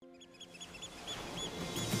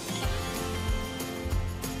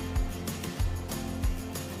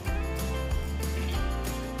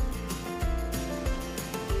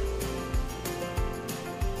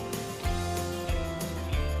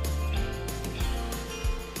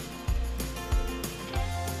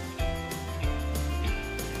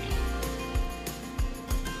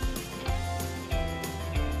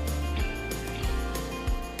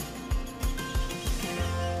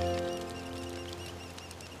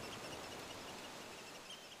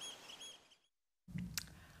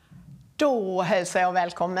Då hälsar jag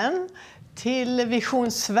välkommen till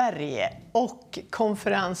Vision Sverige och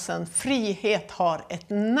konferensen Frihet har ett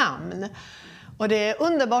namn. Och det är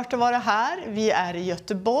underbart att vara här. Vi är i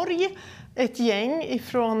Göteborg, ett gäng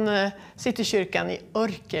ifrån Citykyrkan i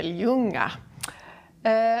Örkelljunga.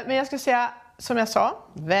 Men jag ska säga, som jag sa,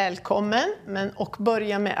 välkommen, och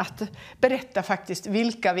börja med att berätta faktiskt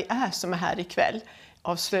vilka vi är som är här ikväll.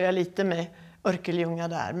 Avslöja lite med Örkelljunga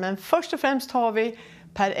där. Men först och främst har vi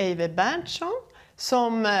Per-Eive Berntsson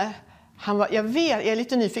som jag är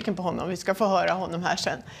lite nyfiken på honom. Vi ska få höra honom här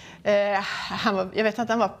sen. Jag vet att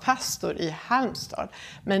han var pastor i Halmstad.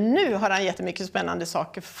 Men nu har han jättemycket spännande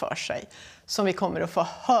saker för sig som vi kommer att få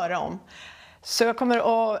höra om. Så jag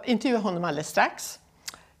kommer att intervjua honom alldeles strax.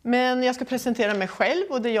 Men jag ska presentera mig själv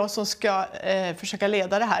och det är jag som ska försöka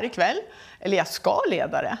leda det här ikväll. Eller jag ska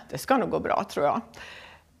leda det. Det ska nog gå bra, tror jag.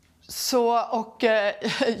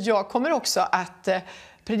 Jag kommer också att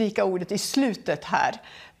predika ordet i slutet här.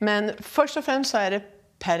 Men först och främst så är det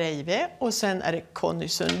Per-Eive och sen är det Conny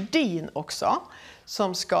Sundin också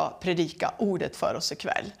som ska predika ordet för oss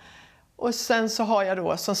ikväll. Och sen så har jag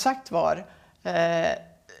då som sagt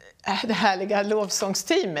det härliga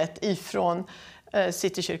lovsångsteamet ifrån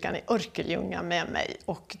Citykyrkan i Örkelljunga med mig.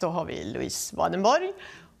 Och då har vi Louise Wadenborg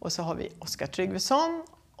och så har vi Oskar Tryggvesson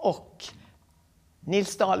och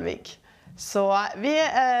Nils Dalvik. Så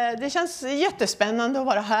det känns jättespännande att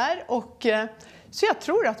vara här. Så jag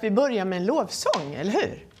tror att vi börjar med en lovsång, eller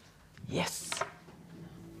hur? Yes!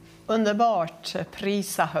 Underbart.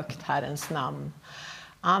 Prisa högt Herrens namn.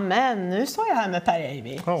 Amen. Nu står jag här med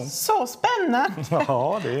Per-Eive. Oh. Så spännande!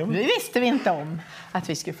 Ja, det visste vi inte om att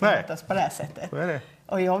vi skulle få mötas på det här sättet. Så är det.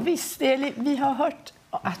 Och jag visste, vi har hört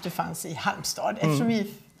att du fanns i Halmstad. Eftersom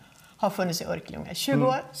vi har funnits i Örkelljunga i 20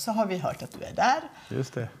 år så har vi hört att du är där.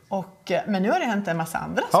 Just det. Men nu har det hänt en massa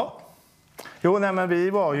andra saker. Jo, men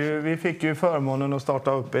vi fick ju förmånen att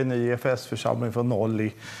starta upp en ny EFS-församling från noll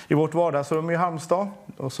i vårt vardagsrum i Halmstad.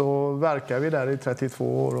 Och så verkar vi där i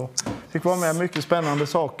 32 år och fick vara med mycket spännande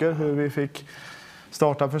saker. Hur vi fick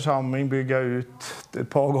starta församling, bygga ut ett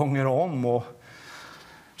par gånger om och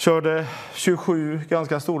körde 27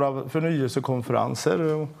 ganska stora förnyelsekonferenser.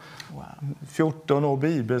 Wow. 14 år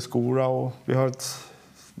bibelskola och vi har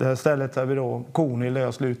det här stället där vi då, Kornhill, där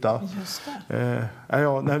jag slutade. Just det.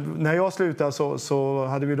 När jag slutade så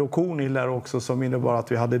hade vi då Kornhill där också som innebar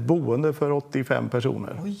att vi hade ett boende för 85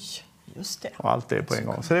 personer. Oj, just det. Och allt det på en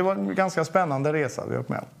gång. Så det var en ganska spännande resa vi har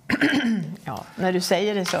med. Ja, när du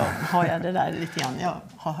säger det så har jag det där lite grann. Jag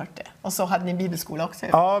har hört det. Och så hade ni bibelskola också?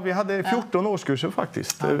 Ja, vi hade 14 årskurser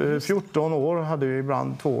faktiskt. 14 år hade vi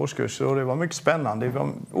ibland 2 årskurser och det var mycket spännande. Det var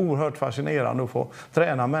oerhört fascinerande att få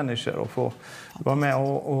träna människor och få vara med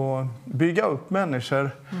och bygga upp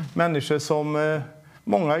människor. Människor som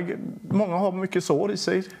många har mycket sår i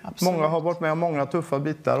sig. Absolut. Många har varit med om många tuffa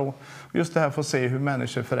bitar och just det här får se hur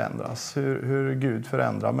människor förändras. Hur Gud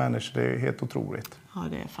förändrar människor, det är helt otroligt. Ja,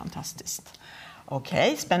 det är fantastiskt.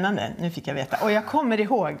 Okej, spännande. Nu fick jag veta. Och jag kommer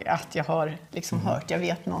ihåg att jag har hört, jag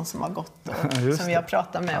vet någon som har gått och som vi har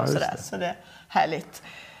pratat med och sådär. Så det är härligt.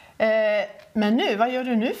 Men nu, vad gör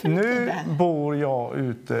du nu för tiden? Nu bor jag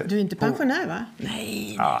ute... Du är inte pensionär, va?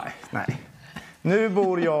 Nej. Nu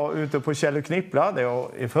bor jag ute på Källeknippla där jag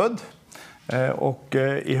är född. Och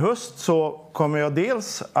i höst så kommer jag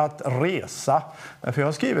dels att resa. För jag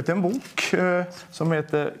har skrivit en bok som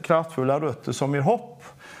heter Kraftfulla rötter som ger hopp.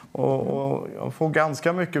 Och jag får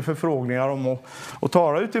ganska mycket förfrågningar om att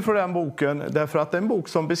tala utifrån den boken. Därför att det är en bok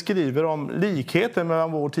som beskriver om likheten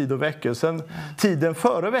mellan vår tid och väckelsen. Tiden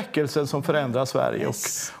före väckelsen som förändrar Sverige.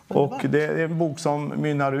 Yes. Och det är en bok som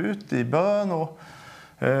mynnar ut i bön och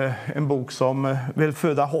en bok som vill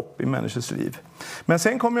föda hopp i människors liv. Men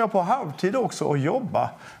sen kommer jag på halvtid också att jobba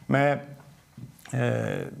med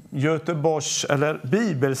Göteborgs, eller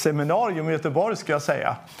bibelseminarium i Göteborg ska jag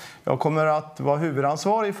säga. Jag kommer att vara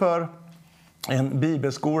huvudansvarig för en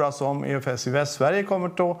bibelskola som EFS i Västsverige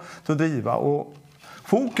kommer att driva. Och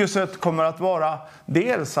fokuset kommer att vara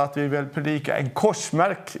dels att vi vill predika en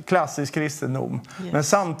korsmärkt klassisk kristendom. Yes. Men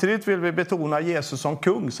samtidigt vill vi betona Jesus som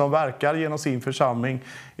kung som verkar genom sin församling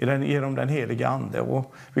genom den heliga ande.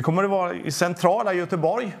 Och vi kommer att vara i centrala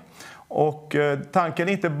Göteborg. Och tanken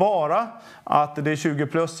är inte bara att det är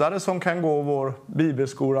 20-plussare som kan gå vår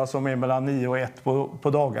bibelskola som är mellan 9 och 1 på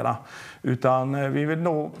dagarna. Utan vi vill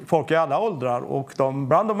nå folk i alla åldrar. Och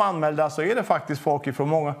bland de anmälda så är det faktiskt folk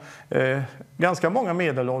från ganska många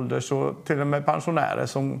medelålders och till och med pensionärer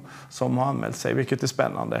som har anmält sig, vilket är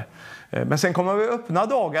spännande. Men sen kommer vi öppna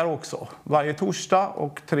dagar också, varje torsdag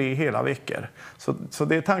och 3 hela veckor. Så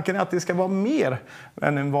det är tanken att det ska vara mer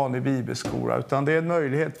än en vanlig bibelskola, utan det är en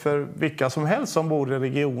möjlighet för vilka som helst som bor i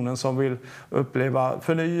regionen som vill uppleva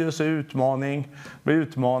förnyelse, utmaning, bli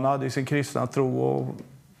utmanad i sin kristna tro och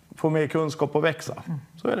få mer kunskap och växa.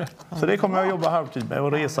 Så är det. Så det kommer jag jobba halvtid med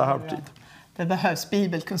och resa halvtid. Det behövs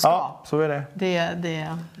bibelkunskap. Ja, så är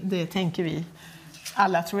det. Det tänker vi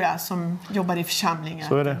alla, tror jag, som jobbar i församlingar.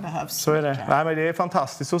 Så är det. Behövs. Så är det. Nej, men det är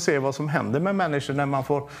fantastiskt att se vad som händer med människor när man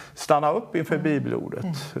får stanna upp inför bibelordet.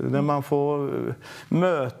 När man får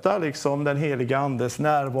möta liksom den heliga andes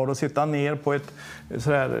närvaro och sitta ner på ett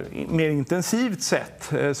sådär mer intensivt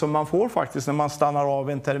sätt som man får faktiskt när man stannar av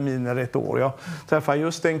en termin eller ett år. Jag träffade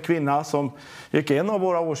just en kvinna som gick en av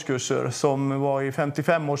våra årskurser som var i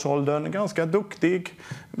 55-årsåldern, ganska duktig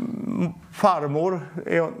farmor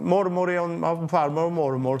och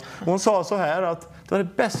mormor. Hon sa så här att det var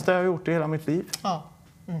det bästa jag har gjort i hela mitt liv. Ja.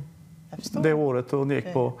 Det året hon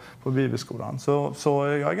gick på bibelskolan. Så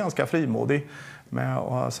jag är ganska frimodig med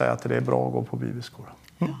att säga att det är bra att gå på bibelskolan.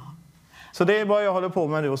 Ja. Så det är vad jag håller på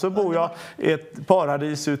med nu. Och så bor jag i ett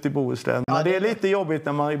paradis ute i Bohuslän. Men det är lite jobbigt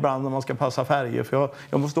när man ska passa färger. För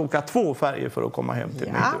jag måste åka 2 färger för att komma hem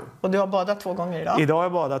till mig. Och du har badat 2 gånger idag? Idag har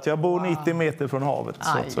jag badat. Jag bor 90 meter från havet.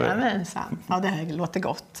 Jajamensan. Ja, det här låter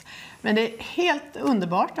gott. Men det är helt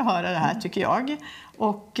underbart att höra det här, tycker jag.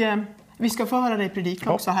 Och vi ska få höra dig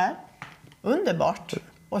predika också här. Underbart.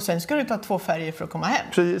 Och sen ska du ta 2 färger för att komma hem.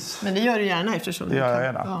 Precis. Men det gör du gärna eftersom du kan.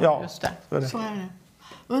 Gärna. Ja, just det. Så är det.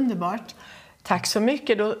 Underbart. Tack så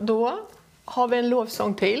mycket. Då har vi en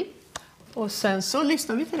lovsång till. Och sen så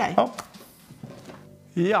lyssnar vi till dig.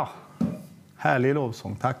 Ja. Härlig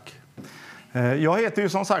lovsång, tack. Jag heter ju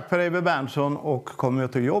som sagt Per-Ewe Berntsson och kommer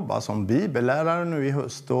att jobba som bibellärare nu i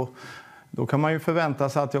höst. Och då kan man ju förvänta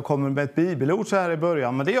sig att jag kommer med ett bibelord så här i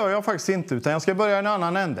början. Men det gör jag faktiskt inte, utan jag ska börja i en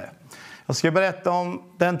annan ände. Jag ska berätta om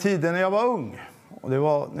den tiden när jag var ung. Och det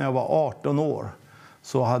var när jag var 18 år.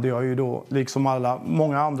 Så hade jag ju då, liksom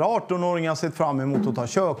många andra 18-åringar, sett fram emot att ta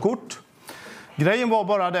körkort. Grejen var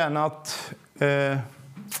bara den att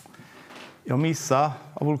jag missade,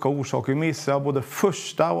 av olika orsaker, både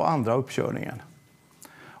första och andra uppkörningen.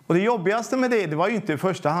 Och det jobbigaste med det var ju inte i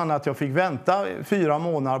första hand att jag fick vänta 4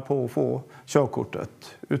 månader på att få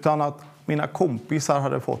körkortet. Utan att mina kompisar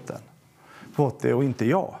hade fått det och inte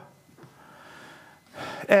jag.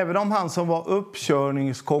 Även om han som var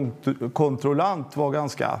uppkörningskontrollant var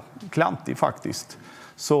ganska klantig faktiskt,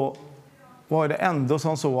 så var det ändå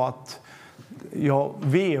som så att jag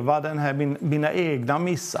vevade mina egna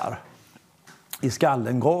missar i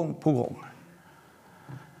skallen gång på gång.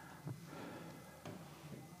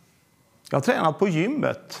 Jag har tränat på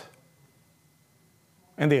gymmet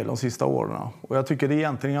en del de sista åren. Och jag tycker det är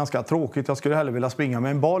egentligen ganska tråkigt. Jag skulle hellre vilja springa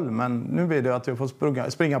med en boll. Men nu blir det att jag får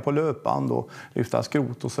springa på löpband och lyfta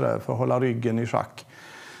skrot och sådär för att hålla ryggen i schack.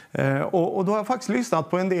 Och då har jag faktiskt lyssnat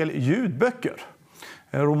på en del ljudböcker.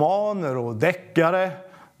 Romaner och deckare.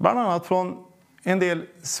 Bland annat från en del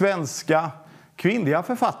svenska kvinnliga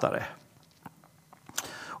författare.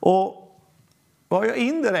 Och vad jag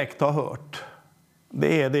indirekt har hört,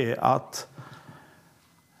 det är det att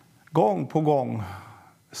gång på gång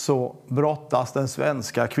så brottas den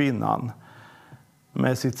svenska kvinnan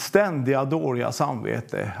med sitt ständiga dåliga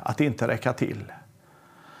samvete att inte räcka till.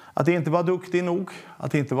 Att inte vara duktig nog,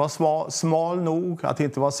 att inte vara smal nog, att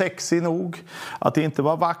inte vara sexig nog, att inte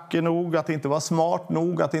vara vacker nog, att inte vara smart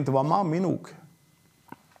nog, att inte vara mammig nog.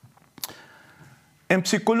 En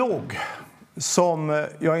psykolog som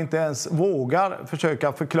jag inte ens vågar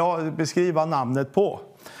försöka beskriva namnet på.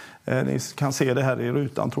 Ni kan se det här i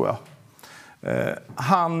rutan, tror jag.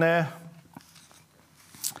 Han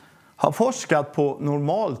har forskat på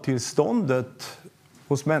normaltillståndet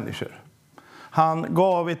hos människor. Han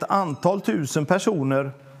gav ett antal 1000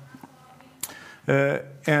 personer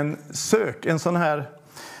en sån här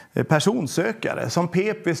personsökare som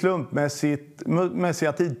pep vid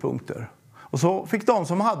slumpmässiga tidpunkter. Och så fick de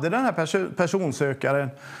som hade den här personsökaren,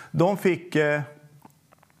 de fick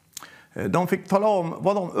tala om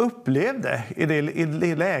vad de upplevde i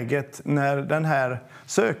det läget när den här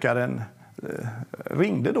sökaren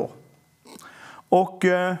ringde då. Och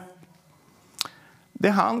det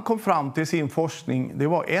han kom fram till i sin forskning, det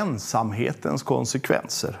var ensamhetens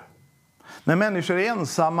konsekvenser. När människor är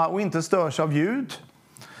ensamma och inte störs av ljud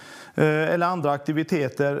eller andra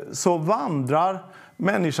aktiviteter, så vandrar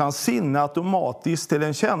människans sinne automatiskt till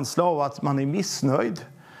en känsla av att man är missnöjd.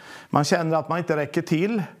 Man känner att man inte räcker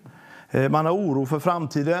till. Man har oro för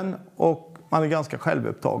framtiden och man är ganska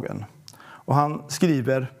självupptagen. Och han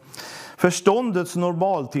skriver: Förståndets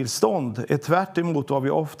normaltillstånd är tvärt emot vad vi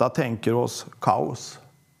ofta tänker oss kaos.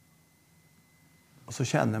 Och så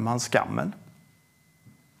känner man skammen.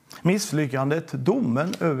 Misslyckandet,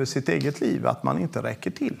 domen över sitt eget liv, att man inte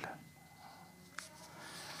räcker till.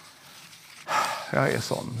 Jag är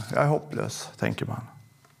sån, jag är hopplös, tänker man.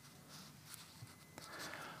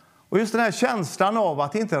 Och just den här känslan av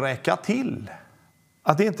att inte räcka till,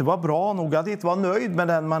 att inte vara bra nog, att inte vara nöjd med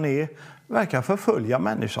den man är, verkar förfölja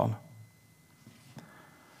människan.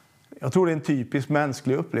 Jag tror det är en typisk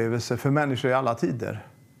mänsklig upplevelse för människor i alla tider.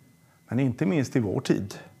 Men inte minst i vår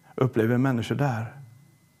tid upplever människor där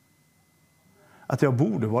att jag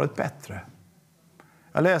borde varit bättre.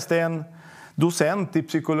 Jag läste en docent i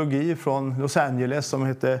psykologi från Los Angeles som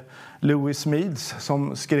heter Lewis Meads,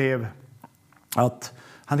 som skrev att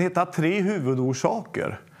han hittar 3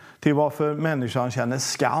 huvudorsaker till varför människan känner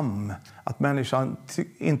skam. Att människan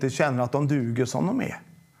inte känner att de duger som de är.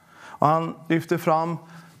 Och han lyfter fram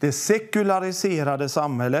det sekulariserade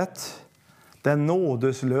samhället, den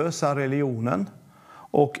nådeslösa religionen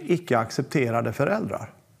och icke accepterade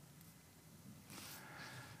föräldrar.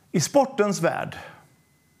 I sportens värld,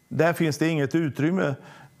 där finns det inget utrymme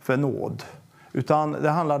för nåd. Utan det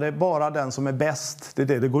handlade bara den som är bäst, det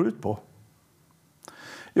är det går ut på.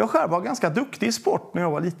 Jag själv var ganska duktig i sport när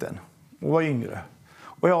jag var liten och var yngre.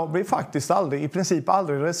 Och jag blev faktiskt i princip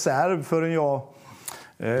aldrig reserv förrän jag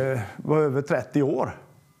var över 30 år.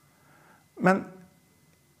 Men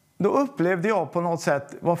då upplevde jag på något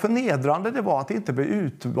sätt vad förnedrande det var att inte bli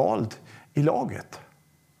utvald i laget.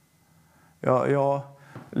 Jag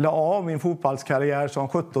la av min fotbollskarriär som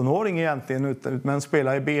 17-åring egentligen, men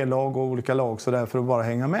spelade i B-lag och olika lag så där för att bara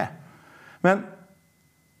hänga med. Men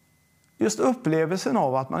just upplevelsen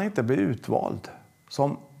av att man inte blir utvald,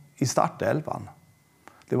 som i startelvan,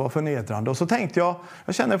 det var förnedrande. Och så tänkte jag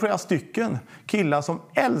kände flera stycken killar som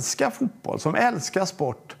älskar fotboll, som älskar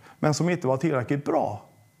sport, men som inte var tillräckligt bra.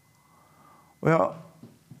 Och jag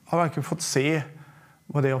har verkligen fått se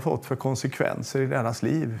vad det har fått för konsekvenser i deras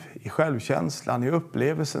liv, i självkänslan, i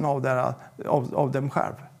upplevelsen av dem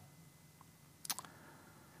själv.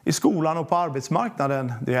 I skolan och på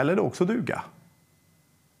arbetsmarknaden, det gäller det också duga.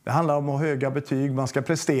 Det handlar om att ha höga betyg, man ska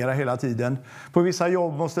prestera hela tiden. På vissa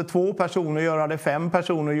jobb måste 2 personer göra det 5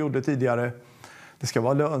 personer gjorde tidigare. Det ska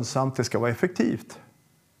vara lönsamt, det ska vara effektivt.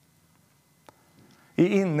 I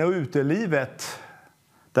inne- och utelivet,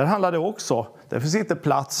 där handlar det också. Det finns inte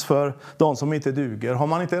plats för de som inte duger. Har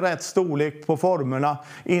man inte rätt storlek på formerna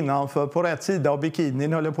innanför, på rätt sida av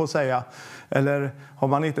bikinin höll jag på att säga. Eller har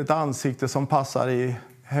man inte ett ansikte som passar i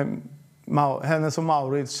Hennes och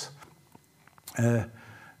Mauritz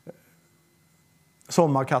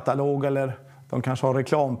sommarkatalog, eller de kanske har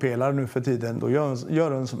reklampelare nu för tiden, då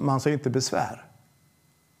gör man sig inte besvär.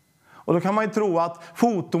 Och då kan man ju tro att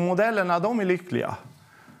fotomodellerna, de är lyckliga.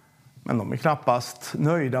 Men de är knappast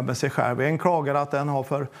nöjda med sig själv. En klagar att den har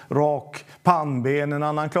för rak pannben, en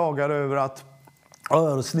annan klagar över att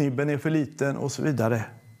örsnibben är för liten och så vidare.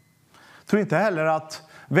 Jag tror inte heller att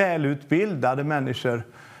välutbildade människor,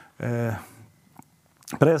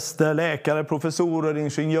 präster, läkare, professorer,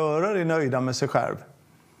 ingenjörer är nöjda med sig själv.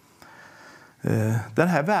 Den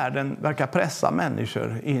här världen verkar pressa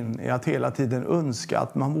människor in i att hela tiden önska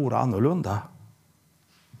att man vore annorlunda.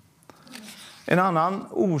 En annan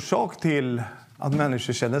orsak till att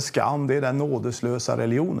människor känner skam, det är den nådeslösa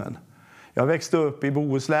religionen. Jag växte upp i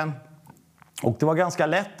Bohuslän och det var ganska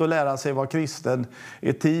lätt att lära sig vad kristen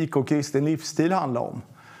etik och kristen livsstil handlar om.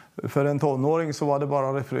 För en tonåring så var det bara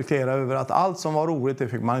att reflektera över att allt som var roligt, det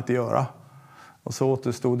fick man inte göra. Och så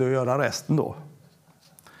återstod det att göra resten då.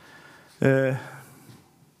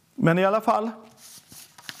 Men i alla fall,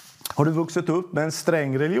 har du vuxit upp med en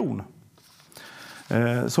sträng religion,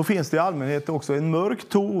 så finns det i allmänhet också en mörk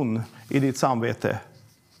ton i ditt samvete.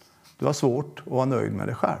 Du har svårt att vara nöjd med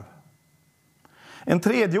dig själv. En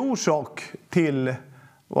tredje orsak till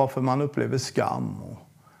varför man upplever skam och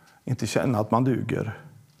inte känner att man duger,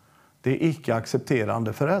 det är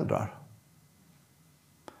icke-accepterande föräldrar.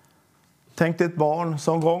 Tänk dig ett barn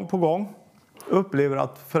som gång på gång upplever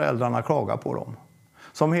att föräldrarna klagar på dem.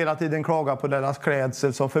 Som hela tiden klagar på deras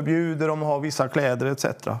klädsel, som förbjuder dem att ha vissa kläder etc.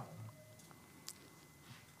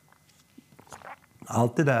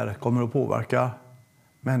 Allt det där kommer att påverka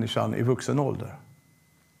människan i vuxen ålder.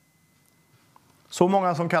 Så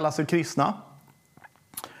många som kallar sig kristna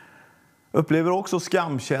upplever också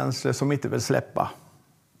skamkänslor som inte vill släppa.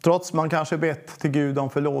 Trots man kanske bett till Gud om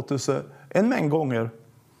förlåtelse en mängd gånger.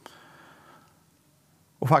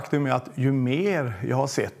 Och faktum är att ju mer jag har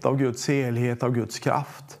sett av Guds helhet, av Guds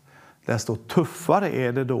kraft, desto tuffare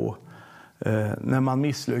är det då när man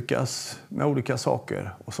misslyckas med olika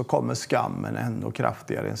saker och så kommer skammen ännu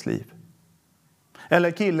kraftigare i ens liv.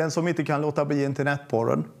 Eller killen som inte kan låta bli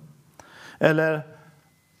internetporren. Eller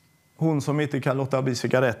hon som inte kan låta bli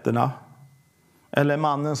cigaretterna. Eller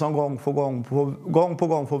mannen som gång på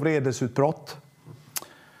gång får vredesutbrott.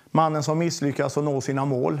 Mannen som misslyckas att nå sina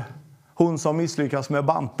mål. Hon som misslyckas med att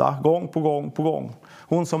banta gång på gång.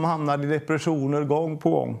 Hon som hamnar i depressioner gång på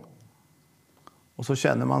gång. Och så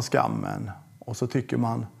känner man skammen. Och så tycker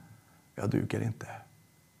man, jag duger inte.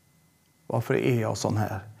 Varför är jag sån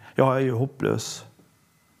här? Jag är ju hopplös.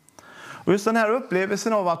 Och just den här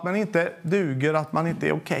upplevelsen av att man inte duger, att man inte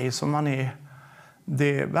är okej som man är,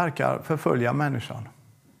 det verkar förfölja människan.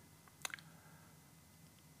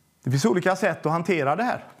 Det finns olika sätt att hantera det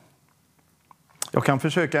här. Jag kan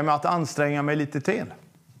försöka med att anstränga mig lite till.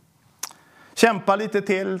 Kämpa lite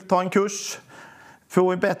till, ta en kurs,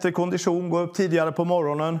 få en bättre kondition, gå upp tidigare på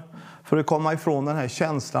morgonen för att komma ifrån den här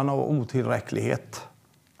känslan av otillräcklighet.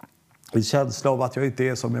 En känsla av att jag inte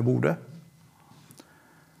är som jag borde.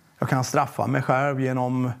 Jag kan straffa mig själv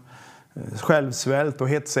genom självsvält och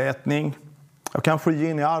hetsätning. Jag kan fly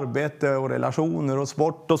in i arbete och relationer och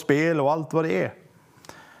sport och spel och allt vad det är.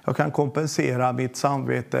 Jag kan kompensera mitt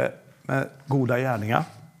samvete med goda gärningar.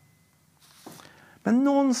 Men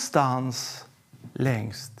någonstans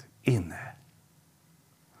längst inne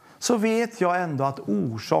så vet jag ändå att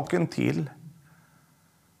orsaken till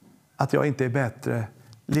att jag inte är bättre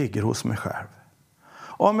ligger hos mig själv.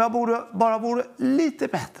 Om jag bara vore lite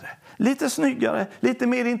bättre, lite snyggare, lite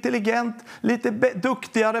mer intelligent, lite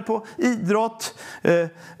duktigare på idrott,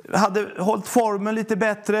 hade hållit formen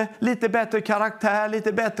lite bättre karaktär,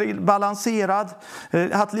 lite bättre balanserad,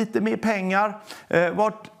 haft lite mer pengar,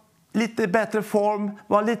 varit lite bättre form,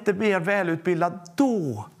 var lite mer välutbildad,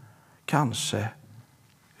 då kanske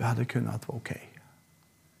jag hade kunnat vara okej.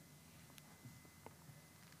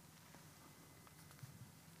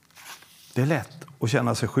 Det är lätt att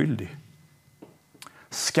känna sig skyldig.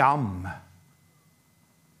 Skam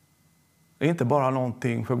är inte bara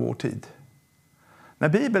någonting för vår tid. När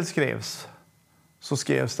Bibeln skrevs så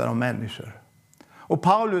skrevs det om människor. Och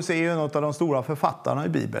Paulus är ju en av de stora författarna i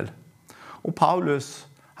Bibeln. Och Paulus,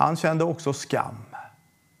 han kände också skam.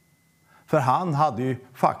 För han hade ju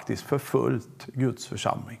faktiskt förföljt Guds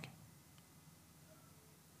församling.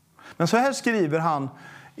 Men så här skriver han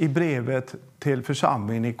i brevet till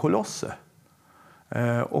församlingen i Kolosse.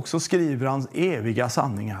 Och så skriver han eviga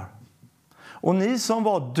sanningar. Och ni som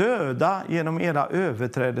var döda genom era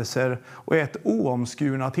överträdelser och ett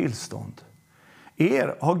oomskurna tillstånd.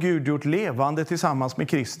 Er har Gud gjort levande tillsammans med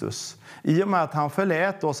Kristus i och med att han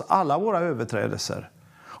förlät oss alla våra överträdelser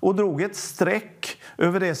och drog ett streck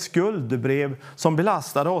över det skuldebrev som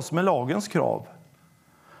belastade oss med lagens krav.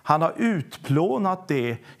 Han har utplånat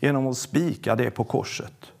det genom att spika det på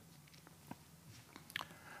korset.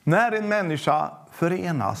 När en människa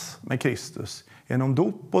förenas med Kristus genom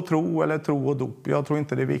dop och tro eller tro och dop. Jag tror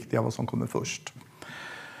inte det är viktigt vad som kommer först.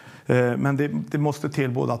 Men det måste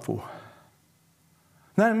till båda två.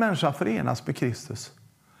 När en människa förenas med Kristus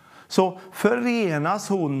så förenas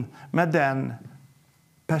hon med den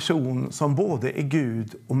person som både är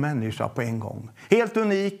Gud och människa på en gång. Helt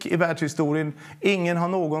unik i världshistorien. Ingen har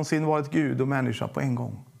någonsin varit Gud och människa på en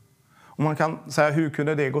gång. Och man kan säga, hur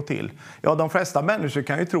kunde det gå till? Ja, de flesta människor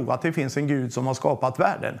kan ju tro att det finns en Gud som har skapat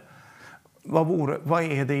världen. Vad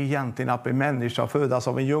är det egentligen att bli människa, födas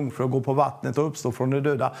av en jungfru och gå på vattnet och uppstå från de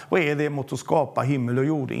döda? Vad är det mot att skapa himmel och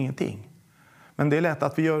jord? Ingenting. Men det är lätt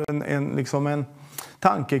att vi gör en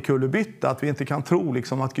tankekullerbytta, att vi inte kan tro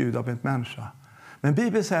att Gud har blivit människa. Men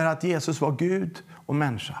Bibeln säger att Jesus var Gud och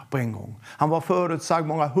människa på en gång. Han var förutsagd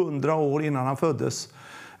många 100 år innan han föddes.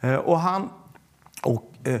 Och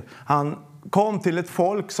han kom till ett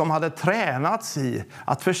folk som hade tränats i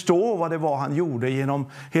att förstå vad det var han gjorde genom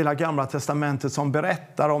hela Gamla testamentet, som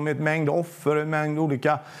berättar om en mängd offer, en mängd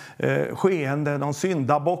olika skeenden, om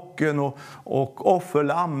syndabocken och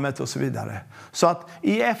offerlammet och så vidare. Så att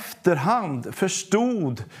i efterhand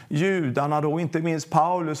förstod judarna då, inte minst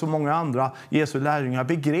Paulus och många andra Jesu lärjungar,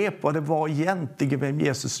 begrep vad det var egentligen vem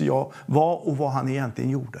Jesus var och vad han egentligen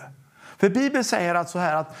gjorde. För Bibeln säger alltså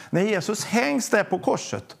här att när Jesus hängs där på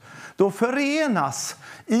korset, då förenas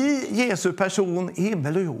i Jesu person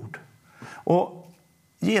himmel och jord. Och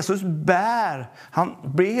Jesus han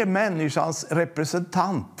blir människans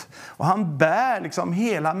representant. Och han bär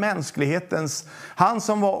hela mänsklighetens, han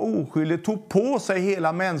som var oskyldig tog på sig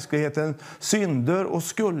hela mänsklighetens synder och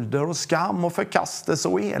skulder och skam och förkastelse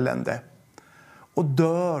och elände. Och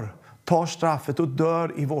tar straffet och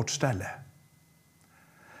dör i vårt ställe.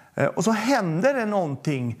 Och så händer det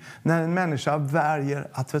någonting när en människa väljer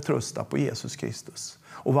att förtrösta på Jesus Kristus.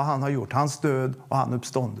 Och vad han har gjort, hans död och hans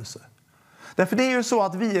uppståndelse. Därför det är ju så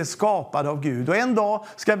att vi är skapade av Gud. Och en dag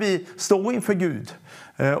ska vi stå inför Gud.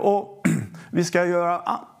 Och vi ska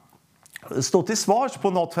stå till svars på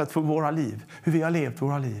något sätt för våra liv. Hur vi har levt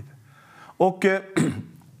våra liv. Och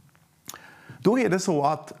då är det så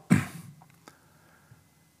att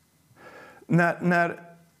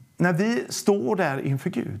när vi står där inför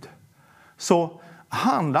Gud så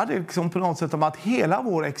handlar det liksom på något sätt om att hela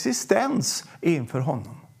vår existens är inför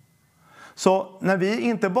honom. Så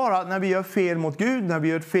när vi gör fel mot Gud, när vi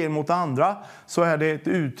gör fel mot andra, så är det ett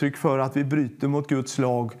uttryck för att vi bryter mot Guds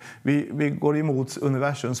lag. Vi går emot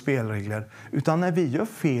universums spelregler. Utan när vi gör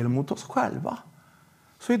fel mot oss själva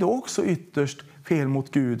så är det också ytterst fel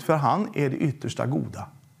mot Gud, för han är det yttersta goda.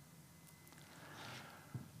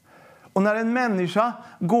 Och när en människa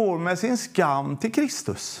går med sin skam till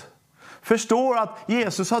Kristus, förstår att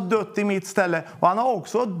Jesus har dött i mitt ställe och han har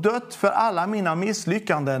också dött för alla mina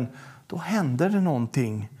misslyckanden, då händer det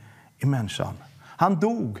någonting i människan. Han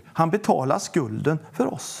dog, han betalar skulden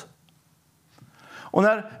för oss. Och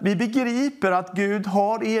när vi begriper att Gud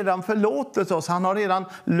har redan förlåtit oss, han har redan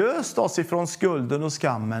löst oss ifrån skulden och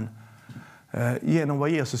skammen genom vad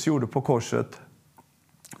Jesus gjorde på korset,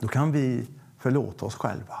 då kan vi förlåta oss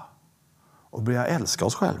själva och börja älska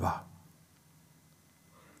oss själva.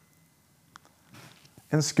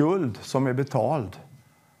 En skuld som är betald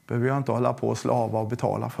behöver jag inte hålla på och slava och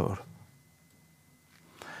betala för.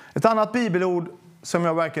 Ett annat bibelord som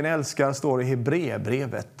jag verkligen älskar står i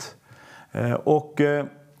Hebreerbrevet. Och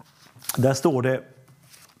där står det: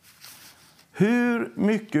 hur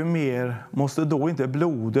mycket mer måste då inte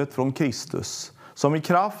blodet från Kristus, som i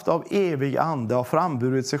kraft av evig ande har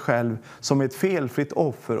framburit sig själv som ett felfritt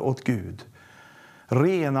offer åt Gud,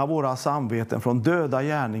 rena våra samveten från döda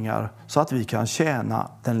gärningar så att vi kan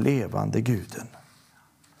tjäna den levande Guden.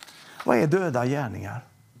 Vad är döda gärningar?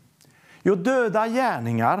 Jo, döda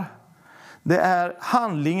gärningar, det är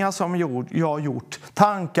handlingar som jag har gjort.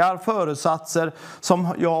 Tankar, föresatser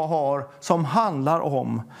som jag har, som handlar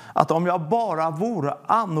om att om jag bara vore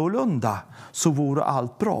annorlunda så vore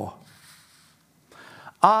allt bra.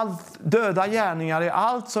 Allt döda gärningar är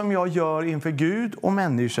allt som jag gör inför Gud och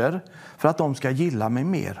människor för att de ska gilla mig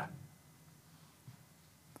mer.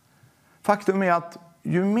 Faktum är att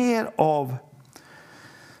ju mer av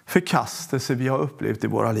förkastelse vi har upplevt i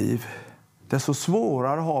våra liv, desto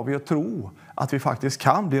svårare har vi att tro att vi faktiskt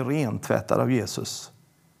kan bli rentvättade av Jesus.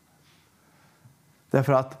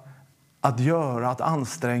 Därför att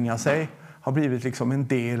anstränga sig har blivit liksom en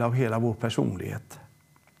del av hela vår personlighet.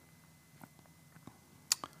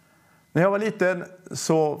 När jag var liten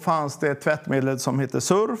så fanns det ett tvättmedel som heter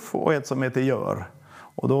Surf och ett som heter Gör.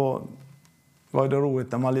 Och då var det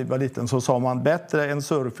roligt, när man var liten så sa man: bättre en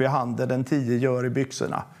Surf i handen än 10 Gör i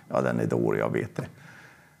byxorna. Ja, den är dålig, jag vet det.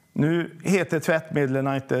 Nu heter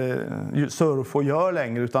tvättmedlen inte Surf och Gör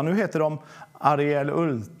längre, utan nu heter de Ariel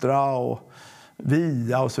Ultra och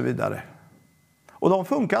Via och så vidare. Och de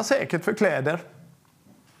funkar säkert för kläder.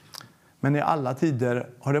 Men i alla tider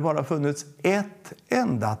har det bara funnits ett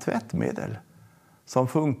enda tvättmedel som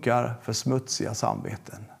funkar för smutsiga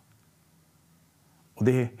samveten. Och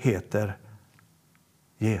det heter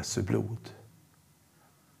Jesu blod.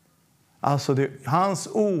 Alltså hans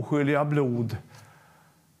oskyldiga blod,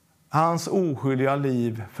 hans oskyldiga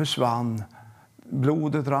liv försvann.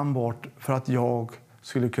 Blodet rann bort för att jag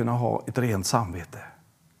skulle kunna ha ett rent samvete.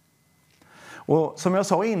 Och som jag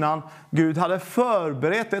sa innan, Gud hade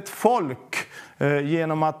förberett ett folk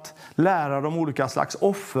genom att lära dem olika slags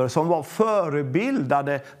offer som var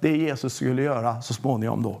förebildade det Jesus skulle göra så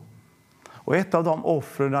småningom då. Och ett av de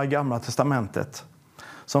offren i Gamla testamentet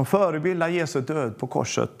som förebildar Jesu död på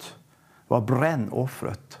korset var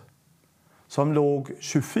brännoffret. Som låg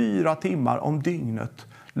 24 timmar om dygnet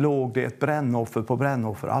låg det ett brännoffer på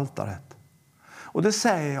brännofferaltaret. Och det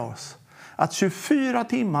säger oss att 24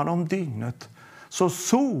 timmar om dygnet så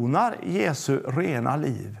sonar Jesu rena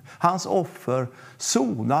liv. Hans offer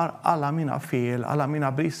sonar alla mina fel, alla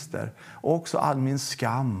mina brister och också all min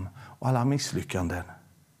skam och alla misslyckanden.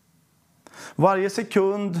 Varje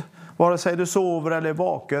sekund, vare sig du sover eller är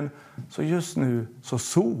vaken, så just nu så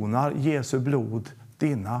sonar Jesu blod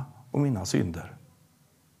dina och mina synder.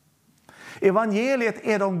 Evangeliet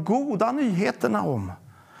är de goda nyheterna om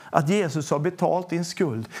att Jesus har betalt din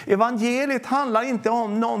skuld. Evangeliet handlar inte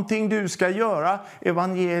om någonting du ska göra.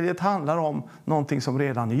 Evangeliet handlar om någonting som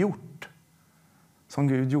redan är gjort. Som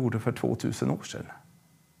Gud gjorde för 2000 år sedan.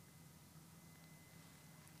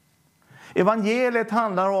 Evangeliet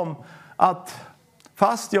handlar om att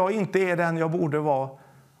fast jag inte är den jag borde vara,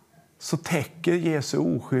 så täcker Jesu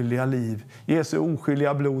oskyldiga liv, Jesu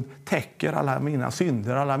oskyldiga blod täcker alla mina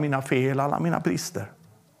synder, alla mina fel, alla mina brister.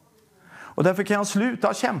 Och därför kan jag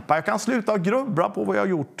sluta kämpa, jag kan sluta grubbla på vad jag har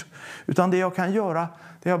gjort. Utan det jag kan göra,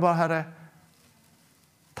 det är bara, Herre,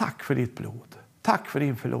 tack för ditt blod, tack för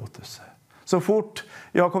din förlåtelse. Så fort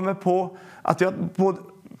jag kommer på att jag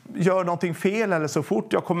gör någonting fel, eller så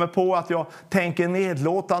fort jag kommer på att jag tänker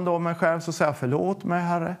nedlåtande om mig själv, så säger jag: förlåt mig,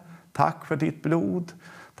 Herre, tack för ditt blod.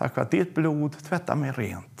 Tack för att ditt blod tvättar mig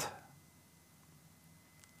rent.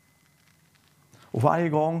 Och varje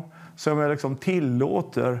gång som jag liksom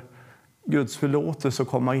tillåter Guds förlåtelse att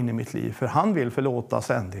komma in i mitt liv, för han vill förlåta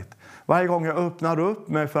ständigt. Varje gång jag öppnar upp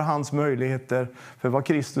mig för hans möjligheter, för vad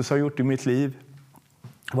Kristus har gjort i mitt liv,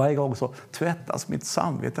 varje gång så tvättas mitt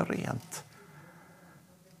samvete rent.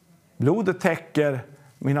 Blodet täcker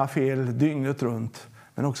mina fel dygnet runt,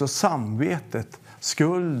 men också samvetet,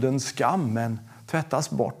 skulden, skammen tvättas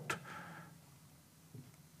bort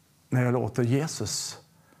när jag låter Jesus,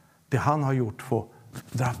 det han har gjort, få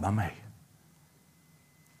drabba mig.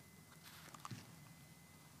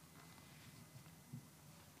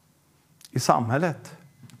 I samhället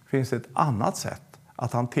finns det ett annat sätt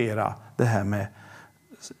att hantera det här med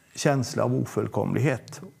känsla av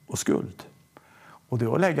ofullkomlighet och skuld. Och det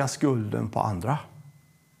är att lägga skulden på andra.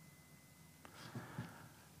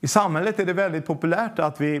 I samhället är det väldigt populärt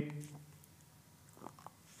att vi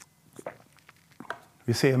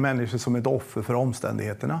ser människor som ett offer för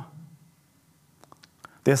omständigheterna.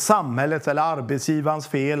 Det är samhällets eller arbetsgivarens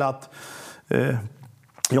fel att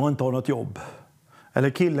jag inte har något jobb. Eller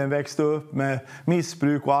killen växte upp med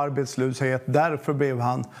missbruk och arbetslöshet, därför blev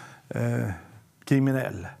han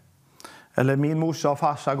kriminell. Eller min morsa och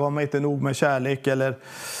farsa gav mig inte nog med kärlek. Eller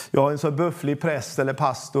jag är en så bufflig präst eller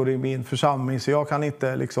pastor i min församling så jag kan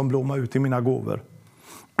inte liksom blomma ut i mina gåvor.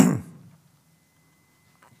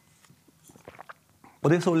 Och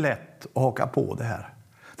det är så lätt att haka på det här.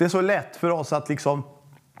 Det är så lätt för oss att liksom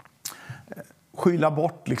skylla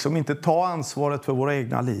bort, liksom inte ta ansvaret för våra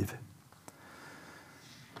egna liv.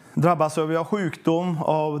 Drabbas vi av sjukdom,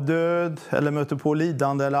 av död eller möter på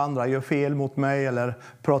lidande eller andra gör fel mot mig eller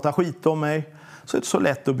pratar skit om mig, så är det så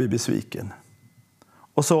lätt att bli besviken.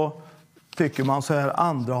 Och så tycker man så här: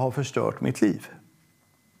 andra har förstört mitt liv.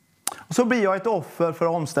 Och så blir jag ett offer för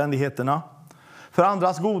omständigheterna, för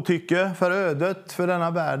andras godtycke, för ödet, för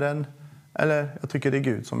denna världen. Eller jag tycker det är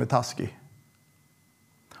Gud som är taskig.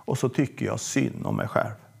 Och så tycker jag synd om mig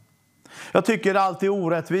själv. Jag tycker allt är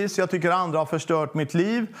orättvist. Jag tycker andra har förstört mitt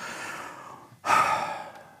liv.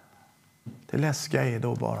 Det läskiga är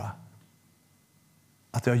då bara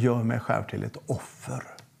att jag gör mig själv till ett offer.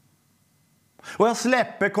 Och jag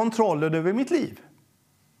släpper kontrollen över mitt liv.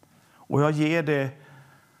 Och jag ger det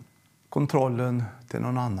kontrollen till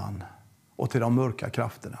någon annan och till de mörka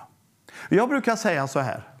krafterna. Jag brukar säga så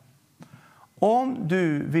här: om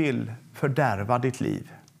du vill fördärva ditt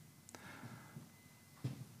liv,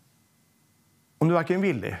 om du verkligen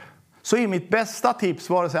vill det, så är mitt bästa tips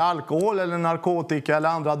vare sig alkohol eller narkotika eller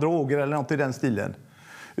andra droger eller något i den stilen.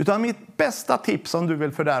 Utan mitt bästa tips om du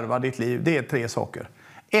vill fördärva ditt liv, det är 3 saker.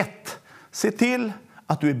 1. Se till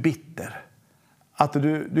att du är bitter. Att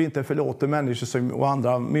du inte förlåter människor och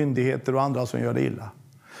andra myndigheter och andra som gör det illa.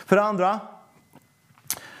 För det andra,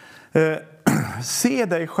 se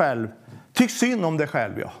dig själv. Tyck synd om dig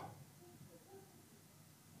själv, ja.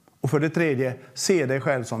 Och för det tredje, se dig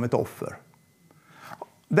själv som ett offer.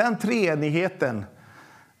 Den treenigheten,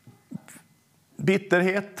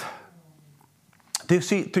 bitterhet,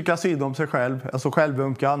 tycka synd om sig själv, alltså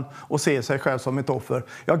självömkan, och se sig själv som ett offer.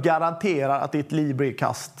 Jag garanterar att ditt liv blir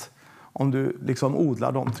kast om du liksom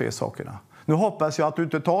odlar de 3 sakerna. Nu hoppas jag att du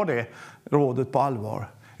inte tar det rådet på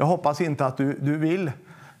allvar. Jag hoppas inte att du vill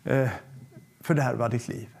fördärva ditt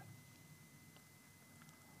liv.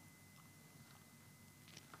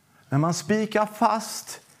 När man spikar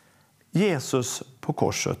fast Jesus på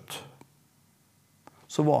korset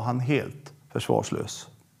så var han helt försvarslös.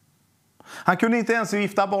 Han kunde inte ens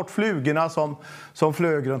vifta bort flugorna som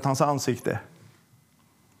flög runt hans ansikte.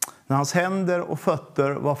 När hans händer och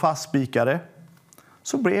fötter var fastspikade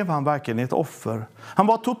så blev han verkligen ett offer. Han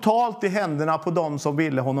var totalt i händerna på dem som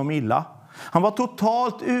ville honom illa. Han var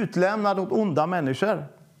totalt utlämnad åt onda människor.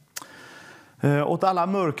 Åt alla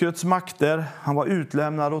mörkrets makter. Han var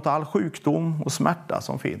utlämnad åt all sjukdom och smärta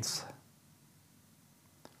som finns.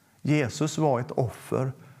 Jesus var ett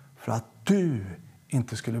offer för att du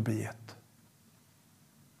inte skulle bli ett.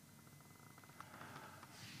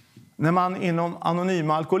 När man inom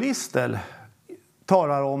anonyma alkoholister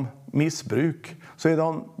talar om missbruk så är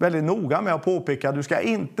de väldigt noga med att påpeka att du ska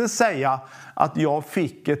inte säga att jag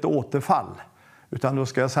fick ett återfall. Utan då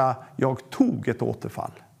ska jag säga, jag tog ett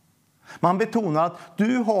återfall. Man betonar att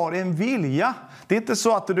du har en vilja. Det är inte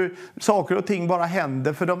så att saker och ting bara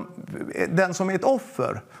händer för den som är ett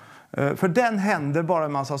offer. För den händer bara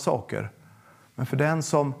en massa saker. Men för den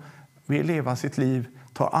som vill leva sitt liv,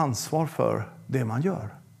 tar ansvar för det man gör.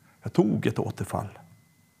 Jag tog ett återfall.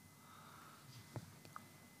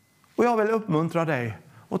 Och jag vill uppmuntra dig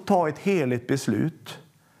att ta ett heligt beslut.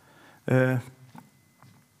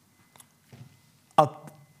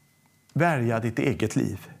 Att välja ditt eget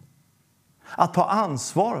liv. Att ta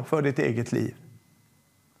ansvar för ditt eget liv.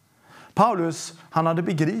 Paulus, han hade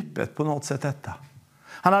begripit på något sätt detta.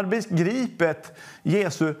 Han hade begripit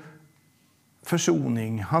Jesu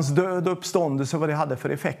försoning, hans död och uppståndelse, vad det hade för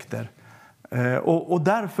effekter. Och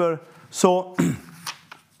därför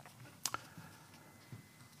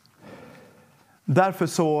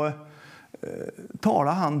så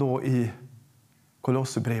talar han då i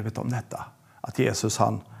Kolosserbrevet om detta. Att Jesus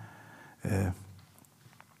han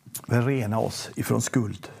vill rena oss ifrån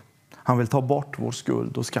skuld. Han vill ta bort vår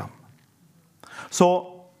skuld och skam.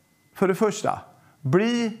 Så för det första,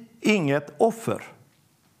 bli inget offer.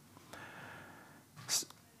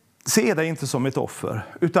 Se dig inte som ett offer,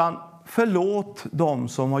 utan förlåt dem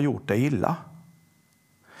som har gjort dig illa.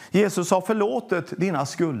 Jesus har förlåtit dina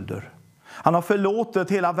skulder. Han har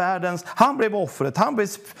förlåtit hela världens. Han blev offret. Han blev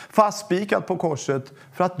fastspikad på korset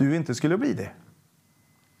för att du inte skulle bli det.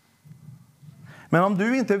 Men om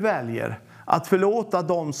du inte väljer att förlåta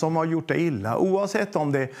dem som har gjort dig illa, oavsett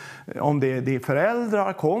om det är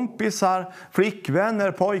föräldrar, kompisar,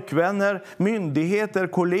 flickvänner, pojkvänner, myndigheter,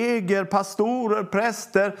 kollegor, pastorer,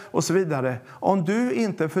 präster och så vidare. Om du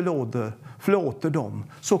inte förlåter dem,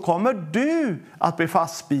 så kommer du att bli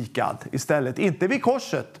fastspikad istället. Inte vid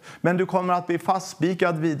korset, men du kommer att bli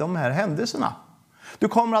fastspikad vid de här händelserna. Du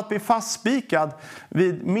kommer att bli fastspikad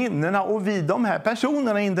vid minnena och vid de här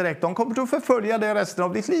personerna indirekt. De kommer att förfölja dig resten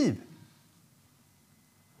av ditt liv.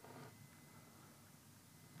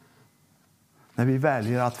 När vi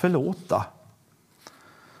väljer att förlåta,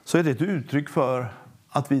 så är det ett uttryck för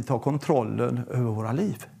att vi tar kontrollen över våra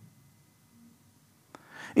liv.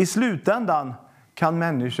 I slutändan kan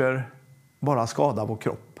människor bara skada vår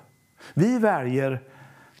kropp. Vi väljer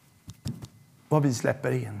vad vi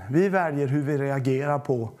släpper in. Vi väljer hur vi reagerar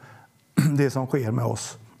på det som sker med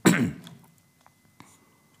oss.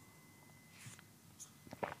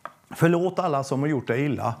 Förlåt alla som har gjort dig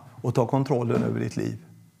illa och ta kontrollen över ditt liv.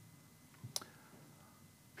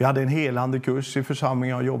 Vi hade en helande kurs i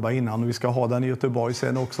församlingen jag jobbade innan, och vi ska ha den i Göteborg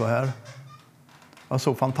sen också här. Och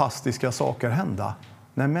så fantastiska saker hända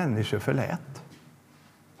när människor förlät.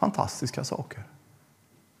 Fantastiska saker.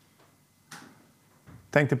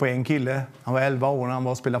 Tänkte på en kille, han var 11 år när han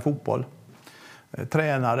var och spelade fotboll.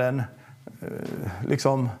 Tränaren,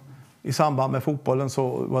 liksom i samband med fotbollen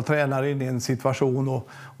så var tränaren i en situation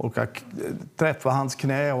och träffade hans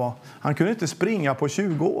knä. Och han kunde inte springa på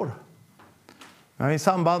 20 år. Men i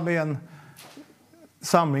samband med en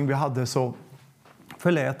samling vi hade så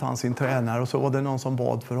förlät han sin tränare, och så var det någon som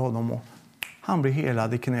bad för honom. Och han blev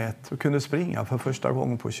helad i knät och kunde springa för första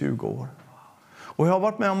gången på 20 år. Och jag har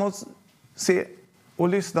varit med om att se och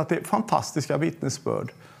lyssna till fantastiska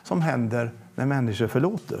vittnesbörd som händer när människor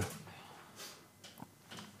förlåter.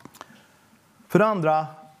 För det andra,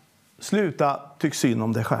 sluta tycka synd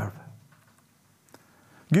om dig själv.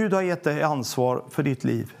 Gud har gett dig ansvar för ditt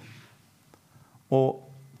liv.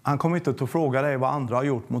 Och han kommer inte att fråga dig vad andra har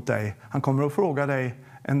gjort mot dig. Han kommer att fråga dig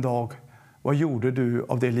en dag, vad gjorde du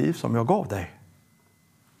av det liv som jag gav dig?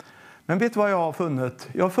 Men vet du vad jag har funnit?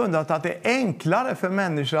 Jag har funnit att det är enklare för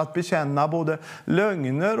människor att bekänna både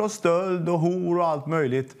lögner och stöld och hor och allt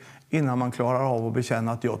möjligt innan man klarar av att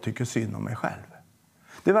bekänna att jag tycker synd om mig själv.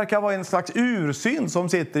 Det verkar vara en slags ursynd som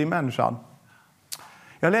sitter i människan.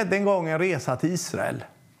 Jag ledde en gång en resa till Israel.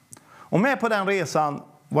 Och med på den resan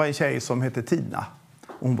var en tjej som hette Tina.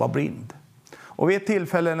 Hon var blind. Och vid ett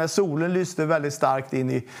tillfälle när solen lyste väldigt starkt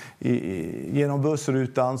in genom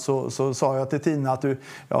bussrutan så sa jag till Tina att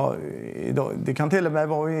det kan till och med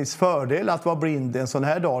vara en viss fördel att vara blind en sån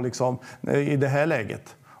här dag liksom, i det här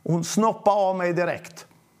läget. Och hon snoppade av mig direkt.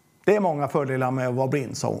 Det är många fördelar med att vara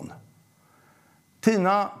blind, sa hon.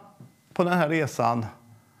 Tina på den här resan,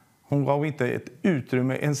 hon gav inte ett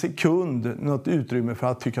utrymme, en sekund, något utrymme för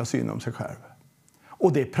att tycka synd om sig själv.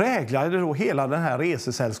 Och det präglade då hela det här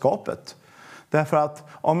resesällskapet. Därför att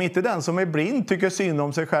om inte den som är blind tycker synd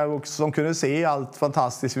om sig själv och som kunde se allt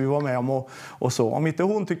fantastiskt vi var med om och så. Om inte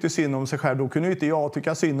hon tyckte synd om sig själv, då kunde inte jag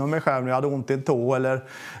tycka synd om mig själv när jag hade ont i en tå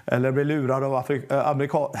eller blev lurad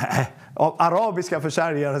av arabiska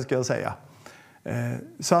försäljare, ska jag säga.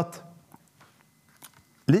 Så att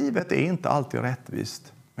livet är inte alltid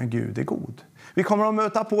rättvist, men Gud är god. Vi kommer att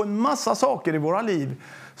möta på en massa saker i våra liv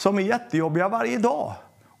som är jättejobbiga varje dag.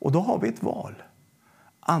 Och då har vi ett val.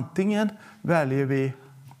 Antingen väljer vi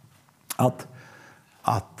att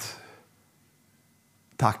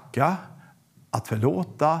tacka, att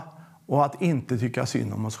förlåta och att inte tycka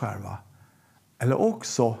synd om oss själva. Eller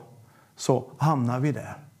också så hamnar vi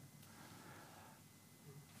där.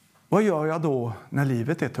 Vad gör jag då när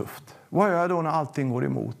livet är tufft? Vad gör jag då när allting går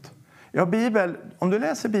emot? Ja, om du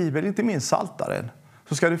läser Bibeln, inte minst Psaltaren,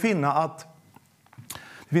 så ska du finna att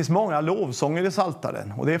det finns många lovsånger i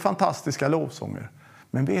Psaltaren. Och det är fantastiska lovsånger.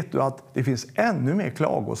 Men vet du att det finns ännu mer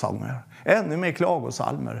klagosånger, ännu mer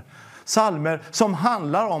klagosalmer. Salmer som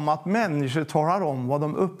handlar om att människor talar om vad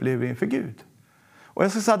de upplever inför Gud. Och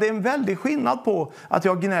jag ska säga att det är en väldig skillnad på att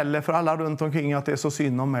jag gnäller för alla runt omkring att det är så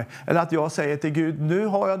synd om mig. Eller att jag säger till Gud, nu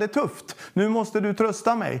har jag det tufft. Nu måste du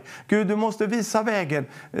trösta mig. Gud, du måste visa vägen.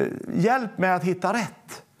 Hjälp mig att hitta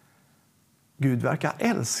rätt. Gud verkar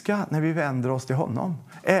älska när vi vänder oss till honom.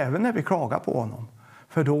 Även när vi klagar på honom.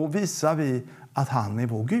 För då visar vi att han är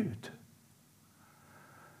vår Gud.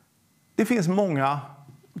 Det finns många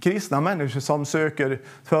kristna människor som söker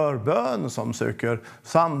förbön, som söker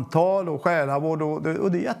samtal och själavård,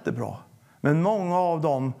 och det är jättebra. Men många av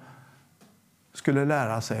dem skulle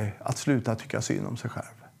lära sig att sluta tycka synd om sig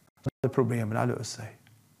själv. När problemen har löst sig.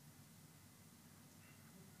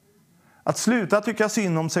 Att sluta tycka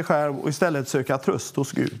synd om sig själv och istället söka tröst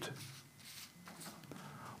hos Gud.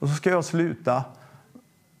 Och så ska jag sluta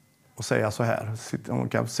och säga så här. Om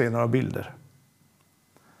kan se några bilder.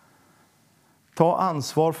 Ta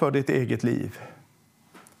ansvar för ditt eget liv.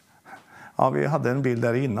 Ja, vi hade en bild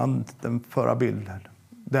där innan den förra bilden.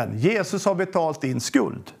 Jesus har betalt din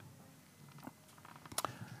skuld.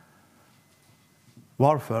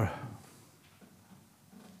 Varför?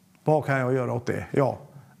 Vad kan jag göra åt det? Ja,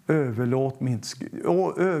 överlåt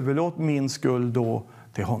min skuld då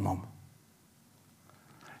till honom.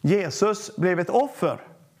 Jesus blev ett offer.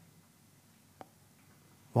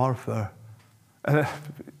 Varför?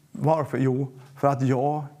 Varför? Jo, för att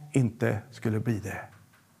jag inte skulle bli det.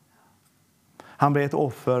 Han blev ett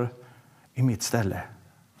offer i mitt ställe.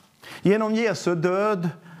 Genom Jesu död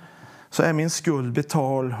så är min skuld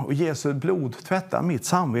betald och Jesu blod tvättar mitt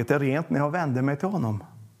samvete rent när jag vänder mig till honom.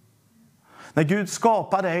 När Gud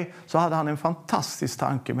skapade dig så hade han en fantastisk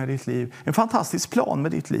tanke med ditt liv. En fantastisk plan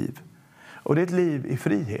med ditt liv. Och det är ett liv i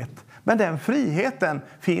frihet. Men den friheten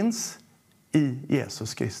finns i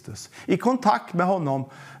Jesus Kristus. I kontakt med honom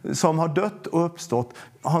som har dött och uppstått.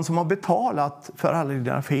 Han som har betalat för alla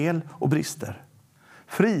dina fel och brister.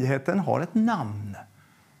 Friheten har ett namn.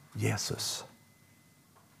 Jesus.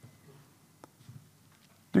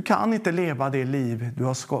 Du kan inte leva det liv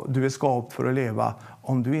du är skapt för att leva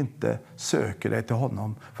om du inte söker dig till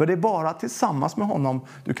honom. För det är bara tillsammans med honom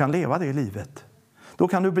du kan leva det livet. Då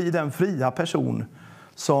kan du bli den fria person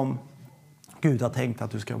som Gud har tänkt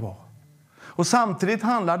att du ska vara. Och samtidigt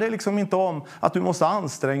handlar det liksom inte om att du måste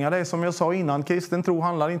anstränga dig. Som jag sa innan, kristen tro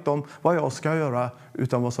handlar inte om vad jag ska göra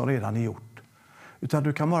utan vad som redan är gjort. Utan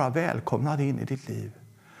du kan bara välkomna det in i ditt liv.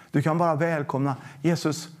 Du kan bara välkomna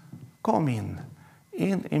Jesus, kom in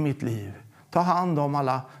i mitt liv. Ta hand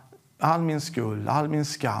om all min skuld, all min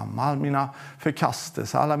skam, all mina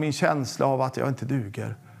förkastelser, alla min känsla av att jag inte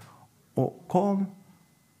duger. Och kom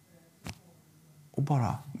och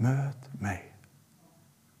bara möt mig.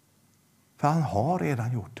 För han har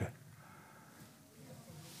redan gjort det.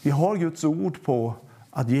 Vi har Guds ord på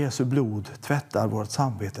att Jesu blod tvättar vårt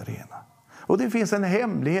samvete rena. Och det finns en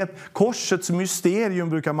hemlighet, korsets mysterium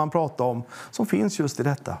brukar man prata om, som finns just i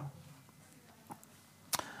detta.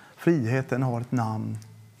 Friheten har ett namn,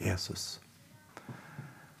 Jesus.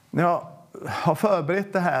 När jag har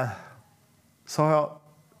förberett det här så har jag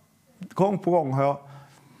gång på gång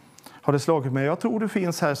har det slagit mig. Jag tror det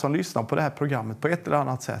finns här som lyssnar på det här programmet på ett eller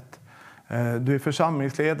annat sätt. Du är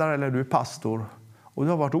församlingsledare eller du är pastor och du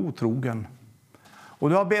har varit otrogen. Och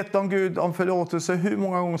du har bett om Gud om förlåtelse hur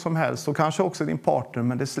många gånger som helst och kanske också din partner,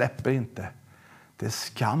 men det släpper inte. Det är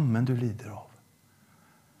skammen du lider av.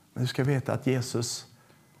 Men du ska veta att Jesus,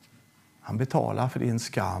 han betalar för din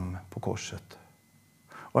skam på korset.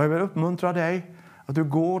 Och jag vill uppmuntra dig att du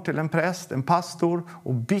går till en präst, en pastor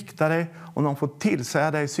och biktar dig och de får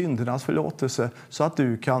tillsäga dig syndernas förlåtelse så att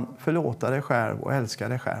du kan förlåta dig själv och älska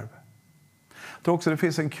dig själv. Jag tror också det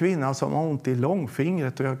finns en kvinna som har ont i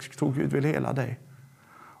långfingret och jag tror Gud vill hela dig.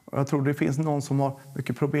 Och jag tror det finns någon som har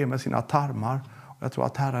mycket problem med sina tarmar och jag tror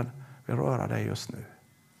att Herren vill röra dig just nu.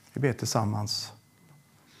 Vi ber tillsammans.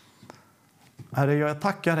 Herre, jag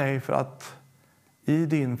tackar dig för att i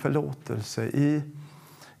din förlåtelse,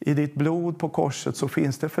 I ditt blod på korset så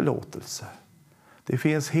finns det förlåtelse. Det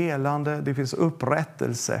finns helande, det finns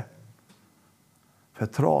upprättelse för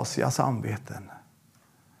trasiga samveten.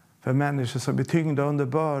 För människor som blir tyngda under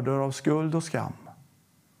bördor av skuld och skam.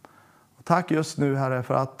 Och tack just nu, Herre,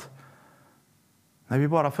 för att när vi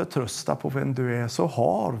bara förtröstar på vem du är så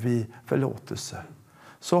har vi förlåtelse.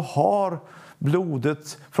 Så har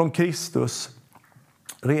blodet från Kristus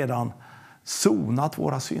redan sonat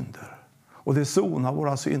våra synder. Och det sonar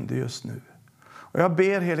våra synder just nu. Och jag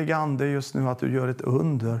ber, helige Ande, just nu att du gör ett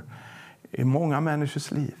under i många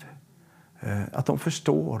människors liv. Att de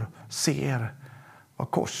förstår, ser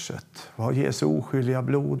vad korset, vad Jesu oskyldiga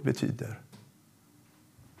blod betyder.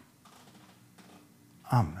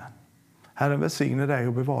 Amen. Herren välsigne dig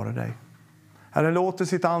och bevara dig. Herren låter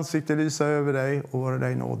sitt ansikte lysa över dig och vara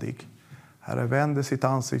dig nådig. Herren vänder sitt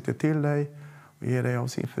ansikte till dig och ger dig av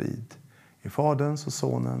sin frid. I Faderns och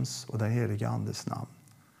Sonens och den heliga Andes namn.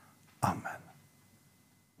 Amen.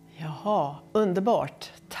 Jaha,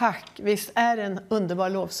 underbart. Tack. Visst är det en underbar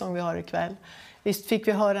lovsång vi har ikväll. Visst fick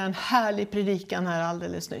vi höra en härlig predikan här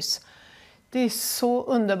alldeles nyss. Det är så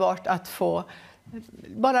underbart att få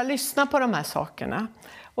bara lyssna på de här sakerna.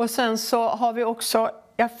 Och sen så har vi också,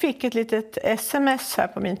 jag fick ett litet sms här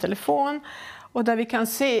på min telefon. Och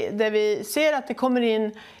där vi ser att det kommer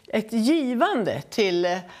in ett givande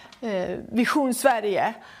till Vision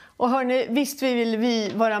Sverige. Och hörni, visst vill vi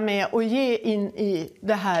vara med och ge in i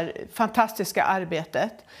det här fantastiska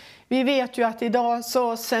arbetet. Vi vet ju att idag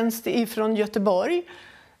så sänds det ifrån Göteborg.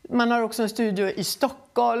 Man har också en studio i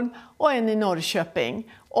Stockholm och en i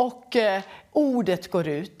Norrköping. Och ordet går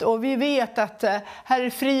ut. Och vi vet att här är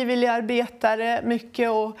frivilliga arbetare mycket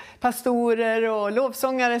och pastorer och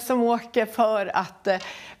lovsångare som åker för att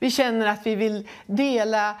vi känner att vi vill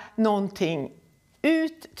dela någonting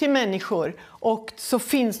ut till människor. Och så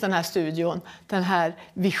finns den här studion, den här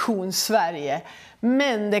Vision Sverige.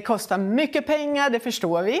 Men det kostar mycket pengar, det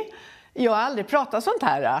förstår vi. Jag har aldrig pratat sånt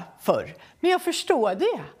här förr, men jag förstår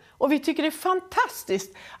det. Och vi tycker det är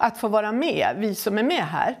fantastiskt att få vara med, vi som är med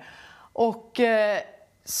här. Och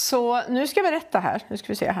så nu ska jag berätta här, nu ska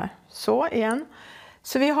vi se här. Så igen.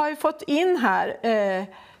 Så vi har ju fått in här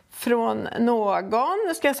från någon,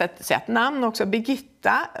 nu ska jag säga ett namn också,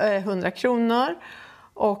 Birgitta, 100 kronor.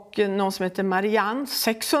 Och någon som heter Marianne,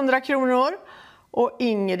 600 kronor. Och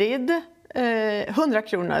Ingrid, 100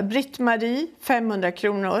 kronor. Britt-Marie, 500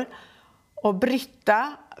 kronor. Och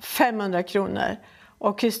Britta, 500 kronor.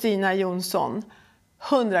 Och Kristina Jonsson,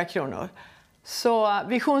 100 kronor. Så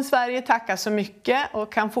Vision Sverige tackar så mycket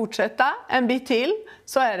och kan fortsätta en bit till,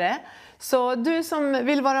 så är det. Så du som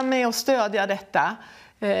vill vara med och stödja detta,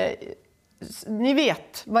 ni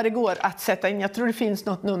vet vad det går att sätta in. Jag tror det finns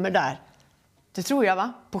något nummer där. Det tror jag,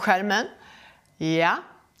 va? På skärmen. Ja,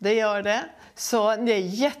 det gör det. Så det är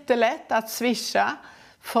jättelätt att swisha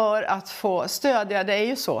för att få stödja. Det är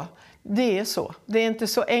ju så. Det är så. Det är inte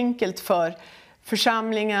så enkelt för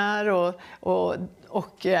församlingar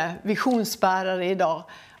och visionsbärare idag.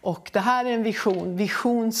 Och det här är en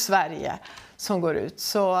Vision Sverige som går ut.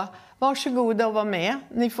 Så varsågoda och var med.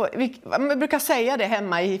 Man brukar säga det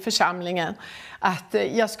hemma i församlingen. Att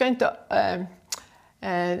ni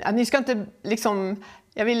ska inte liksom,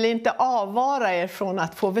 jag vill inte avvara er från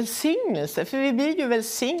att få välsignelse. För vi blir ju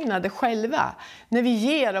välsignade själva när vi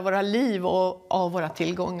ger av våra liv och av våra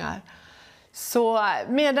tillgångar. Så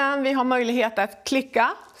medan vi har möjlighet att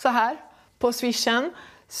klicka så här på swishen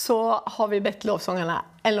så har vi bett lovsångarna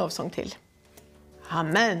en lovsång till.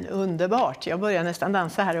 Amen, underbart. Jag börjar nästan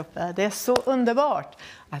dansa här uppe. Det är så underbart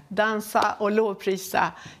att dansa och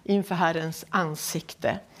lovprisa inför Herrens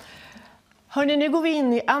ansikte. Hörrni, nu går vi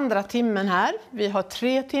in i andra timmen här. Vi har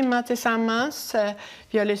 3 timmar tillsammans.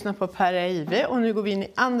 Vi har lyssnat på Per Eive och nu går vi in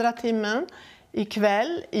i andra timmen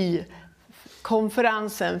ikväll i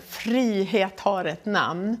konferensen Frihet har ett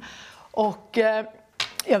namn. Och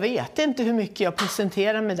jag vet inte hur mycket jag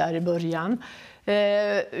presenterar mig där i början.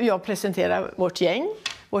 Jag presenterar vårt gäng,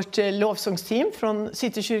 vårt lovsångsteam från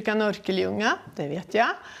Citykyrkan Örkelljunga, det vet jag.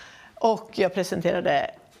 Och jag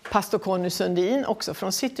presenterade pastor Conny Sundin också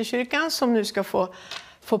från Citykyrkan som nu ska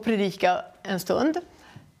få predika en stund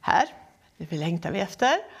här. Det längtar vi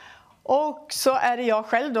efter. Och så är det jag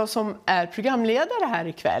själv då som är programledare här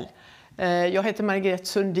ikväll. Jag heter Margret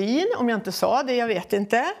Sundin, om jag inte sa det, jag vet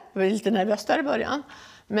inte. Jag var lite nervös där i början.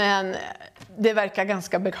 Men det verkar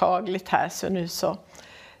ganska behagligt här, så nu så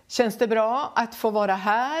känns det bra att få vara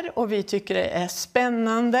här. Och vi tycker det är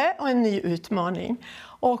spännande och en ny utmaning.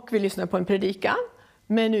 Och vi lyssnar på en predikan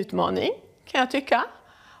med en utmaning, kan jag tycka.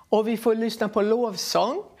 Och vi får lyssna på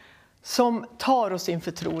lovsång som tar oss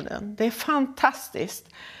inför tronen. Det är fantastiskt.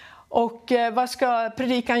 Och vad ska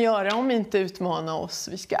predikan göra om inte utmana oss?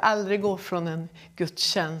 Vi ska aldrig gå från en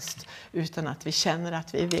gudstjänst utan att vi känner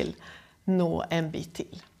att vi vill nå en bit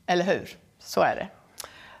till. Eller hur? Så är det.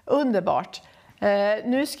 Underbart.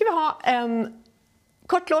 Nu ska vi ha en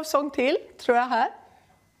kort lovsång till, tror jag här.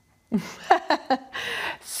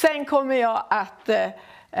 Sen kommer jag att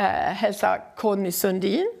hälsa Conny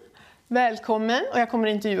Sundin välkommen, och jag kommer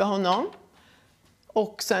intervjua honom.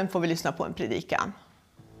 Och sen får vi lyssna på en predikan.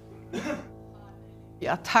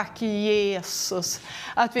 Ja, tack Jesus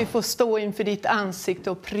att vi får stå inför ditt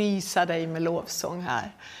ansikte och prisa dig med lovsång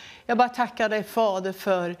här. Jag bara tackar dig, Fader,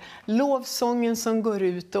 för lovsången som går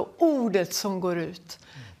ut och ordet som går ut.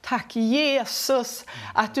 Tack Jesus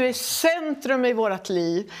att du är centrum i vårt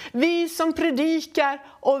liv. Vi som predikar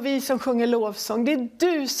och vi som sjunger lovsång, det är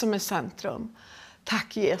du som är centrum.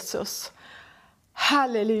 Tack Jesus.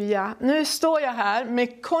 Halleluja. Nu står jag här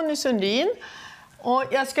med Conny Sundin. Och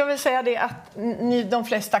jag ska väl säga det att de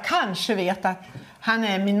flesta kanske vet att han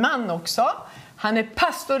är min man också. Han är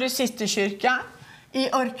pastor i Citykyrkan i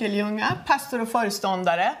Örkelljunga, pastor och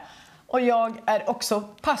föreståndare. Och jag är också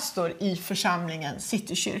pastor i församlingen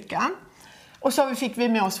Citykyrkan. Och så fick vi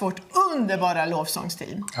med oss vårt underbara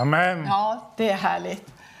lovsångsteam. Amen. Ja, det är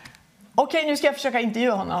härligt. Okej, nu ska jag försöka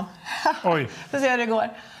intervjua honom. Oj. Får se hur det går.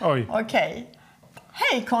 Oj. Okej.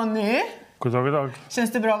 Hej Conny. God dag, god dag.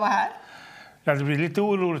 Känns det bra att vara här? Ja, det blir lite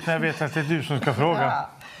oroligt när jag vet att det är du som ska fråga. Ja.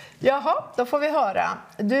 Jaha, då får vi höra.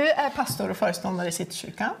 Du är pastor och föreståndare i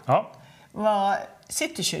Citykyrkan. Ja.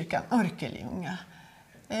 Citykyrkan, Örkelljunga.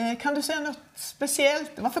 Kan du säga något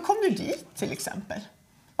speciellt? Varför kom du dit till exempel?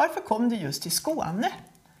 Varför kom du just till Skåne?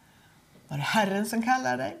 Var det Herren som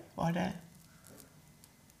kallade dig? Var det...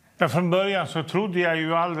 Ja, från början så trodde jag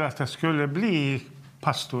ju aldrig att jag skulle bli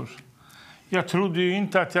pastor. Jag trodde ju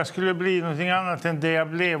inte att jag skulle bli någonting annat än det jag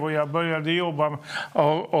blev, och jag började jobba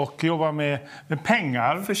med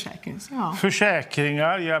pengar.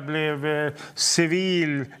 Försäkringar. Jag blev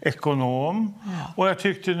civilekonom. Ja. Och jag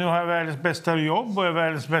tyckte nu har jag världens bästa jobb och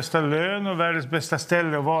världens bästa lön och världens bästa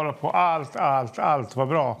ställe att vara på. Allt var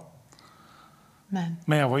bra.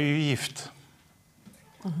 Men jag var ju gift.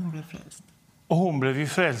 Och hon blev frälst. Och hon blev ju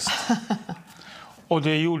frälst. Och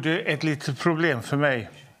det gjorde ett litet problem för mig.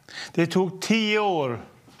 Det tog 10 år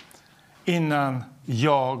innan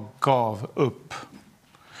jag gav upp.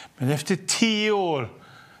 Men efter 10 år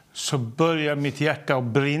så började mitt hjärta att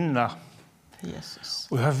brinna. Jesus.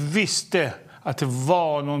 Och jag visste att det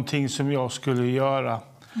var någonting som jag skulle göra.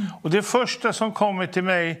 Och det första som kommer till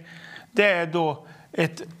mig, det är då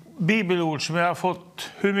ett bibelord som jag har fått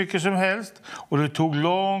hur mycket som helst. Och det tog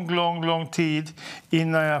lång tid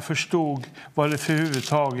innan jag förstod vad det för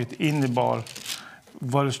huvudtaget innebar.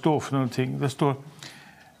 Vad det står för någonting. Det står: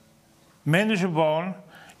 människobarn,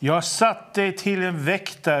 jag har satt dig till en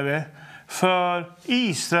väktare för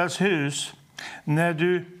Israels hus. När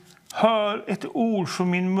du hör ett ord från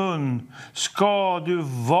min mun ska du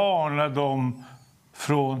varna dem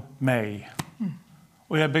från mig.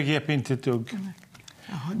 Och jag begrep inte ett dugg.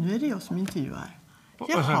 Jaha, nu är det jag som intervjuar.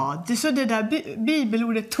 Jaha, så det där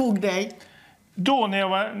bibelordet tog dig? Då när jag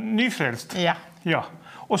var nyfrälst. Ja.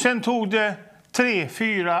 Och sen tog det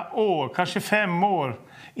 3-4 år, kanske 5 år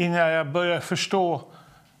innan jag började förstå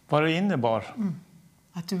vad det innebar.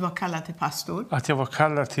 Att du var kallad till pastor? Att jag var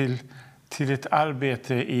kallad till ett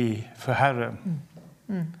arbete för Herren.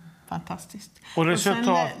 Fantastiskt. Och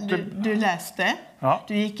resultat... du läste, ja.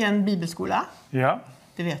 Du gick en bibelskola. Ja.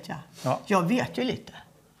 Det vet jag. Ja. Jag vet ju lite.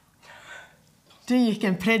 Du gick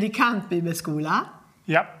en predikantbibelskola.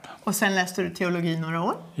 Ja. Och sen läste du teologi några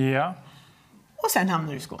år. Ja. Och sen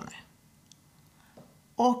hamnade du i Skåne.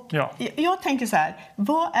 Och ja. Jag tänker så här,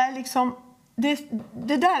 vad är liksom...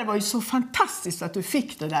 Det där var ju så fantastiskt att du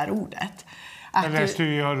fick det där ordet. Att jag läste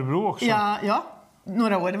ju i Örebro också. Ja,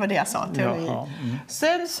 några år, det var det jag sa, teologi. Ja.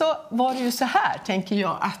 Sen så var det ju så här, tänker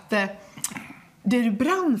jag, att det du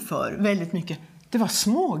brann för väldigt mycket, det var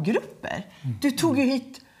smågrupper. Du tog ju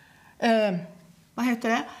hit, vad heter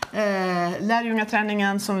det?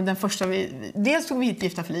 Lärjungaträningen som den första dels tog vi hit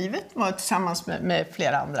Gifta för livet, var tillsammans med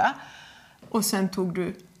flera andra. Och sen tog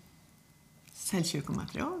du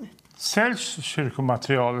cellkyrkomaterialet.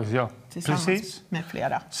 Cellkyrkomaterialet, ja. Tillsammans precis. Med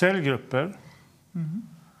flera. Cellgrupper.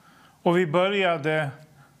 Och vi började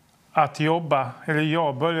att jobba, eller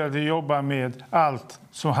jag började jobba med allt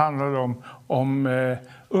som handlade om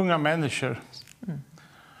unga människor.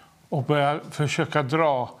 Och började försöka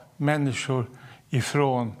dra människor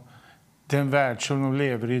ifrån den värld som de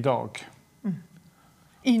lever i idag.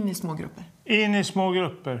 In i små grupper. In i små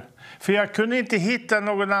grupper. För jag kunde inte hitta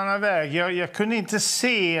någon annan väg. Jag kunde inte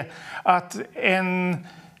se att en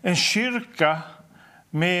kyrka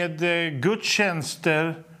med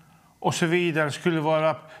gudstjänster och så vidare skulle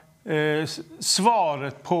vara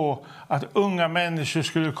svaret på att unga människor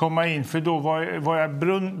skulle komma in, för då var jag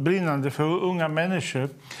brinnande för unga människor.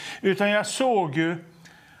 Utan jag såg ju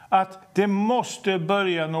att det måste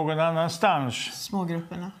börja någon annanstans.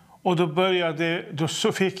 Smågrupperna. Och då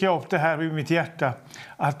så fick jag upp det här i mitt hjärta,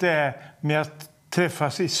 att det är med att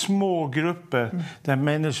träffas i små grupper där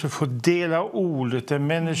människor får dela ordet, där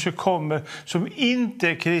människor kommer som inte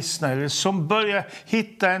är kristna eller som börjar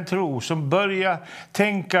hitta en tro, som börjar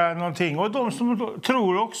tänka någonting. Och de som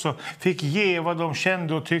tror också fick ge vad de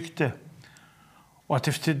kände och tyckte. Och att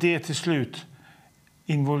efter det till slut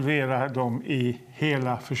involvera dem i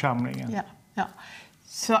hela församlingen. Ja, ja.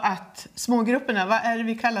 Så att smågrupperna, vad är det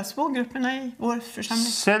vi kallar smågrupperna i vår församling?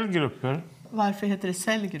 Cellgrupper. Varför heter det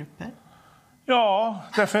cellgrupper? Ja,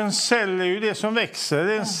 därför en cell är ju det som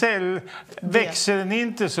växer. En cell växer den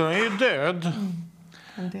inte så den är ju död.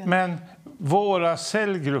 Men våra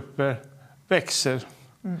cellgrupper växer.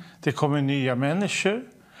 Det kommer nya människor.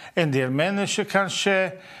 En del människor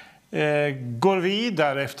kanske går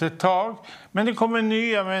vidare efter ett tag. Men det kommer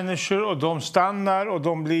nya människor och de stannar och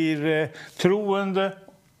de blir troende.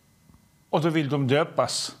 Och då vill de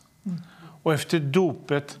döpas. Och efter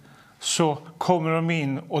dopet så kommer de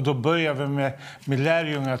in och då börjar vi med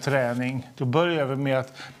lärjungaträning. Då börjar vi med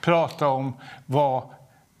att prata om vad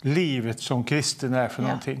livet som kristen är för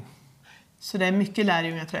någonting. Så det är mycket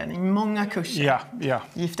lärjungaträning, många kurser. Ja.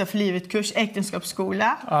 Gifta för livet-kurs,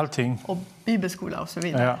 äktenskapsskola. Allting. Och bibelskola och så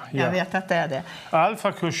vidare. Ja. Jag vet att det är det.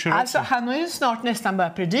 Alfakurser Alltså, också. han har ju snart nästan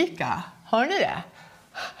börjat predika. Hör ni det?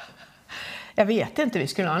 Jag vet inte, vi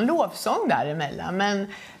skulle ha en lovsång däremellan. Men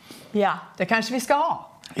ja, det kanske vi ska ha.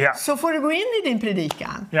 Ja. Så får du gå in i din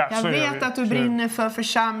predikan. Ja, jag vet vi. att du brinner för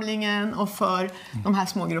församlingen och för de här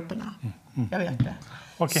små grupperna. Jag vet det.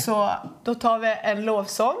 Okay. Så då tar vi en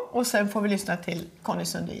lovsång och sen får vi lyssna till Conny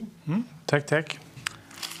Sundin. Tack.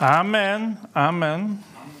 Amen, amen.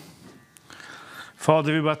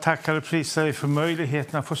 Fader, vi bara tackar och prisar dig för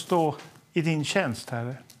möjligheten att få stå i din tjänst,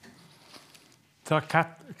 Herre. Du har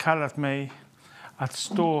kallat mig att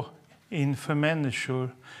stå inför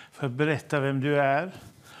människor för att berätta vem du är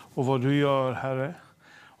och vad du gör, Herre.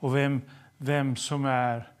 Och vem som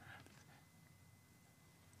är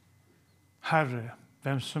Herre,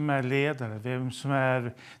 vem som är ledare, vem som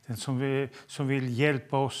är den som vill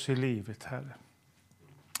hjälpa oss i livet, Herre.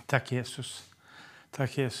 Tack Jesus.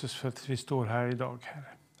 Tack Jesus för att vi står här idag, Herre.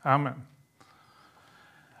 Amen.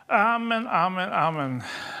 Amen, amen, amen.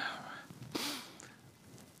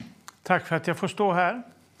 Tack för att jag får stå här.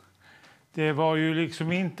 Det var ju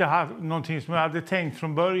liksom inte någonting som jag hade tänkt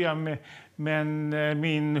från början. Men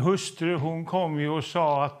min hustru, hon kom ju och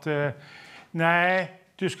sa att nej,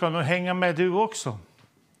 du ska nog hänga med du också.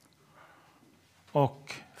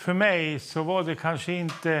 Och för mig så var det kanske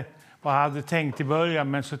inte vad jag hade tänkt i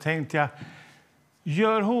början. Men så tänkte jag,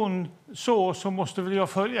 gör hon så måste väl jag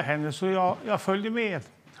följa henne. Så jag följde med.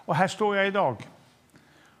 Och här står jag idag.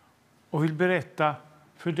 Och vill berätta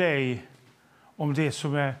för dig om det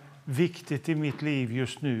som är viktigt i mitt liv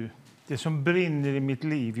just nu. Det som brinner i mitt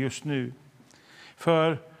liv just nu.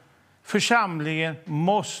 För församlingen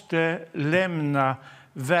måste lämna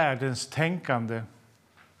världens tänkande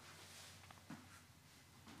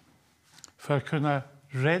för att kunna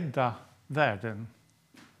rädda världen.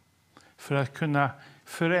 För att kunna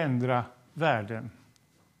förändra världen.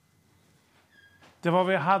 Det var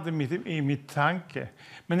vad jag hade i mitt tanke.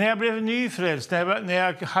 Men när jag blev nyfrälst, när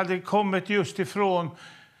jag hade kommit just ifrån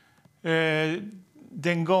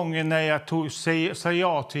den gången när jag sa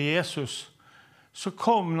ja till Jesus, så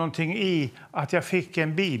kom någonting i att jag fick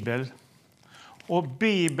en bibel. Och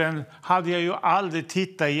bibeln hade jag ju aldrig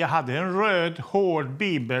tittat i. Jag hade en röd, hård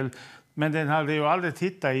bibel, men den hade jag aldrig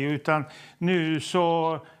tittat i. Utan nu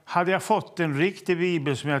så hade jag fått en riktig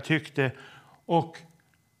bibel som jag tyckte. Och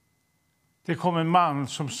det kom en man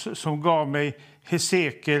som gav mig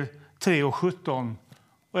Hesekiel 3:17.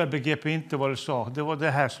 Och jag begrep inte vad det sa. Det var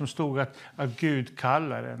det här som stod att Gud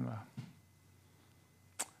kallar en. Va?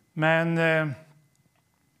 Men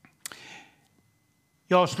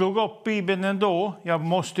jag slog upp Bibeln ändå. Jag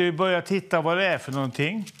måste ju börja titta vad det är för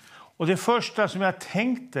någonting. Och det första som jag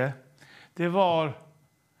tänkte, det var: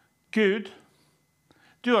 Gud,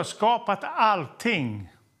 du har skapat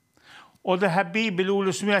allting. Och det här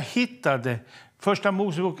bibelordet som jag hittade, Första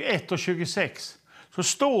Mosebok 1:26, så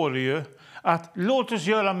står det ju att låt oss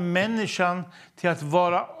göra människan till att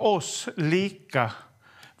vara oss lika.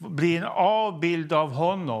 Bli en avbild av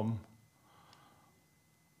honom.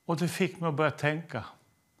 Och det fick mig att börja tänka.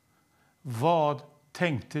 Vad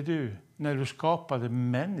tänkte du när du skapade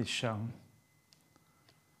människan?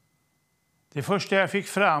 Det första jag fick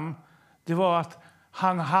fram, det var att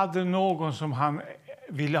han hade någon som han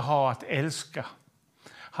ville ha att älska.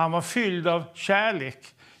 Han var fylld av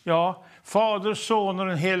kärlek. Ja, Fader, Son och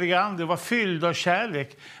den heliga Ande var fylld av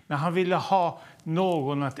kärlek. Men han ville ha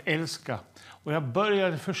någon att älska. Och jag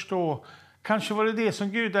började förstå, kanske var det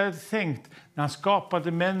som Gud hade tänkt när han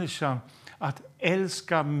skapade människan. Att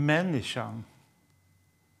älska människan.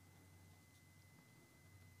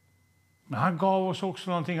 Men han gav oss också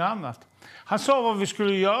någonting annat. Han sa vad vi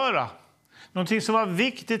skulle göra. Någonting som var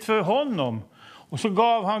viktigt för honom. Och så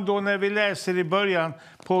gav han då, när vi läser i början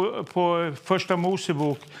på första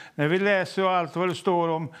Mosebok, när vi läser allt vad det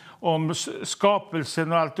står om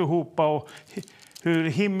skapelsen och alltihopa och hur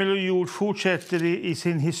himmel och jord fortsätter i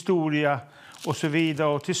sin historia och så vidare.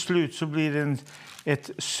 Och till slut så blir det ett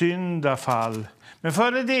syndafall. Men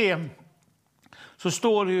före det så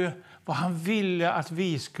står det ju vad han ville att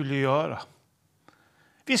vi skulle göra.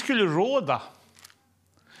 Vi skulle råda.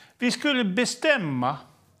 Vi skulle bestämma.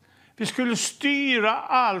 Vi skulle styra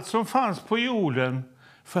allt som fanns på jorden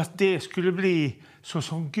för att det skulle bli så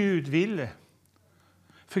som Gud ville.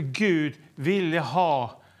 För Gud ville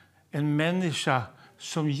ha en människa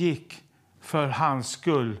som gick för hans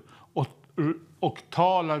skull och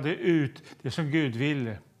talade ut det som Gud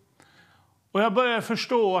ville. Och jag började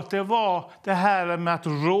förstå att det var det här med att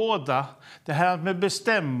råda, det här med att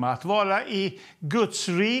bestämma, att vara i Guds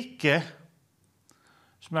rike,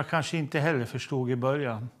 som jag kanske inte heller förstod i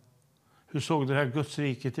början. Hur såg det här Guds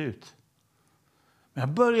riket ut? Men jag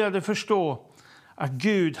började förstå att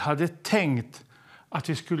Gud hade tänkt att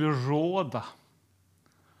vi skulle råda.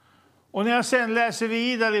 Och när jag sen läser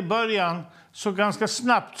vidare i början så ganska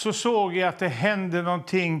snabbt så såg jag att det hände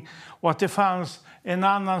någonting och att det fanns en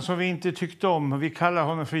annan som vi inte tyckte om. Vi kallar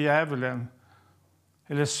honom för djävulen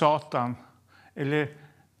eller Satan eller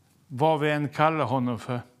vad vi än kallar honom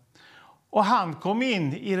för. Och han kom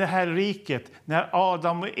in i det här riket när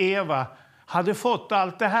Adam och Eva hade fått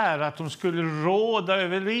allt det här, att de skulle råda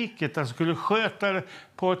över riket, att de skulle sköta det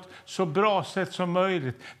på ett så bra sätt som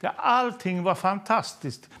möjligt. Där allting var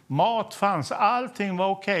fantastiskt, mat fanns, allting var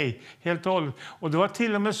okej, helt och hållet. Och det var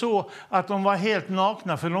till och med så att de var helt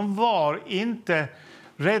nakna, för de var inte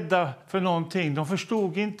rädda för någonting. De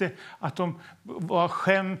förstod inte att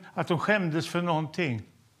de skämdes för någonting.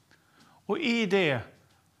 Och i det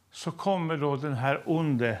så kommer då den här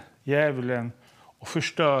onde djävulen och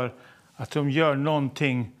förstör att de gör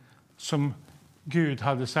någonting som Gud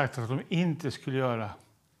hade sagt att de inte skulle göra.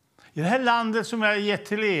 I det här landet som jag har gett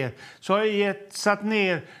till er så har jag satt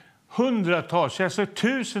ner hundratals, alltså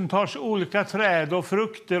tusentals olika träd och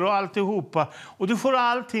frukter och alltihopa. Och du får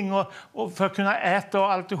allting och för att kunna äta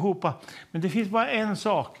och alltihopa. Men det finns bara en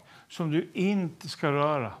sak som du inte ska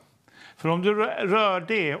röra. För om du rör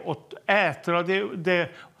det och äter av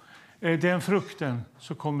den frukten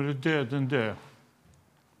så kommer du döden dö.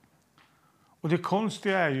 Och det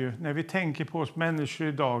konstiga är ju när vi tänker på oss människor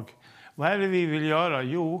idag. Vad är det vi vill göra?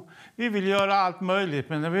 Jo, vi vill göra allt möjligt.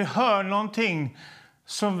 Men när vi hör någonting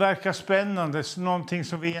som verkar spännande, någonting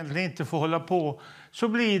som vi egentligen inte får hålla på, så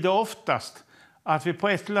blir det oftast att vi på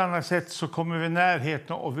ett eller annat sätt så kommer vi i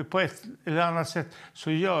närheten och vi på ett eller annat sätt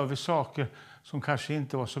så gör vi saker som kanske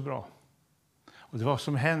inte var så bra. Och det var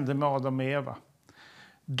som hände med Adam och Eva.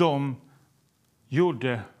 De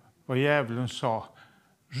gjorde vad djävulen sa.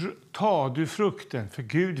 Ta du frukten, för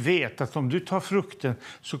Gud vet att om du tar frukten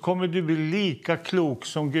så kommer du bli lika klok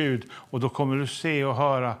som Gud. Och då kommer du se och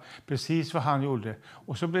höra precis vad han gjorde.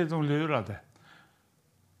 Och så blev de lurade.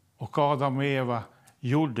 Och Adam och Eva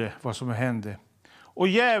gjorde vad som hände. Och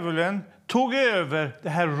djävulen tog över det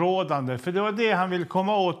här rådande. För det var det han ville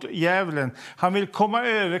komma åt, djävulen. Han vill komma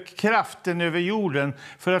över kraften över jorden.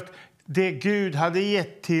 För att det Gud hade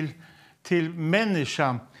gett till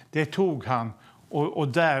människan, det tog han. Och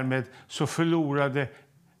därmed så förlorade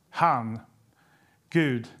han,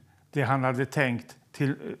 Gud, det han hade tänkt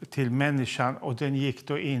till människan. Och den gick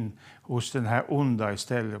då in hos den här onda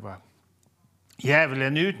istället.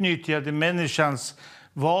 Djävulen utnyttjade människans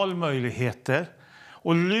valmöjligheter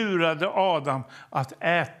och lurade Adam att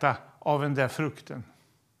äta av den där frukten.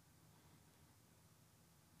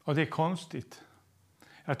 Och det är konstigt.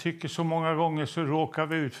 Jag tycker så många gånger så råkar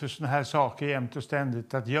vi ut för såna här saker jämt och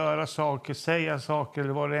ständigt. Att göra saker, säga saker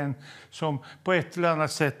eller vad det än som på ett eller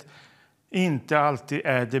annat sätt inte alltid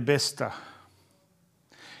är det bästa.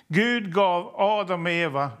 Gud gav Adam och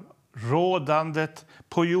Eva rådandet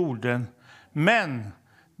på jorden. Men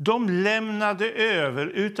de lämnade över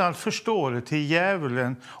utan att förstå det till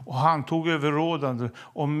djävulen. Och han tog över rådandet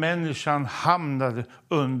och människan hamnade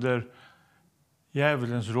under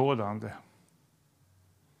djävulens rådande.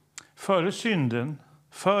 Före synden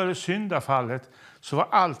Före syndafallet så var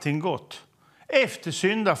allting gott. Efter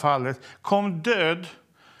syndafallet kom död,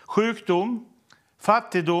 sjukdom,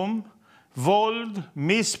 fattigdom, våld,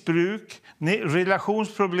 missbruk,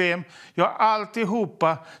 relationsproblem. Ja,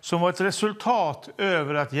 alltihopa som var ett resultat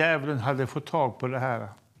över att djävulen hade fått tag på det här.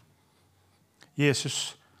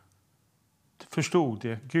 Jesus förstod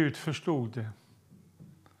det, Gud förstod det.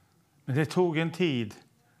 Men det tog en tid.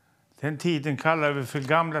 Den tiden kallar vi för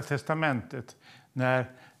Gamla testamentet. När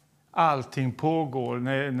allting pågår,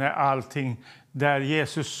 när allting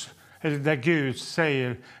där Gud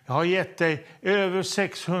säger, jag har gett dig över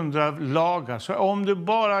 600 lagar. Så om du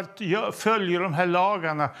bara följer de här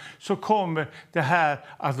lagarna så kommer det här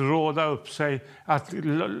att råda upp sig, att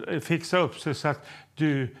fixa upp sig så att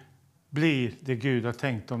du blir det Gud har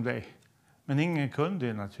tänkt om dig. Men ingen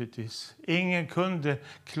kunde naturligtvis. Ingen kunde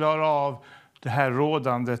klara av det här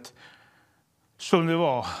rådandet som det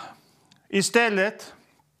var. Istället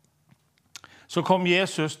så kom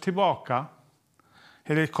Jesus tillbaka,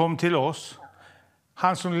 eller kom till oss.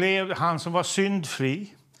 Han som levde, han som var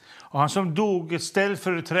syndfri och han som dog ett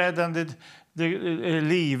ställföreträdande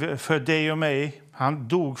liv för dig och mig. Han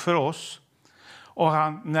dog för oss. Och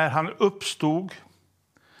när han uppstod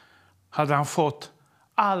hade han fått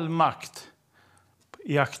all makt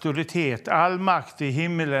i auktoritet, all makt i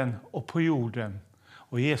himmelen och på jorden.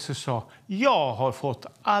 Och Jesus sa, jag har fått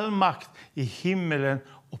all makt i himmelen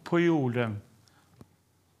och på jorden.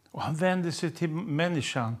 Och han vänder sig till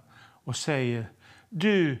människan och säger,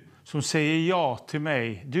 du som säger ja till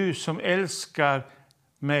mig, du som älskar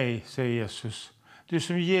mig, säger Jesus. Du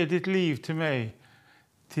som ger ditt liv till mig,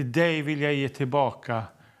 till dig vill jag ge tillbaka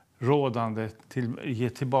rådandet, ge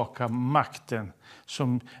tillbaka makten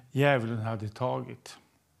som djävulen hade tagit.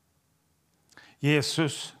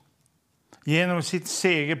 Jesus, genom sitt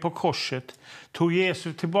seger på korset, tog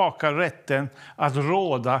Jesus tillbaka rätten att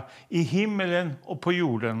råda i himmelen och på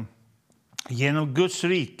jorden. Genom Guds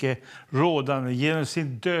rike rådande, genom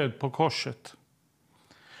sin död på korset.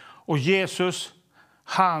 Och Jesus,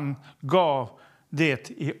 han gav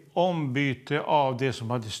det i ombyte av det som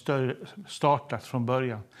hade startat från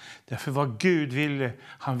början. Därför vad Gud ville,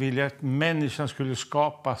 han ville att människan skulle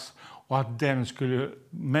skapas och att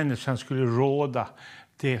människan skulle råda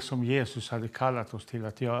det som Jesus hade kallat oss till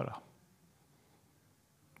att göra.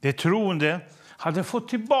 Det troende hade fått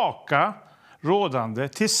tillbaka rådande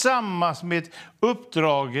tillsammans med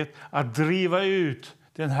uppdraget att driva ut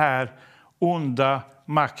den här onda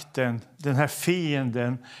makten, den här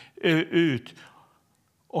fienden ut.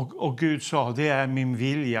 Och Gud sa, det är min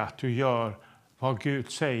vilja att du gör vad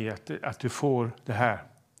Gud säger, att du får det här.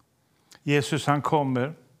 Jesus, han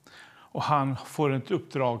kommer och han får ett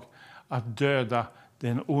uppdrag att döda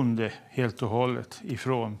den onde helt och hållet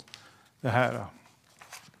ifrån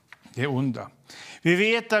det onda. Vi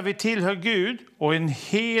vet att vi tillhör Gud och en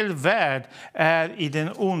hel värld är i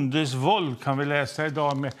den ondes våld, kan vi läsa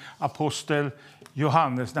idag med apostel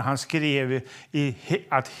Johannes när han skrev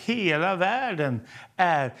att hela världen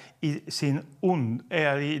är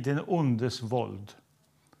i den ondes våld.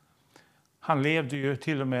 Han levde ju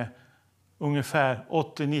till och med ungefär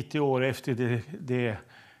 80-90 år efter det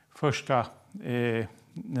första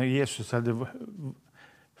när Jesus hade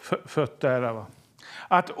fött där. Va?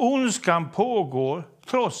 Att ondskan pågår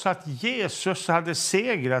trots att Jesus hade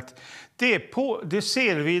segrat, det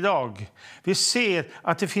ser vi idag. Vi ser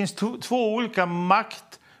att det finns två olika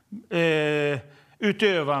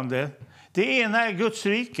maktutövande. Det ena är Guds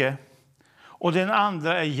rike och den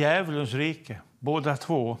andra är djävulens rike. Båda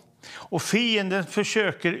två. Och fienden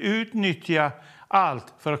försöker utnyttja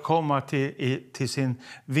allt för att komma till sin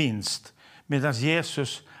vinst. Medan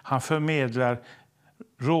Jesus, han förmedlar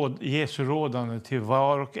Jesu rådande till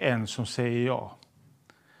var och en som säger ja.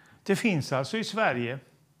 Det finns alltså i Sverige,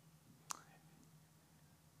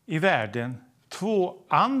 i världen, två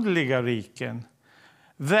andliga riken.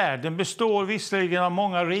 Världen består visserligen av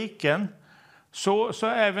många riken, så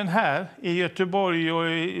även här i Göteborg och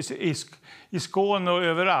i Skåne och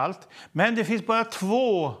överallt. Men det finns bara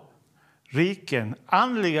två riken,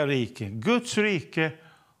 andliga riken, Guds rike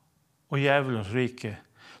och djävulens rike.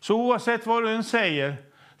 Så oavsett vad du än säger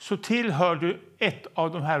så tillhör du ett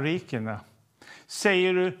av de här rikena.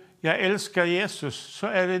 Säger du jag älskar Jesus så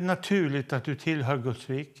är det naturligt att du tillhör Guds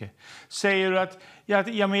rike. Säger du att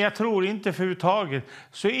men jag tror inte för överhuvudtaget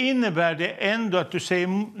så innebär det ändå att du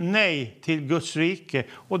säger nej till Guds rike.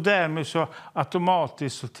 Och därmed så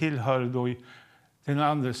automatiskt så tillhör du då den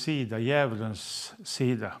andra sidan, djävulens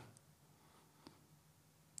sida.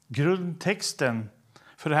 Grundtexten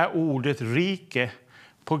för det här ordet rike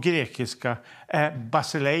på grekiska är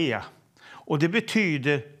basileia. Och det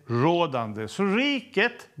betyder rådande. Så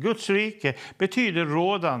riket, Guds rike, betyder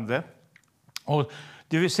rådande. Och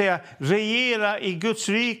det vill säga, regera i Guds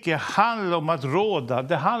rike handlar om att råda.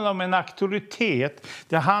 Det handlar om en auktoritet.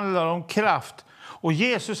 Det handlar om kraft. Och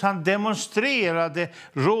Jesus, han demonstrerade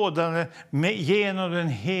rådande genom den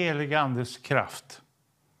heliga Andes kraft.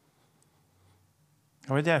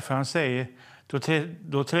 Och det är därför han säger,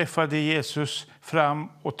 då träffade Jesus fram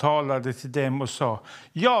och talade till dem och sa: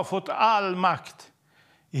 jag har fått all makt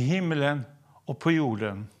i himlen och på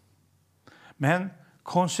jorden. Men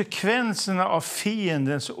konsekvenserna av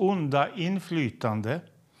fiendens onda inflytande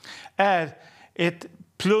är ett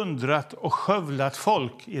plundrat och skövlat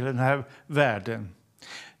folk i den här världen.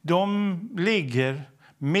 De ligger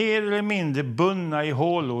mer eller mindre bundna i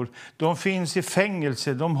hålor. De finns i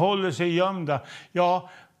fängelse, de håller sig gömda. Ja,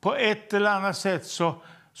 på ett eller annat sätt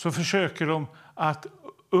så försöker de att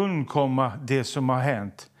undkomma det som har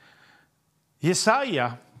hänt.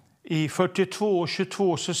 Jesaja i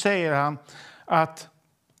 42:22 så säger han att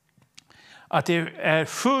det är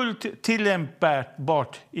fullt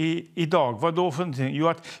tillämpbart idag. Vad då för någonting? Jo,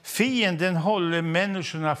 att fienden håller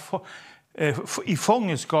människorna i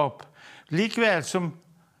fångenskap. Likväl som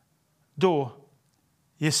då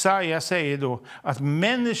Jesaja säger då att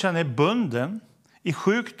människan är bunden i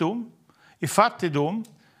sjukdom, i fattigdom,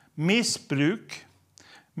 missbruk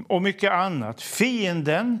och mycket annat.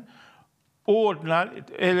 Fiendens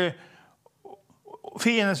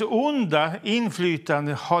onda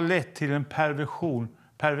inflytande har lett till en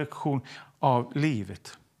perversion av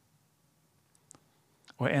livet.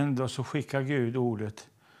 Och ändå så skickar Gud ordet: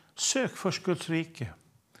 sök först Guds rike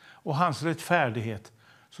och hans rättfärdighet,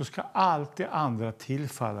 så ska allt det andra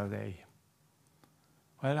tillfalla dig.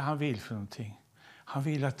 Vad är det han vill för någonting? Han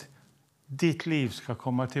vill att ditt liv ska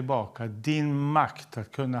komma tillbaka. Din makt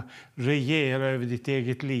att kunna regera över ditt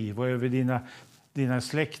eget liv och över dina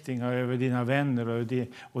släktingar, över dina vänner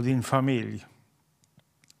och din familj.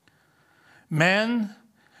 Men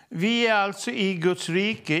vi är alltså i Guds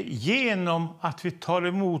rike genom att vi tar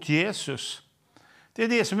emot Jesus. Det är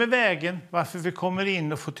det som är vägen varför vi kommer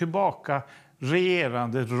in och får tillbaka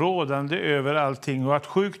regerande, rådande över allting, och att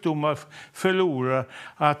sjukdomar förlorar,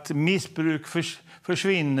 att missbruk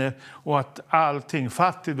försvinner och att allting,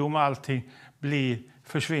 fattigdom och allting blir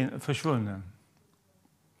försvunnen.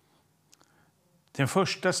 Det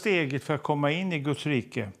första steget för att komma in i Guds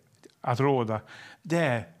rike, att råda, det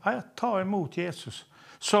är att ta emot Jesus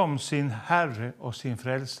som sin Herre och sin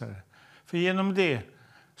frälsare. För genom det,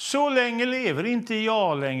 så länge lever inte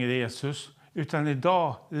jag längre, Jesus, utan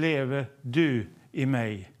idag lever du i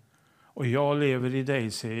mig och jag lever i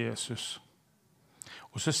dig, säger Jesus.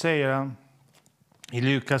 Och så säger han i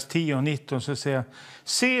Lukas 10:19, så säger han: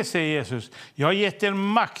 se, säger Jesus, jag har gett er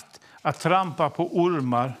makt att trampa på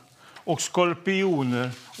ormar och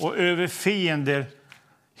skorpioner och över fiender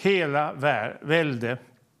hela välde.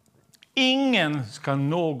 Ingen ska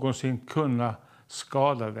någonsin kunna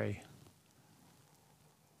skada dig.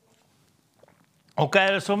 Och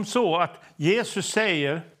är det som så att Jesus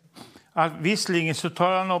säger att visserligen så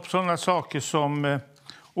tar han upp sådana saker som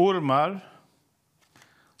ormar,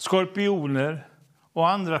 skorpioner och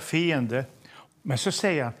andra fiender. Men så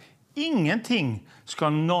säger han: ingenting ska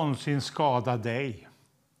någonsin skada dig.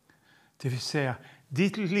 Det vill säga,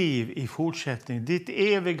 ditt liv i fortsättning, ditt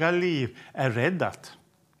eviga liv är räddat.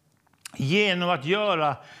 Genom att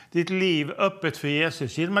göra ditt liv öppet för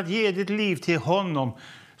Jesus, genom att ge ditt liv till honom,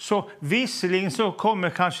 så visserligen så kommer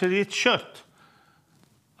kanske ditt kött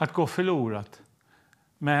att gå förlorat.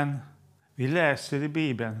 Men vi läser i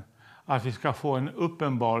Bibeln att vi ska få en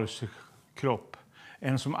uppenbarelsekropp.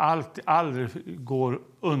 En som aldrig går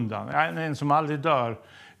undan, en som aldrig dör,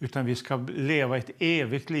 utan vi ska leva ett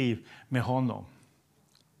evigt liv med honom.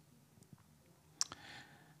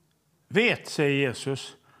 Vet, säger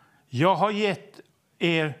Jesus, jag har gett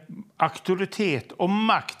er auktoritet och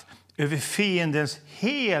makt över fiendens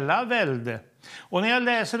hela välde. Och när jag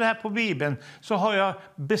läser det här på Bibeln så har jag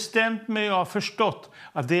bestämt mig, jag har förstått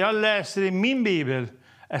att det jag läser i min Bibel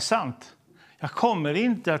är sant. Jag kommer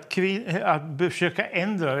inte att försöka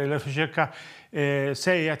ändra eller försöka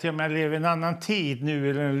säga att jag lever i en annan tid nu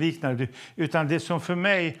eller liknande. Utan det som för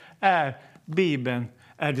mig är Bibeln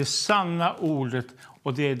är det sanna ordet,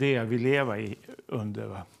 och det är det jag vill leva i under.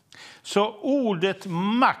 Va? Så ordet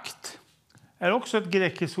makt är också ett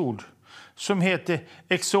grekiskt ord som heter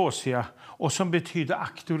exousia och som betyder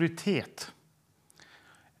auktoritet.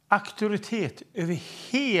 Auktoritet över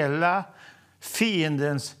hela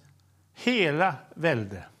fiendens hela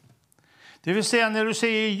välde. Det vill säga när du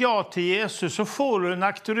säger ja till Jesus så får du en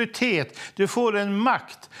auktoritet, du får en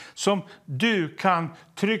makt som du kan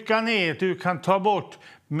trycka ner, du kan ta bort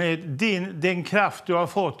med den kraft du har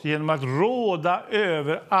fått genom att råda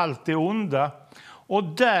över allt det onda och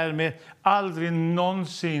därmed aldrig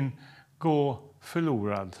någonsin gå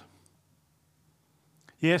förlorad.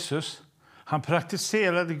 Jesus, han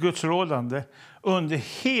praktiserade Guds rådande under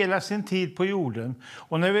hela sin tid på jorden.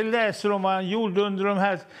 Och när vi läser om vad han gjorde under de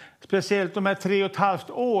här, speciellt de här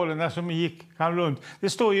 3,5 åren som gick han runt. Det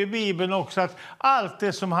står ju i Bibeln också att allt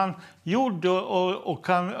det som han gjorde och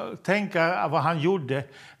kan tänka vad han gjorde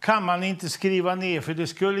kan man inte skriva ner, för det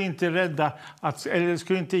skulle inte rädda, eller det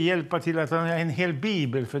skulle inte hjälpa till att han har en hel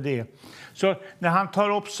bibel för det. Så när han tar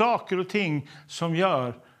upp saker och ting som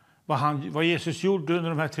gör vad Jesus gjorde under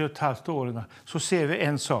de här 3,5 åren, så ser vi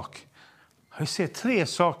en sak. Vi ser 3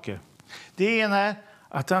 saker. Det ena är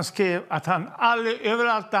att han skrev att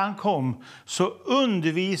överallt där han kom så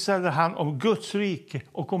undervisade han om Guds rike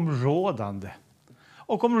och om rådande.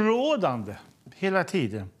 Och om rådande hela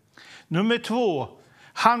tiden. Nummer 2.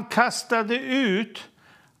 Han kastade ut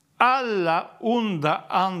alla onda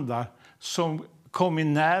andar som kom i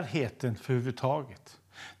närheten för överhuvudtaget.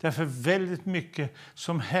 Därför väldigt mycket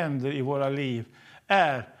som händer i våra liv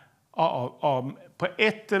är på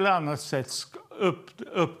ett eller annat sätt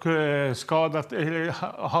skadat eller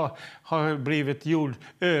har blivit gjord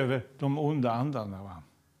över de onda andarna. Va?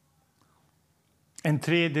 En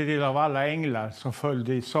tredjedel av alla änglar som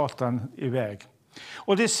följde Satan iväg.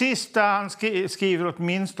 Och det sista han skriver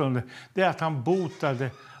åtminstone, det är att han botade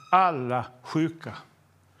alla sjuka.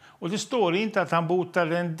 Och det står inte att han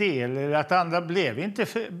botade en del eller att andra blev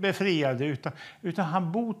inte befriade, utan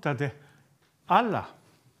han botade alla.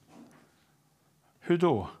 Hur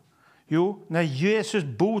då? Jo, när Jesus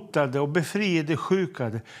botade och befriade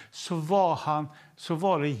sjuka så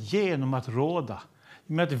var det genom att råda.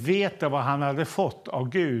 Med att veta vad han hade fått av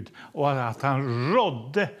Gud och att han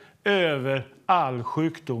rådde över all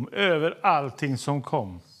sjukdom, över allting som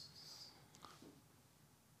kom.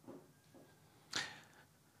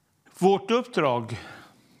 Vårt uppdrag,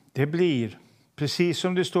 det blir, precis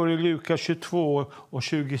som det står i Lukas 22 och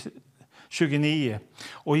 29.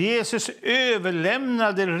 Och Jesus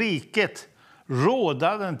överlämnade riket,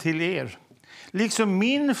 rådaden till er. Liksom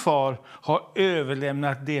min far har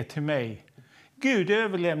överlämnat det till mig. Gud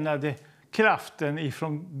överlämnade kraften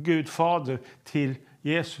ifrån Gud fader till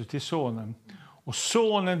Jesus, till sonen. Och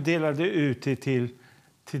sonen delade ut det till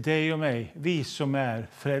dig och mig, vi som är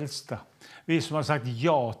frälsta. Vi som har sagt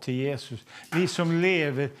ja till Jesus. Vi som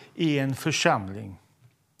lever i en församling.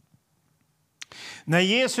 När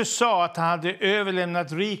Jesus sa att han hade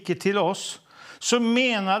överlämnat riket till oss så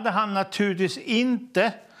menade han naturligtvis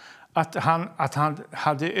inte att han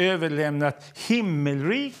hade överlämnat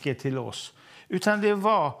himmelriket till oss. Utan det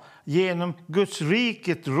var genom Guds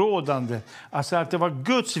riket rådande. Alltså att det var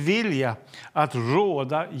Guds vilja att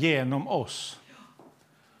råda genom oss.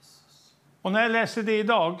 Och när jag läser det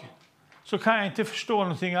idag så kan jag inte förstå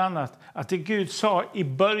någonting annat. Att det Gud sa i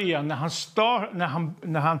början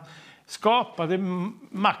när han skapade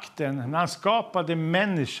makten, när han skapade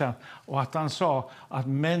människan och att han sa att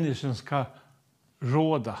människan ska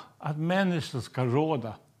råda. Att människan ska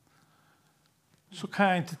råda. Så kan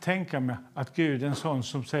jag inte tänka mig att Gud är en sån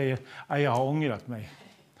som säger att jag har ångrat mig.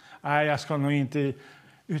 Nej, jag ska nog inte.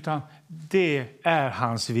 Utan det är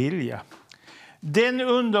hans vilja. Den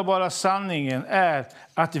underbara sanningen är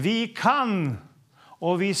att vi kan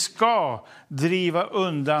och vi ska driva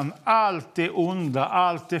undan allt det onda,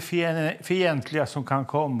 allt det fientliga som kan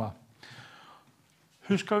komma.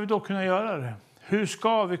 Hur ska vi då kunna göra det? Hur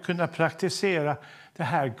ska vi kunna praktisera det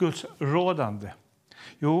här Guds rådande?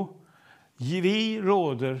 Jo, vi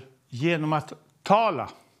råder genom att tala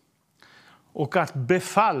och att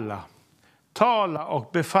befalla. Tala och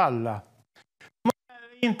befalla.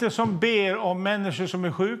 Inte som ber om människor som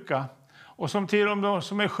är sjuka och som till de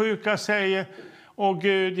som är sjuka säger: åh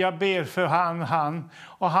Gud, jag ber för han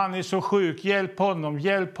och han är så sjuk, hjälp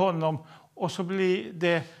honom. Och så blir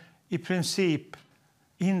det i princip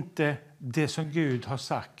inte det som Gud har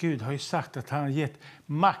sagt. Gud har ju sagt att han har gett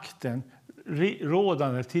makten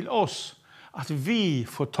rådande till oss, att vi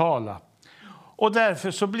får tala. Och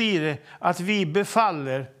därför så blir det att vi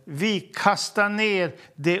befaller, vi kastar ner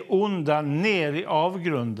det onda ner i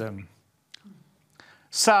avgrunden.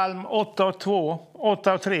 Psalm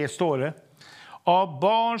 8:3 står det: av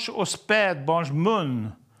barns och spädbarns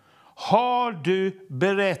mun har du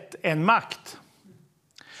berett en makt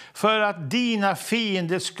för att dina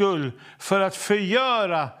fienders skull, för att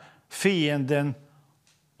förgöra fienden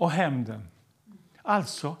och hämnden.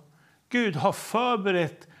 Alltså, Gud har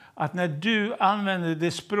förberett att när du använder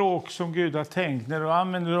det språk som Gud har tänkt, när du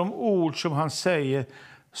använder de ord som han säger,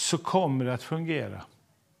 så kommer det att fungera.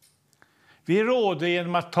 Vi råder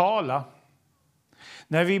genom att tala.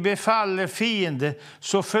 När vi befaller fiende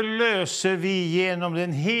så förlöser vi genom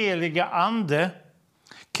den heliga ande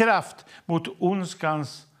kraft mot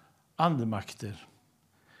ondskans andemakter.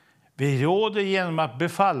 Vi råder genom att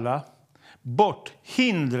befalla bort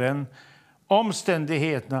hindren,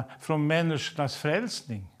 omständigheterna från människornas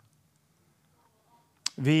frälsning.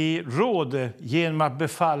 Vi råder genom att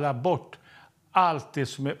befalla bort allt det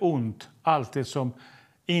som är ont, allt det som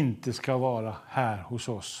inte ska vara här hos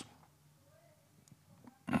oss.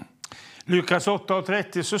 Lukas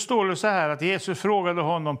 8:30 så står det så här att Jesus frågade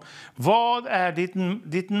honom: vad är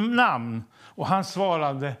ditt namn? Och han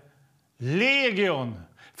svarade: Legion.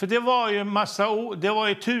 För det var ju det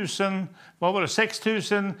var ju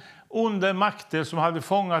 6000 onda makter som hade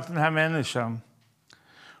fångat den här människan.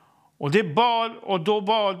 Och då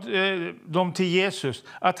bad de till Jesus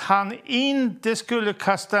att han inte skulle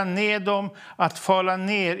kasta ner dem att falla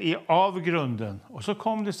ner i avgrunden. Och så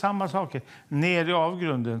kom det samma saker, ner i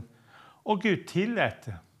avgrunden. Och Gud tillät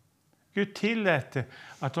det. Gud tillät det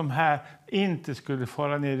att de här inte skulle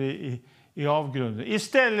falla ner i avgrunden.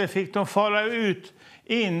 Istället fick de fara ut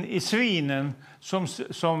in i svinen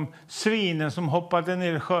som svinen som hoppade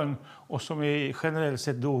ner i sjön och som generellt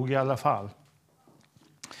sett dog i alla fall.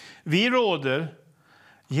 Vi råder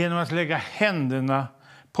genom att lägga händerna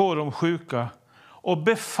på de sjuka och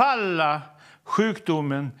befalla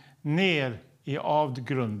sjukdomen ner i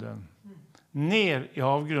avgrunden. Ner i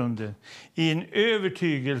avgrunden i en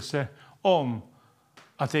övertygelse om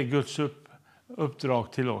att det är Guds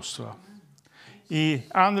uppdrag till oss. Va? I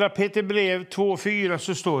andra Peter brev 2:4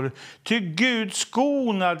 så står det: ty Gud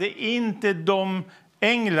skonade inte de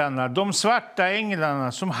svarta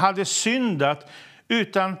änglarna som hade syndat,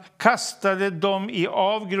 utan kastade dem i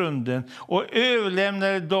avgrunden och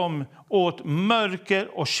överlämnade dem åt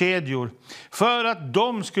mörker och kedjor för att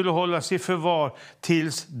de skulle hållas i förvar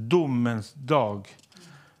tills domens dag.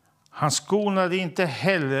 Han skonade inte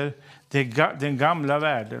heller den gamla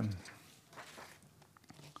världen.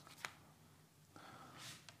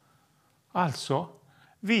 Alltså,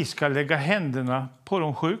 vi ska lägga händerna på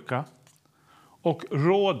de sjuka och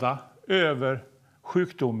råda över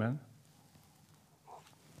sjukdomen,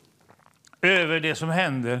 över det som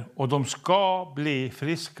händer, och de ska bli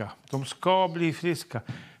friska. De ska bli friska.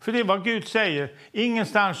 För det är vad Gud säger.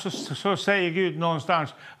 Ingenstans så säger Gud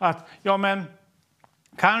någonstans att ja, men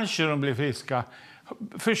kanske de blir friska.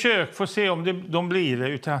 Försök få se om de blir det.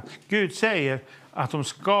 Utan Gud säger att de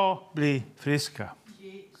ska bli friska.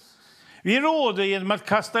 Vi råder genom att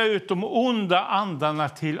kasta ut de onda andarna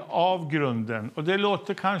till avgrunden. Och det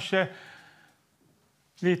låter kanske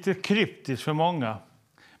lite kryptiskt för många.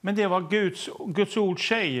 Men det är vad Guds ord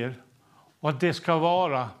säger, och att det ska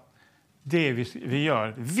vara det vi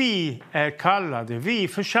gör. Vi är kallade, vi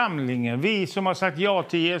församlingen, vi som har sagt ja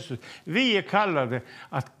till Jesus, vi är kallade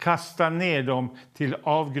att kasta ner dem till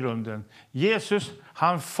avgrunden. Jesus,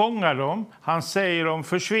 han fångar dem, han säger dem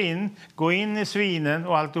försvinn, gå in i svinen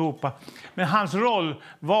och alltihopa. Men hans roll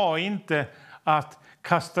var inte att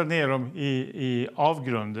kasta ner dem i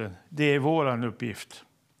avgrunden. Det är våran uppgift.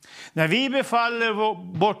 När vi befaller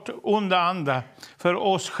bort onda andar för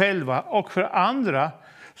oss själva och för andra,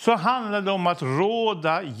 så handlar det om att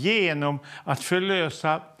råda genom att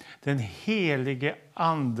förlösa den helige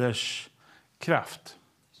Anders kraft.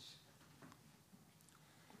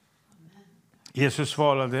 Jesus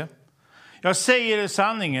svarade: jag säger er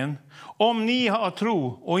sanningen, om ni har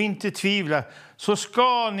tro och inte tvivlar, så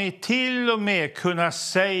ska ni till och med kunna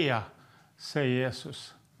säga, säger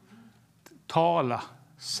Jesus. Tala,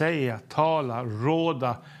 säga, tala,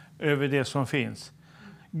 råda över det som finns.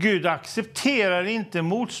 Gud accepterar inte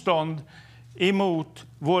motstånd emot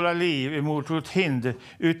våra liv, emot vårt hinder,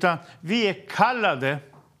 utan vi är kallade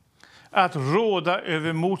att råda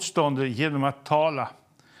över motståndet genom att tala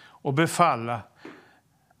och befalla.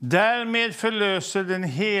 Därmed förlöser den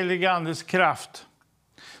heliga Andes kraft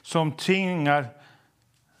som tvingar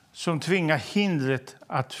hindret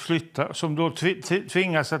att flytta, som då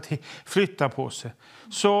tvingas att flytta på sig.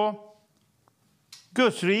 Så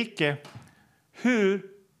Guds rike, hur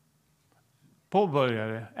påbörjar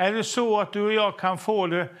det? Är det så att du och jag kan få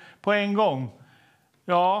det på en gång?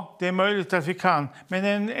 Ja, det är möjligt att vi kan.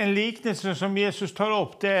 Men en liknelse som Jesus tar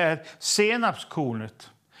upp, det är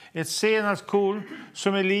senapskornet. Ett senapskorn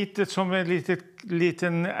som är litet som en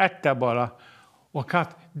liten ärta bara. Och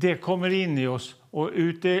att det kommer in i oss. Och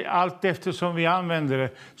allt eftersom vi använder det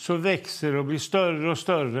så växer och blir större och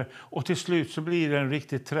större. Och till slut så blir det en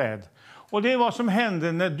riktigt träd. Och det är vad som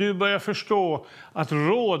händer när du börjar förstå att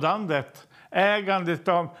rådandet, ägandet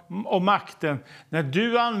och makten, när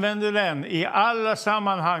du använder den i alla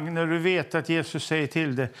sammanhang, när du vet att Jesus säger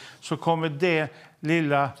till dig, så kommer det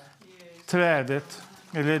lilla trädet,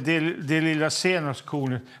 eller det lilla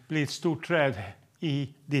senapskornet, bli ett stort träd i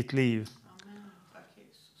ditt liv.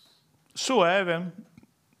 Så även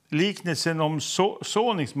liknelsen om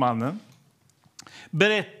såningsmannen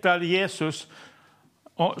berättar Jesus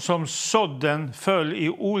som sådden föll i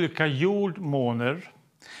olika jordmåner.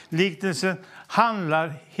 Liknelsen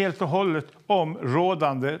handlar helt och hållet om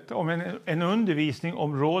rådandet, om en undervisning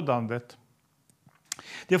om rådandet.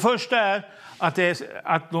 Det första är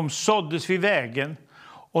att de såddes vid vägen.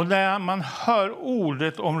 Och när man hör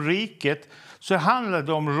ordet om riket så handlar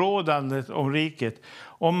det om rådandet om riket.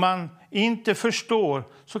 Om man inte förstår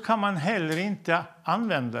så kan man heller inte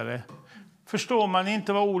använda det. Förstår man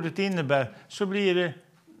inte vad ordet innebär så blir det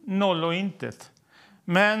noll och intet.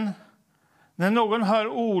 Men när någon hör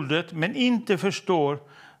ordet men inte förstår,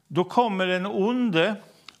 då kommer en onde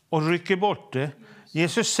och rycker bort det.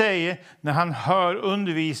 Jesus säger, när han hör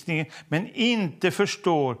undervisningen men inte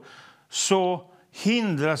förstår, så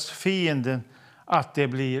hindras fienden att det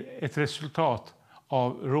blir ett resultat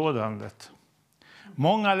av rådandet.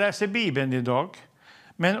 Många läser Bibeln idag,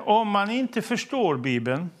 men om man inte förstår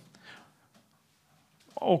Bibeln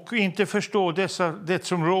och inte förstår det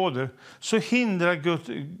som råder, så hindrar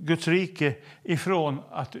Guds rike ifrån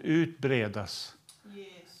att utbredas.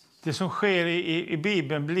 Det som sker i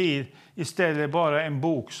Bibeln blir istället bara en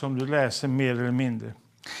bok som du läser mer eller mindre.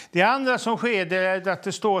 Det andra som sker är att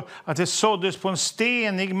det står att det såddes på en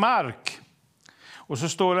stenig mark. Och så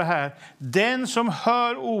står det här: den som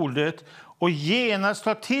hör ordet och genast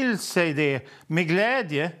tar till sig det med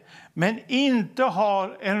glädje, men inte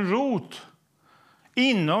har en rot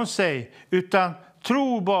inom sig utan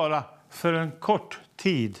tror bara för en kort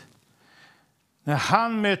tid. När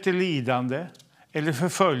han möter lidande eller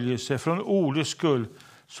förföljelse från ordets skull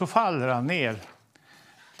så faller han ner.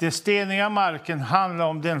 Den steniga marken handlar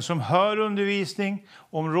om den som hör undervisning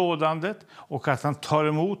om rådandet och att han tar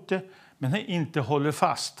emot det men inte håller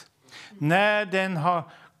fast. När den har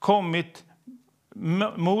kommit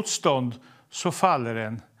motstånd så faller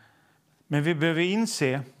den. Men vi behöver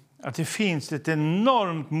inse att det finns ett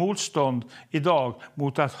enormt motstånd idag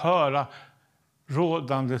mot att höra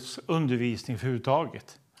rådandets undervisning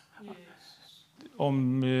överhuvudtaget.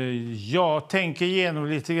 Om jag tänker igenom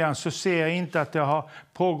lite grann så ser jag inte att det har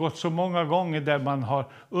pågått så många gånger där man har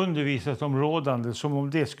undervisat om rådande som om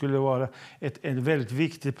det skulle vara ett väldigt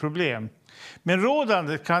viktigt problem. Men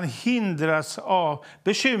rådandet kan hindras av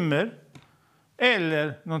bekymmer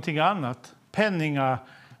eller någonting annat. Penningar,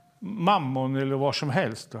 mammon eller vad som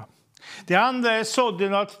helst. Det andra är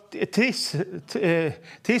sådden av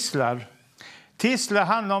tistlar. Tistlar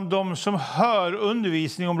handlar om de som hör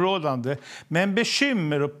undervisning om rådande, men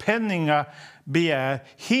bekymmer och penningabegär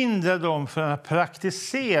hindrar dem från att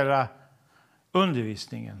praktisera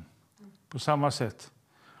undervisningen på samma sätt.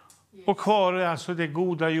 Och kvar är alltså det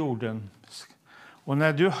goda jorden. Och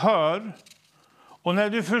när du hör och när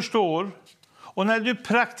du förstår och när du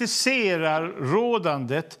praktiserar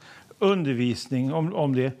rådandet, undervisning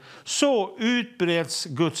om det, så utbreds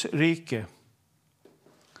Guds rike.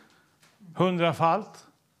 100-falt,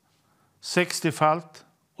 60-falt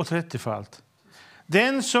och 30-falt.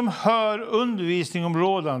 Den som hör undervisning om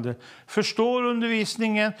rådande, förstår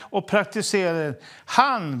undervisningen och praktiserar den,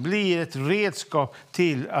 han blir ett redskap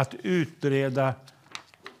till att utbreda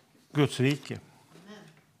Guds rike.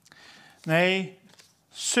 Nej,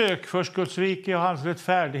 sök först Guds rike och hans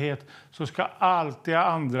rättfärdighet, så ska allt det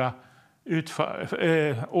andra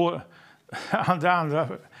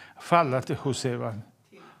falla till hos er.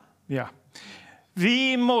 Ja.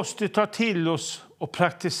 Vi måste ta till oss och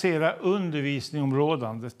praktisera undervisning om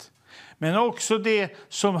rådandet. Men också det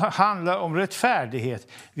som handlar om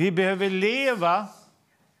rättfärdighet. Vi behöver leva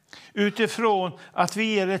utifrån att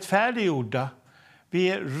vi är rättfärdiggjorda. Vi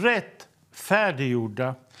är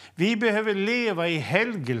rättfärdiggjorda. Vi behöver leva i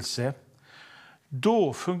helgelse.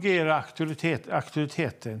 Då fungerar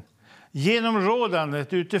auktoriteten. Genom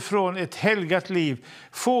rådandet utifrån ett helgat liv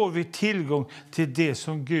får vi tillgång till det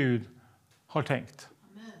som Gud har tänkt.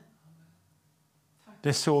 Det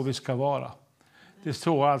är så vi ska vara. Det är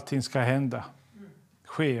så allting ska hända.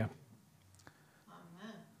 Ske.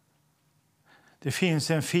 Det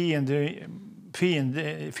finns en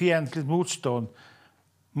fientligt motstånd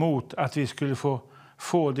mot att vi skulle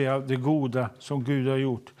få det goda som Gud har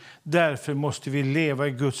gjort. Därför måste vi leva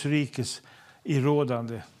i Guds rikes i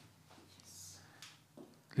rådande.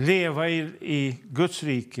 leva i Guds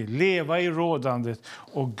rike, leva i rådandet,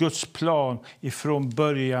 och Guds plan ifrån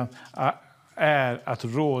början är att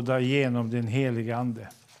råda genom den heliga Ande.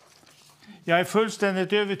 Jag är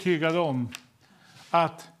fullständigt övertygad om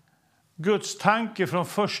att Guds tanke från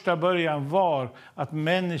första början var att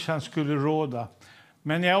människan skulle råda.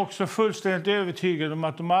 Men jag är också fullständigt övertygad om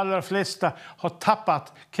att de allra flesta har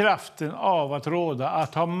tappat kraften av att råda,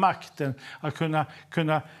 att ha makten, att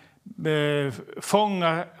kunna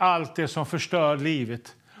fånga allt det som förstör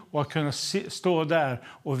livet och att kunna stå där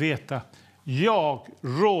och veta: jag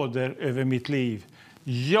råder över mitt liv.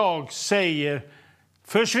 Jag säger: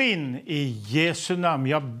 försvinn i Jesu namn.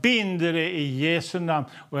 Jag binder det i Jesu namn,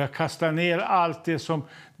 och jag kastar ner allt det som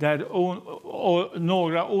och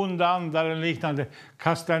några onda andar eller liknande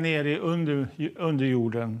kastar ner i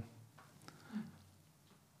underjorden.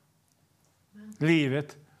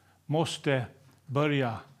 Livet måste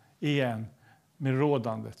börja igen med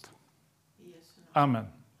rådandet. Amen.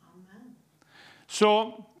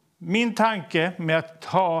 Så min tanke med att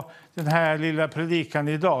ha den här lilla predikan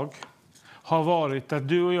idag har varit att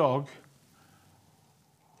du och jag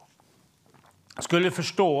skulle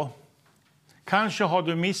förstå. Kanske har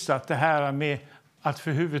du missat det här med att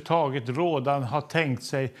för huvudtaget rådan har tänkt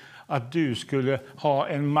sig att du skulle ha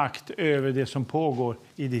en makt över det som pågår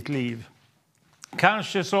i ditt liv.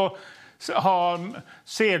 Kanske så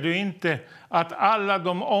ser du inte att alla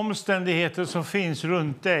de omständigheter som finns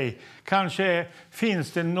runt dig, kanske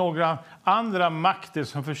finns det några andra makter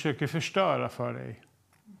som försöker förstöra för dig.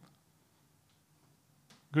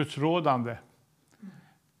 Guds rådande.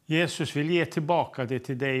 Jesus vill ge tillbaka det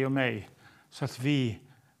till dig och mig, så att vi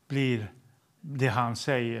blir det han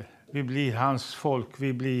säger. Vi blir hans folk.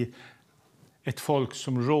 Vi blir ett folk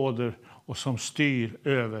som råder och som styr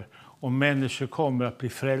över. Och människor kommer att bli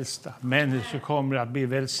frälsta. Människor kommer att bli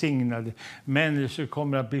välsignade. Människor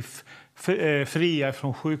kommer att bli fria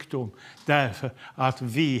från sjukdom. Därför att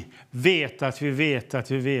vi vet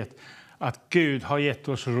att Gud har gett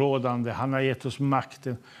oss rådande. Han har gett oss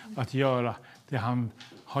makten att göra det han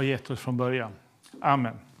har gett oss från början.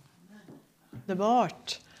 Amen.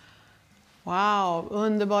 Underbart. Wow,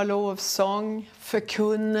 underbar lovsång,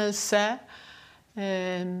 förkunnelse.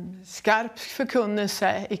 Skarp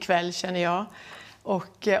förkunnelse ikväll, känner jag.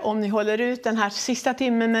 Och om ni håller ut den här sista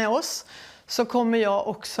timmen med oss, så kommer jag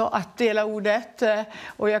också att dela ordet.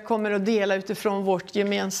 Och jag kommer att dela utifrån vårt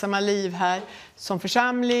gemensamma liv här som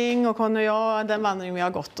församling, och hon och jag, den vandring vi har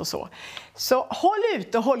gått och så. Så håll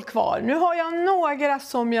ut och håll kvar. Nu har jag några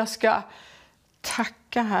som jag ska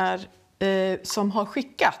tacka här, som har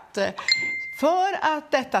skickat. För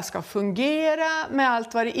att detta ska fungera med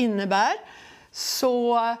allt vad det innebär,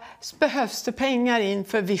 så behövs det pengar in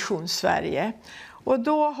för Vision Sverige. Och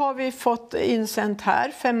då har vi fått insänt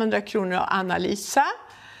här 500 kronor av Anna-Lisa.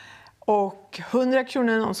 Och 100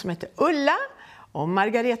 kronor någon som heter Ulla. Och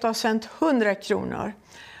Margareta har sänt 100 kronor.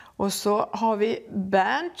 Och så har vi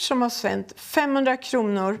Bernt som har sänt 500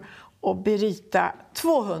 kronor. Och Berita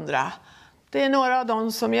 200. Det är några av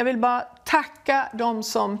dem som jag vill bara tacka, de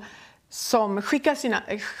som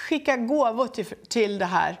skickar gåvor till det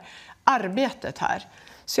här arbetet här.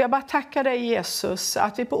 Så jag bara tackar dig, Jesus,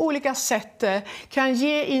 att vi på olika sätt kan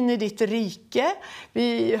ge in i ditt rike.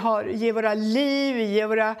 Vi ger våra liv, vi ger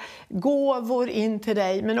våra gåvor in till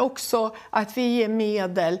dig, men också att vi ger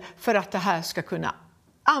medel för att det här ska kunna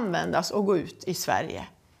användas och gå ut i Sverige.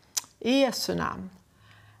 I Jesu namn.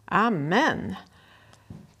 Amen.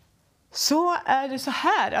 Så är det så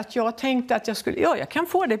här att jag tänkte att jag kan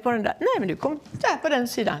få dig på den där. Nej, men du kom där på den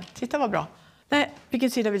sidan. Titta vad bra. Nej,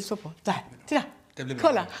 vilken sida vill du stå på? Där, titta. Det blir bra.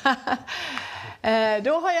 Kolla.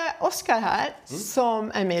 Då har jag Oskar här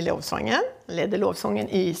som är med i lovsången. Leder lovsången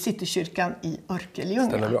i Citykyrkan i Örkelljunga.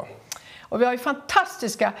 Stämmer bra. Och vi har ju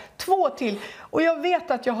fantastiska 2 till. Och jag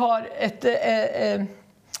vet att jag har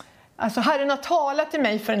alltså Herren har talat till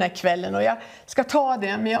mig för den här kvällen. Och jag ska ta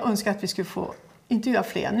det, men jag önskar att vi skulle få intervjua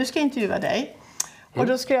fler. Nu ska jag intervjua dig. Och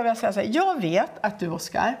då ska jag vilja säga så här. Jag vet att du,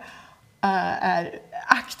 Oskar, är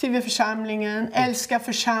aktiv i församlingen, älskar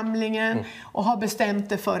församlingen och har bestämt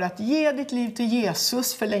dig för att ge ditt liv till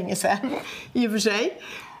Jesus för länge sedan, i och för sig.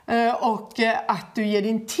 Och att du ger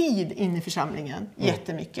din tid in i församlingen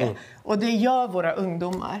jättemycket. Och det gör våra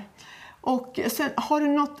ungdomar. Och sen har du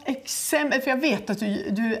något exempel, för jag vet att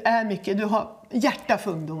du har hjärta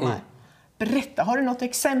för ungdomar. Berätta, har du något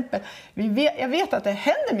exempel? Jag vet att det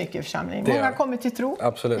händer mycket i församlingen. Många kommer till tro.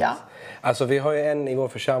 Absolut. Ja. Alltså vi har ju en i vår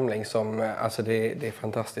församling som, alltså det är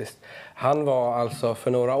fantastiskt. Han var alltså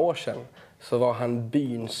för några år sedan, så var han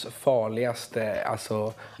byns farligaste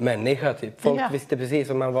människa typ. Folk visste precis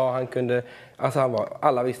vem han var. Han kunde Alltså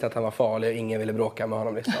alla visste att han var farlig och ingen ville bråka med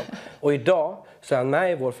honom liksom. Och idag så är han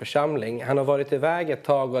med i vår församling. Han har varit iväg ett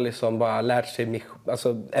tag och liksom bara lärt sig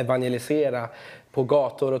evangelisera på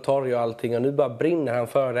gator och torg och allting. Och nu bara brinner han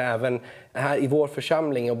för det även här i vår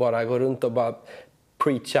församling och bara går runt och bara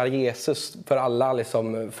preachar Jesus för alla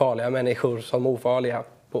liksom farliga människor som ofarliga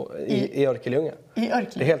i Örkelljunga. I Örkelljunga.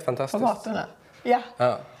 Det är helt fantastiskt. På gatorna.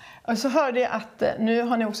 Ja. Och så hörde jag att nu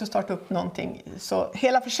har ni också startat upp någonting. Så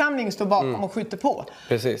hela församlingen står bakom och skjuter på.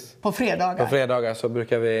 Precis. På fredagar. På fredagar så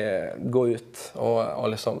brukar vi gå ut och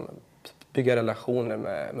liksom bygga relationer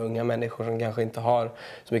med unga människor som kanske inte har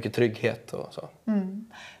så mycket trygghet och så.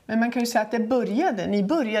 Men man kan ju säga att ni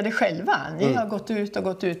började själva. Ni har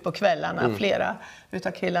gått ut på kvällarna. Flera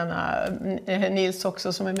utav killarna, Nils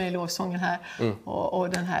också som är med i lovsången här. Och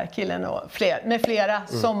den här killen och flera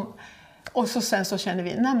som... Och så sen så känner vi,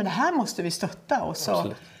 nej men det här måste vi stötta. Och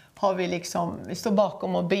så har vi står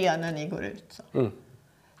bakom och ber när ni går ut.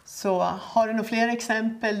 Så har du några fler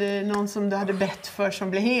exempel? Någon som du hade bett för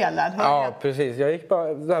som blev helad? Ja, precis. Jag gick bara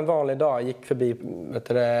en vanlig dag. Gick förbi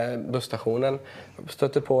busstationen.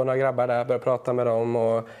 Stötte på några grabbar där. Började prata med dem.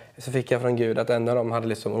 Och så fick jag från Gud att en av dem hade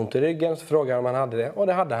liksom ont i ryggen. Så frågade jag om han hade det. Och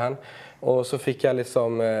det hade han. Och så fick jag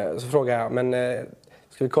så frågade jag, men...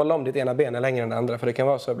 Ska vi kolla om ditt ena ben är längre än det andra? För det kan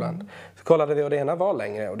vara så ibland. Så kollade vi och det ena var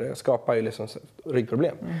längre. Och det skapar ju liksom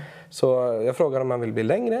ryggproblem. Så jag frågade om han ville bli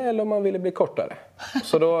längre eller om han ville bli kortare.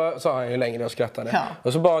 Så då sa han ju längre och skrattade. Ja.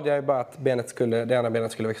 Och så bad jag ju bara att det ena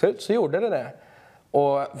benet skulle växa ut. Så gjorde det.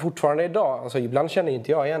 Och fortfarande idag, alltså ibland känner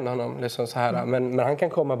inte jag igen honom liksom så här, men han kan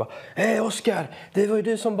komma och bara hej Oskar, det var ju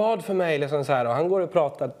du som bad för mig liksom så här, och han går och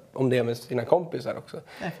pratar om det med sina kompisar också.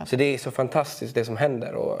 Så det är så fantastiskt det som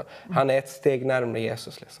händer och han är ett steg närmare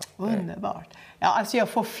Jesus liksom. Underbart. Ja, alltså jag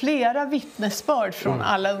får flera vittnesbörd från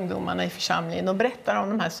alla ungdomarna i församlingen och berättar om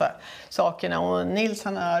de här sakerna. Och Nils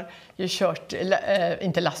han har ju kört,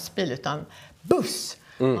 inte lastbil utan buss.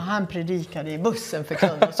 Och han predikade i bussen för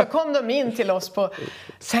kunder. Så kom de in till oss på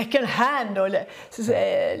second hand. Och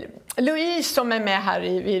Louise som är med här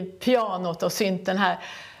vid pianot och synten här.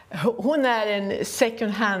 Hon är en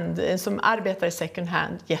second hand, en som arbetar i second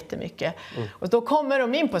hand jättemycket. Och då kommer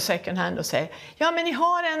de in på second hand och säger, ja men ni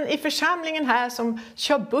har en i församlingen här som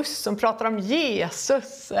kör buss som pratar om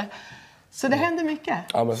Jesus. Så det händer mycket.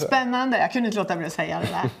 Ja, spännande, jag kunde inte låta bli att säga det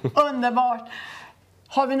där. Underbart.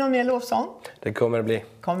 Har vi någon mer lovsång? Det kommer att bli.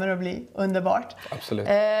 Kommer att bli. Underbart. Absolut.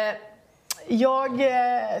 Jag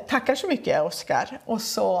tackar så mycket, Oskar. Och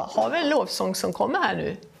så har vi en lovsång som kommer här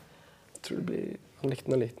nu. Jag tror det blir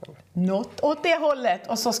liknande. Något åt det hållet.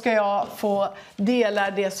 Och så ska jag få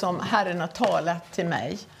dela det som Herren har talat till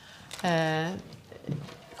mig.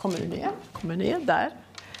 Kommer du ner? Kommer ner där.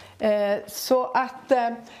 Så att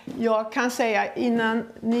jag kan säga innan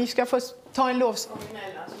ni ska få ta en lovsång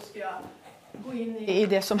emellan så ska jag gå in i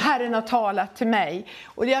det som Herren har talat till mig.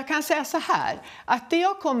 Och jag kan säga så här, att det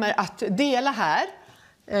jag kommer att dela här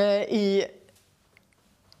i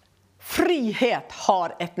Frihet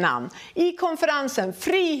har ett namn. I konferensen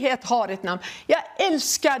Frihet har ett namn. Jag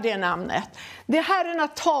älskar det namnet. Det Herren har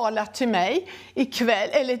talat till mig ikväll,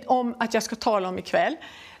 eller om att jag ska tala om ikväll.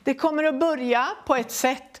 Det kommer att börja på ett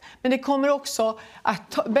sätt, men det kommer också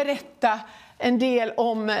att berätta en del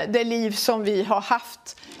om det liv som vi har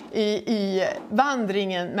haft i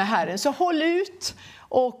vandringen med Herren. Så håll ut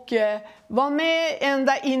och var med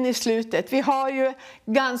ända in i slutet. Vi har ju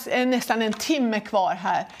nästan en timme kvar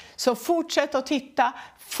här. Så fortsätt att titta,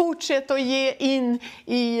 fortsätt att ge in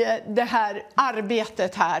i det här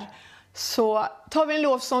arbetet här. Så tar vi en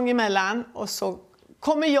lovsång emellan och så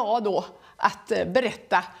kommer jag då att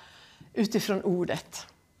berätta utifrån ordet.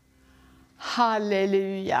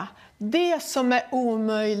 Halleluja! Det som är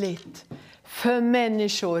omöjligt för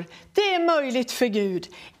människor, det är möjligt för Gud.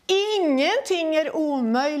 Ingenting är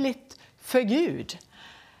omöjligt för Gud.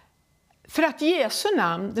 För att Jesu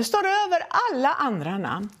namn, det står över alla andra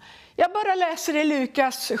namn. Jag bara läser i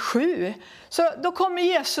Lukas 7. Så då kommer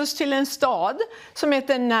Jesus till en stad som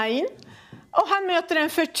heter Nain. Och han möter en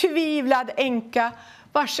förtvivlad änka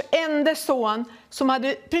vars enda son som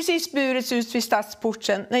hade precis burits ut vid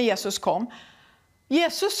stadsporten när Jesus kom.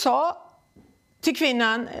 Jesus sa till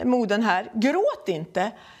kvinnan, modern här, gråt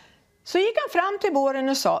inte. Så gick han fram till båren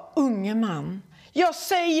och sa, unge man, jag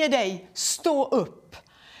säger dig, stå upp.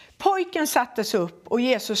 Pojken sattes upp och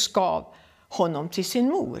Jesus gav honom till sin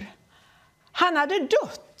mor. Han hade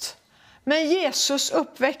dött, men Jesus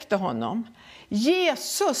uppväckte honom.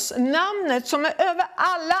 Jesus, namnet som är över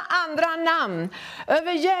alla andra namn,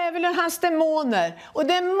 över djävulen, hans demoner. Och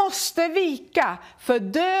det måste vika för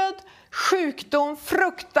död, sjukdom,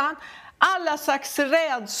 fruktan, alla slags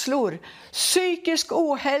rädslor, psykisk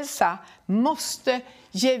ohälsa måste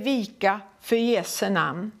ge vika för Jesu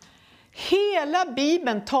namn. Hela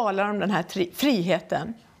Bibeln talar om den här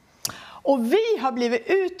friheten. Och vi har blivit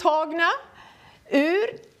uttagna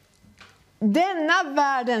ur denna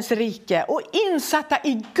världens rike och insatta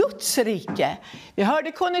i Guds rike. Vi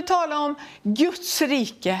hörde Conny tala om Guds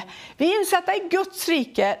rike. Vi är insatta i Guds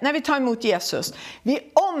rike när vi tar emot Jesus.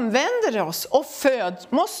 Vi omvänder oss och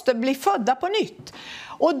måste bli födda på nytt.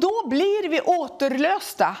 Och då blir vi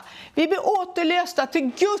återlösta. Vi blir återlösta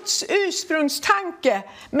till Guds ursprungstanke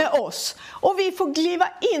med oss. Och vi får kliva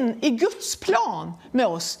in i Guds plan med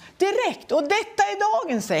oss direkt. Och detta är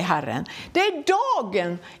dagen, säger Herren. Det är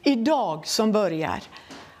dagen idag som börjar.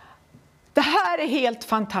 Det här är helt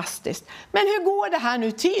fantastiskt. Men hur går det här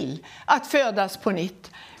nu till att födas på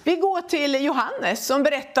nytt? Vi går till Johannes som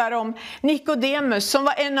berättar om Nikodemus som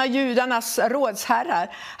var en av judarnas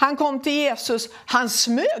rådsherrar. Han kom till Jesus, han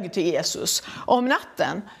smög till Jesus om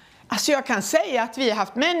natten. Alltså jag kan säga att vi har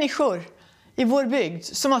haft människor i vår bygd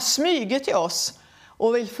som har smugit till oss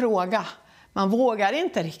och vill fråga. Man vågar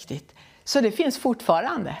inte riktigt. Så det finns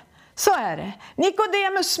fortfarande. Så är det.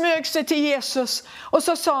 Nikodemus smög sig till Jesus och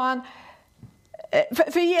så sa han,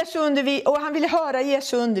 och han ville höra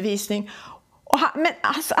Jesu undervisning. Men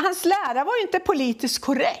hans lära var ju inte politiskt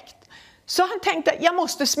korrekt. Så han tänkte, jag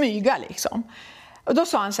måste smyga liksom. Och då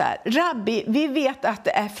sa han så här, Rabbi, vi vet att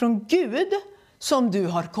det är från Gud som du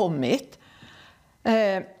har kommit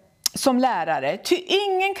som lärare. Ty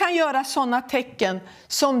ingen kan göra sådana tecken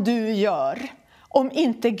som du gör om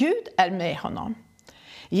inte Gud är med honom.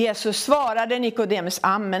 Jesus svarade Nikodemus,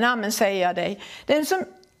 amen, amen säger jag dig. Den som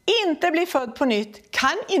inte blir född på nytt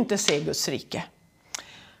kan inte se Guds rike.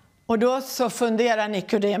 Och då så funderar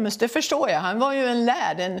Nikodemus, det förstår jag, han var ju en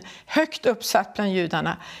lärd, en högt uppsatt bland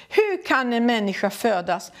judarna. Hur kan en människa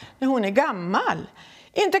födas när hon är gammal?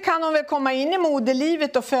 Inte kan hon väl komma in i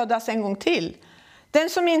moderlivet och födas en gång till. Den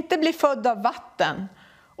som inte blir född av vatten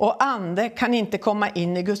och ande kan inte komma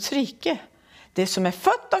in i Guds rike. Det som är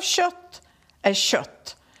fött av kött är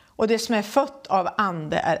kött och det som är fött av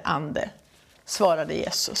ande är ande, svarade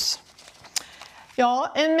Jesus.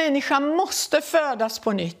 Ja, en människa måste födas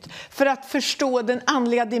på nytt för att förstå den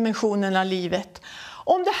andliga dimensionen av livet.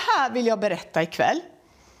 Om det här vill jag berätta ikväll.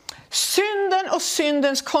 Synden och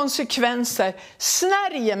syndens konsekvenser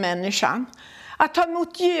snärjer människan. Att ta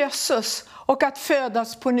emot Jesus och att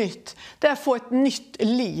födas på nytt, det är att få ett nytt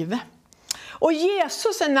liv. Och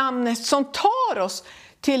Jesus är namnet som tar oss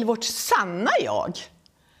till vårt sanna jag.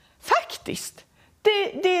 Faktiskt.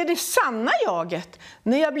 Det är det sanna jaget.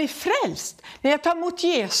 När jag blir frälst, när jag tar emot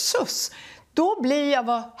Jesus, då blir jag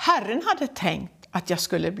vad Herren hade tänkt att jag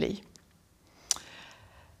skulle bli.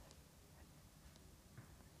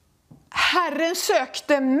 Herren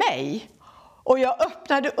sökte mig och jag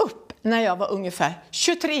öppnade upp när jag var ungefär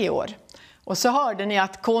 23 år. Och så hörde ni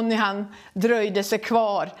att Conny han dröjde sig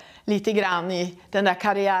kvar lite grann i den där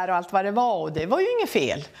karriär och allt vad det var. Och det var ju inget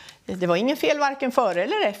fel. Det var inget fel varken före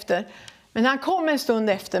eller efter. Men han kom en stund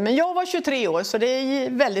efter. Men jag var 23 år så det är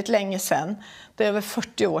väldigt länge sedan. Det är över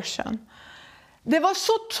 40 år sedan. Det var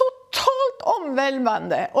så totalt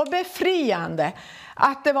omvälvande och befriande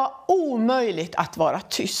att det var omöjligt att vara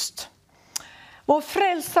tyst. Vår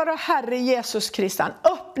frälsare och Herre Jesus Kristus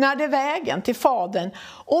öppnade vägen till Fadern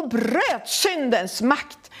och bröt syndens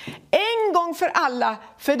makt en gång för alla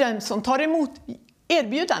för den som tar emot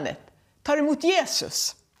erbjudandet, tar emot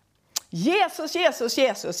Jesus. Jesus, Jesus,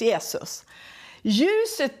 Jesus, Jesus.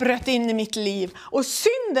 Ljuset bröt in i mitt liv och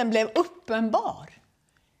synden blev uppenbar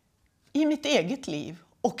i mitt eget liv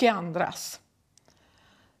och i andras.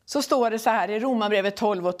 Så står det så här i Romarbrevet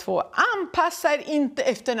 12:2. Anpassa er inte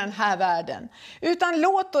efter den här världen, utan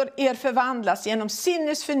låt er förvandlas genom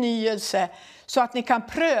sinnes förnyelse så att ni kan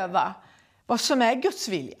pröva vad som är Guds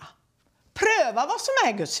vilja. Pröva vad som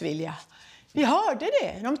är Guds vilja. Vi hörde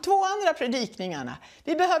det, de 2 andra predikningarna.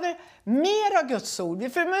 Vi behöver mer av Guds ord. Vi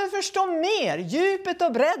behöver förstå mer, djupet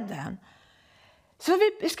och bredden. Så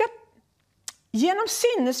vi ska genom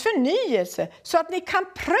sinnes förnyelse så att ni kan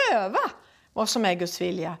pröva vad som är Guds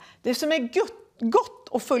vilja. Det som är gott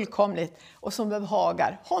och fullkomligt och som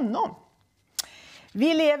behagar honom.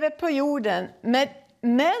 Vi lever på jorden,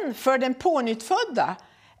 men för den pånyttfödda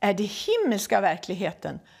är det himmelska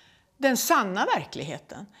verkligheten den sanna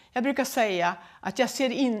verkligheten. Jag brukar säga att jag ser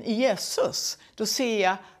in i Jesus. Då ser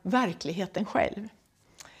jag verkligheten själv.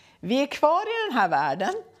 Vi är kvar i den här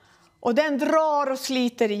världen. Och den drar och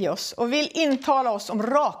sliter i oss. Och vill intala oss om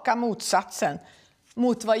raka motsatsen.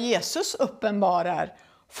 Mot vad Jesus uppenbarar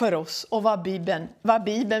för oss. Och vad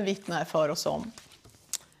Bibeln vittnar för oss om.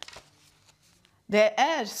 Det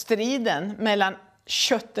är striden mellan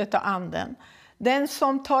köttet och anden. Den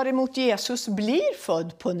som tar emot Jesus blir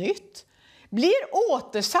född på nytt. Blir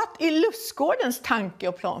återsatt i lustgårdens tanke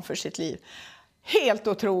och plan för sitt liv. Helt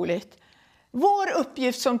otroligt. Vår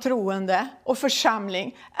uppgift som troende och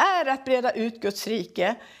församling är att breda ut Guds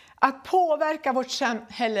rike. Att påverka vårt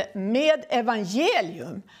samhälle med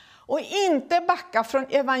evangelium. Och inte backa från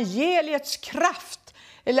evangeliets kraft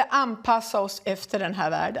eller anpassa oss efter den här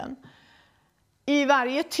världen. I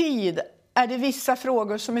varje tid är det vissa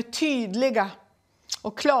frågor som är tydliga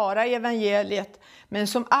och klara i evangeliet, men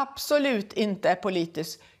som absolut inte är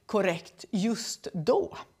politiskt korrekt just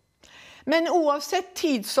då. Men oavsett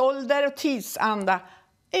tidsålder och tidsanda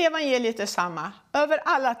är evangeliet detsamma över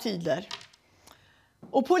alla tider.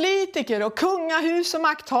 Och politiker och kungahus och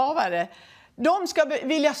makthavare, de ska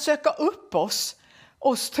vilja söka upp oss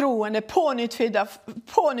troende,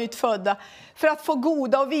 pånyttfödda, för att få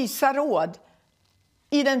goda och visa råd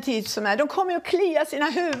i den tid som är. De kommer att klia sina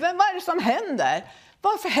huvuden. Vad är det som händer?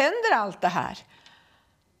 Varför händer allt det här?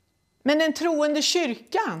 Men den troende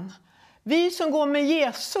kyrkan, vi som går med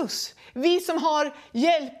Jesus, vi som har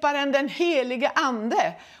hjälparen den helige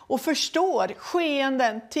ande och förstår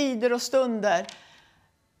skeenden, tider och stunder,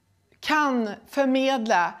 kan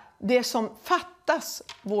förmedla det som fattas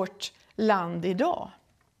vårt land idag.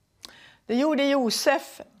 Det gjorde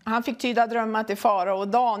Josef. Han fick tyda drömmar till farao, och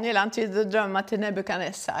Daniel han tydde drömmar till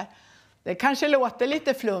Nebukadnessar. Det kanske låter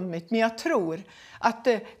lite flummigt, men jag tror att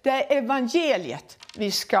det är evangeliet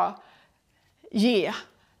vi ska ge.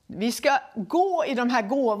 Vi ska gå i de här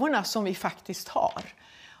gåvorna som vi faktiskt har.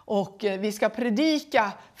 Och vi ska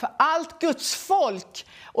predika för allt Guds folk.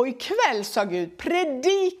 Och ikväll, sa Gud,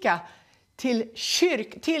 predika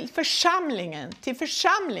till församlingen, till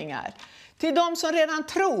församlingar, till de som redan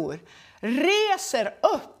tror. Reser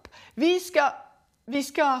upp. Vi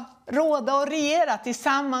ska råda och regera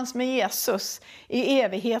tillsammans med Jesus. I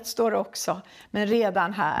evighet står det också, men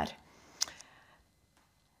redan här.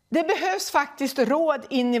 Det behövs faktiskt råd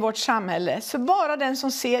in i vårt samhälle, så bara den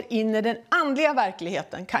som ser in i den andliga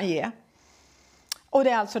verkligheten kan ge. Och det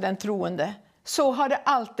är alltså den troende. Så har det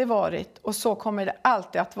alltid varit och så kommer det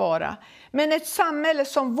alltid att vara. Men ett samhälle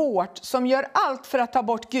som vårt, som gör allt för att ta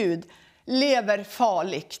bort Gud, lever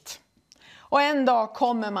farligt. Och en dag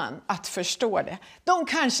kommer man att förstå det. De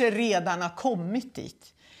kanske redan har kommit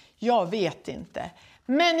dit. Jag vet inte.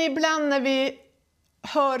 Men ibland när vi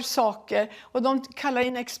hör saker och de kallar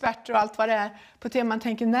in experter och allt vad det är på det, man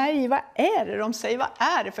tänker, nej, vad är det de säger? Vad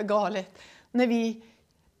är det för galet? När vi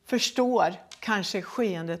förstår kanske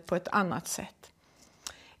skeendet på ett annat sätt.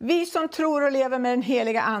 Vi som tror och lever med den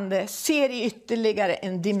heliga ande ser i ytterligare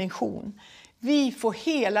en dimension. Vi får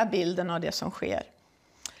hela bilden av det som sker.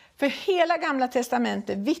 För hela gamla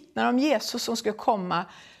testamentet vittnar om Jesus som ska komma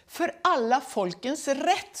för alla folkens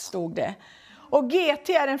rätt, stod det. Och GT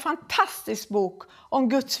är en fantastisk bok om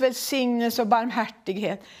Guds välsignelse och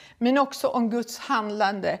barmhärtighet, men också om Guds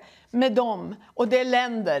handlande med dem och de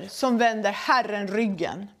länder som vänder Herren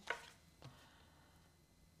ryggen.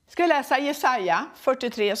 Ska jag läsa Jesaja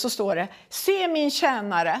 43, så står det: se min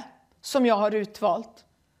tjänare som jag har utvalt.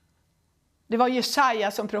 Det var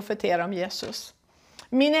Jesaja som profeterade om Jesus.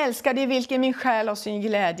 Min älskade, i vilken min själ har sin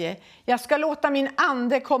glädje. Jag ska låta min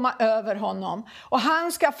ande komma över honom, och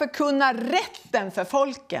han ska förkunna rätten för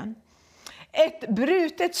folken. Ett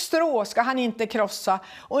brutet strå ska han inte krossa,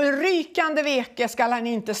 och en rykande veke ska han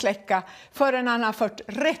inte släcka, förrän han har fört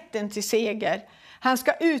rätten till seger. Han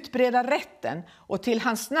ska utbreda rätten, och till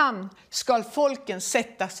hans namn ska folken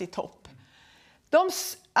sätta sitt hopp.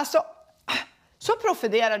 Så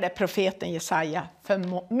profeterade profeten Jesaja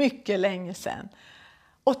för mycket länge sedan.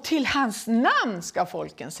 Och till hans namn ska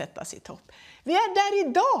folken sätta sitt hopp. Vi är där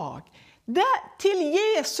idag. Till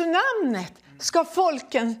Jesu namnet ska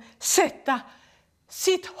folken sätta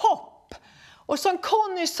sitt hopp. Och som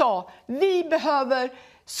Conny sa, vi behöver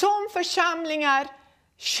som församlingar,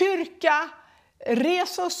 kyrka,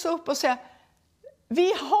 resa oss upp och säga: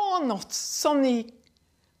 vi har något som ni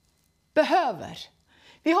behöver.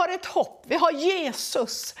 Vi har ett hopp, vi har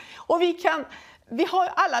Jesus, och vi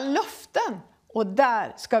har alla löften. Och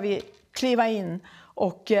där ska vi kliva in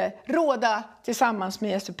och råda tillsammans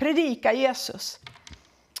med Jesus, predika Jesus.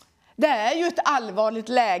 Det är ju ett allvarligt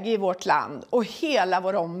läge i vårt land och hela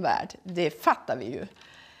vår omvärld, det fattar vi ju.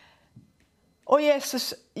 Och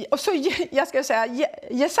jag ska säga,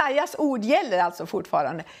 Jesajas ord gäller alltså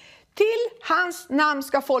fortfarande. Till hans namn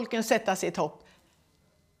ska folken sätta sitt hopp.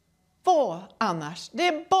 Vad annars? Det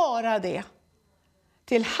är bara det.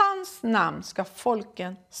 Till hans namn ska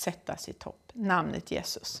folken sätta sitt hopp. Namnet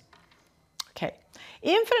Jesus. Okej.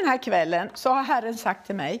 Inför den här kvällen så har Herren sagt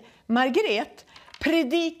till mig: Margret,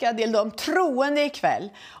 predika till de troende ikväll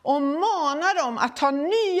och mana dem att ta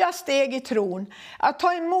nya steg i tron, att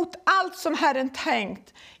ta emot allt som Herren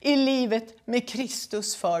tänkt i livet med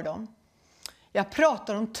Kristus för dem. Jag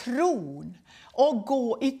pratar om tron och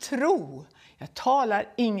gå i tro. Jag talar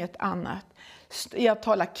inget annat. Jag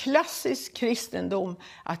talar klassisk kristendom,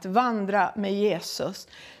 att vandra med Jesus.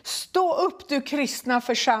 Stå upp, du kristna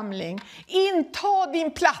församling. Inta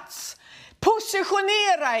din plats.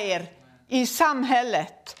 Positionera er i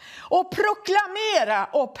samhället. Och proklamera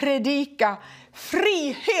och predika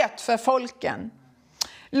frihet för folken.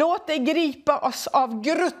 Låt dig gripa oss av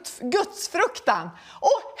gudsfruktan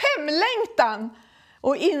och hemlängtan.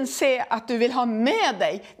 Och inse att du vill ha med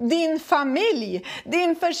dig din familj,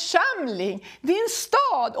 din församling, din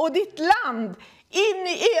stad och ditt land in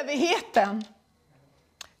i evigheten.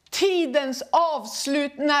 Tidens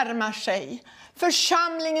avslut närmar sig.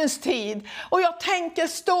 Församlingens tid. Och jag tänker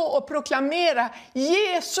stå och proklamera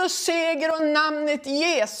Jesus seger och namnet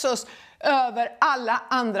Jesus över alla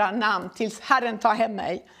andra namn tills Herren tar hem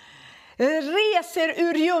mig. Reser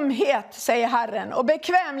ur ljumhet, säger Herren, och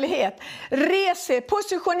bekvämlighet. Reser,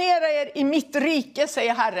 positionera er i mitt rike,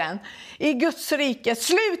 säger Herren. I Guds rike.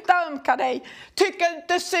 Sluta ömka dig. Tycka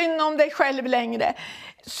inte synd om dig själv längre.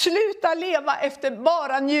 Sluta leva efter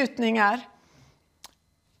bara njutningar.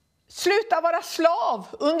 Sluta vara slav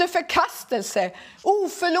under förkastelse,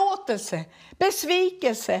 oförlåtelse,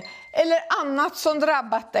 besvikelse eller annat som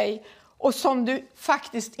drabbat dig och som du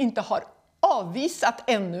faktiskt inte har avvisat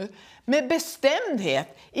ännu med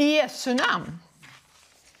bestämdhet i Jesu namn.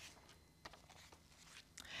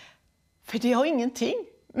 För det har ingenting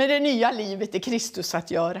med det nya livet i Kristus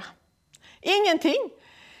att göra. Ingenting.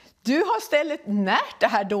 Du har istället närt det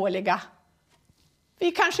här dåliga.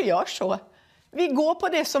 Vi kanske gör så. Vi går på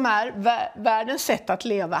det som är världens sätt att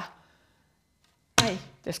leva. Nej,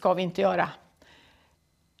 det ska vi inte göra.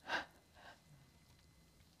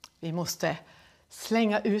 Vi måste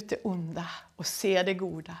slänga ut det onda och se det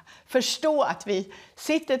goda. Förstå att vi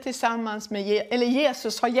sitter tillsammans med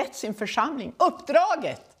Jesus har gett sin församling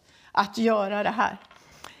uppdraget att göra det här.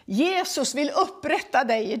 Jesus vill upprätta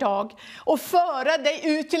dig idag och föra dig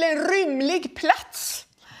ut till en rymlig plats.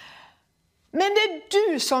 Men det är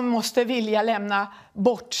du som måste vilja lämna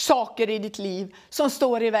bort saker i ditt liv som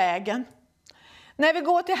står i vägen. När vi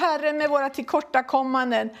går till Herren med våra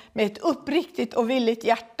tillkortakommanden med ett uppriktigt och villigt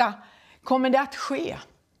hjärta kommer det att ske.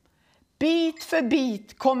 Bit för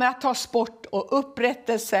bit kommer att tas bort och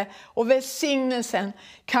upprättelse och välsignelsen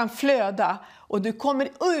kan flöda. Och du kommer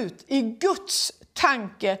ut i Guds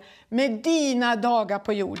tanke med dina dagar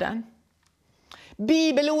på jorden.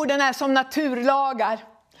 Bibelorden är som naturlagar.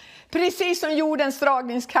 Precis som jordens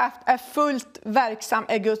dragningskraft är fullt verksam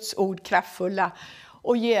är Guds ord kraftfulla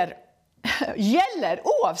och gäller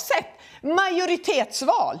oavsett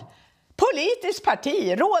majoritetsval, politiskt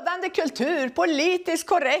parti, rådande kultur, politiskt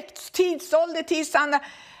korrekt, tidsålder, tidsanda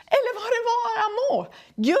eller vad det vara må.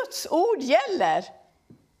 Guds ord gäller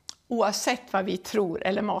oavsett vad vi tror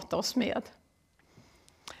eller matar oss med.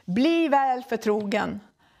 Bli väl förtrogen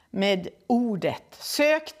med ordet.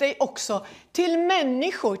 Sök dig också till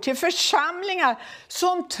människor, till församlingar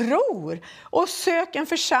som tror. Och sök en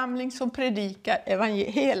församling som predikar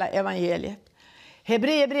hela evangeliet.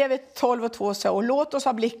 Hebreerbrevet 12:2 säger, och låt oss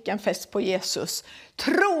ha blicken fäst på Jesus,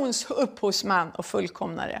 trons upphovsman och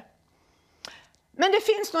fullkomnare. Men det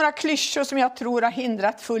finns några klyschor som jag tror har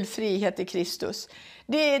hindrat full frihet i Kristus.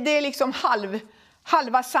 Det är liksom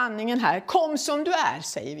halva sanningen här. Kom som du är,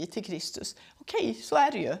 säger vi till Kristus. Okej, så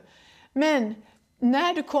är det ju. Men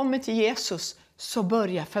när du kommer till Jesus så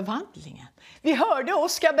börjar förvandlingen. Vi hörde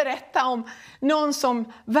Oskar berätta om någon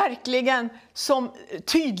som verkligen som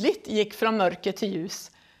tydligt gick från mörker till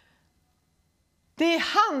ljus. Det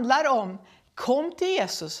handlar om, kom till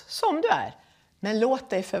Jesus som du är. Men låt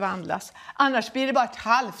dig förvandlas. Annars blir det bara ett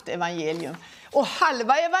halvt evangelium. Och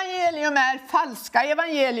halva evangelium är falska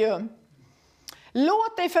evangelium.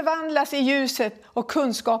 Låt dig förvandlas i ljuset och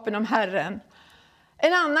kunskapen om Herren.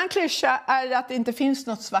 En annan klyscha är att det inte finns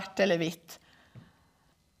något svart eller vitt.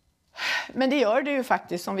 Men det gör det ju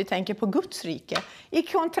faktiskt om vi tänker på Guds rike. I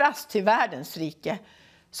kontrast till världens rike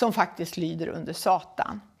som faktiskt lyder under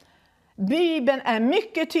Satan. Bibeln är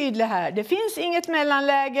mycket tydlig här. Det finns inget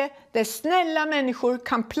mellanläge där snälla människor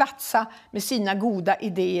kan platsa med sina goda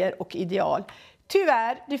idéer och ideal.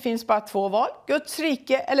 Tyvärr, det finns bara två val. Guds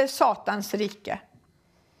rike eller Satans rike.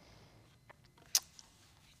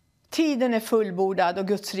 Tiden är fullbordad och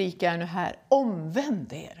Guds rike är nu här.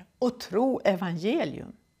 Omvänd er och tro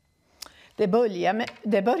evangelium. Det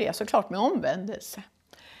börjar såklart med omvändelse.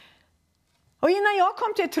 Och innan jag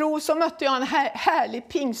kom till tro så mötte jag en härlig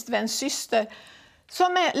pingstvänsyster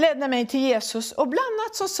som ledde mig till Jesus. Och bland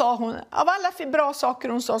annat så sa hon, av alla bra saker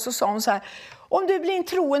hon sa, så sa hon så här: om du blir en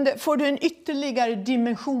troende får du en ytterligare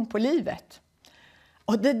dimension på livet.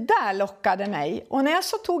 Och det där lockade mig. Och när jag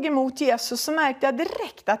så tog emot Jesus så märkte jag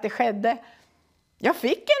direkt att det skedde. Jag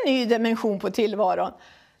fick en ny dimension på tillvaron.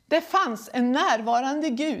 Det fanns en närvarande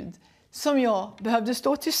Gud som jag behövde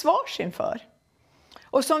stå till svars inför.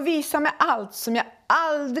 Och som visade mig allt som jag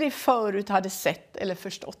aldrig förut hade sett eller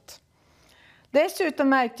förstått. Dessutom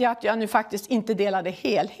märkte jag att jag nu faktiskt inte delade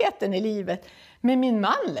helheten i livet med min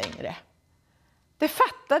man längre. Det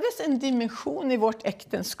fattades en dimension i vårt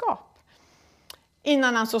äktenskap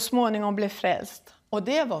innan han så småningom blev frälst. Och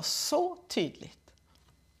det var så tydligt.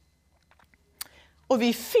 Och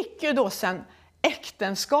vi fick ju då sen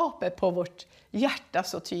äktenskapet på vårt hjärta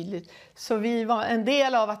så tydligt. Så vi var en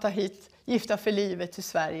del av att ta hit Gifta för livet till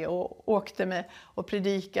Sverige och åkte med och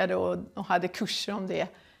predikade och hade kurser om det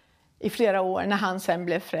i flera år när han sen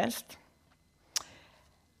blev frälst.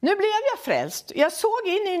 Nu blev jag frälst. Jag såg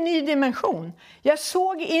in i en ny dimension. Jag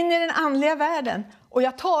såg in i den andliga världen. Och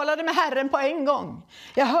jag talade med Herren på en gång.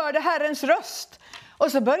 Jag hörde Herrens röst.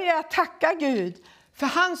 Och så började jag tacka Gud för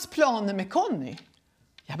hans planer med Conny.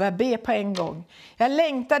 Jag började be på en gång. Jag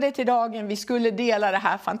längtade till dagen vi skulle dela det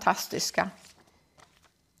här fantastiska.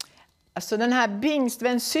 Alltså den här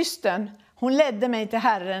bingstvänssystern, hon ledde mig till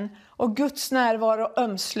Herren. Och Guds närvaro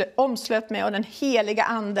omslöt mig och den heliga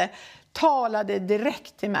ande talade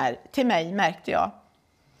direkt till mig, märkte jag.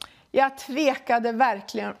 Jag tvekade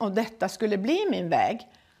verkligen om detta skulle bli min väg.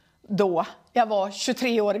 Då jag var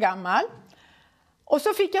 23 år gammal. Och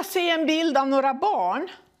så fick jag se en bild av några barn.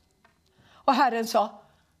 Och Herren sa,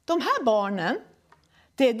 de här barnen,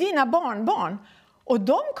 det är dina barnbarn. Och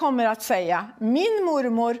de kommer att säga, min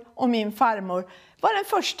mormor och min farmor var den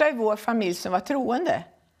första i vår familj som var troende.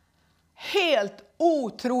 Helt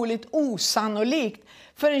otroligt osannolikt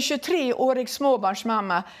för en 23-årig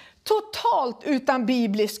småbarnsmamma, totalt utan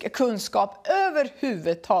biblisk kunskap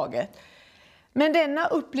överhuvudtaget. Men denna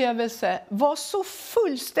upplevelse var så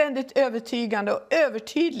fullständigt övertygande och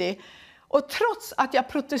övertydlig. Och trots att jag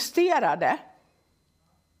protesterade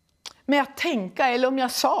med att tänka, eller om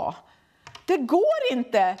jag sa, det går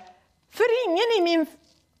inte, för ingen i min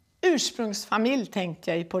ursprungsfamilj,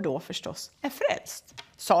 tänkte jag på då förstås, är frälst,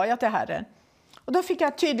 sa jag till Herren. Och då fick jag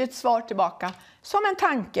ett tydligt svar tillbaka, som en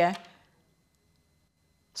tanke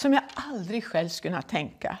som jag aldrig själv skulle kunna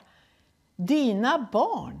tänka. Dina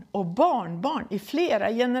barn och barnbarn i flera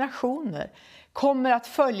generationer kommer att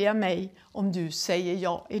följa mig om du säger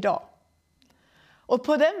ja idag. Och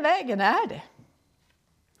på den vägen är det.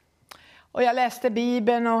 Och jag läste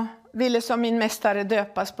Bibeln och ville som min mästare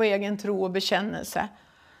döpas på egen tro och bekännelse.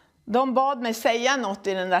 De bad mig säga något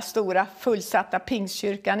i den där stora fullsatta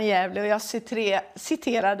Pingstkyrkan i Gävle. Och jag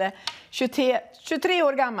citerade 23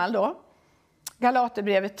 år gammal då.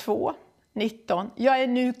 Galaterbrevet 2:19. Jag är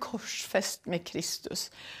nu korsfäst med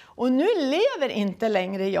Kristus. Och nu lever inte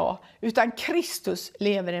längre jag, utan Kristus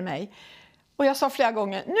lever i mig. Och jag sa flera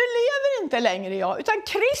gånger, nu lever inte längre jag, utan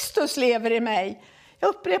Kristus lever i mig. Jag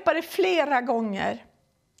upprepade flera gånger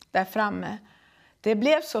där framme. Det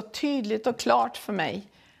blev så tydligt och klart för mig.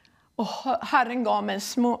 Och Herren gav mig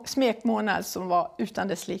en smekmånad som var utan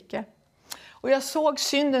dess like. Och jag såg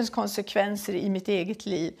syndens konsekvenser i mitt eget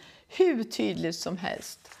liv hur tydligt som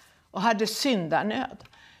helst. Och hade syndanöd.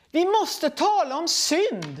 Vi måste tala om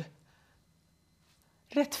synd,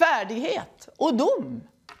 rättfärdighet och dom.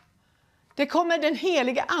 Det kommer den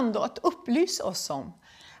heliga ande att upplysa oss om.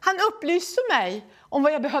 Han upplyste mig om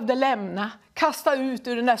vad jag behövde lämna, kasta ut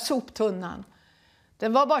ur den där soptunnan.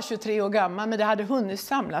 Den var bara 23 år gammal, men det hade hunnit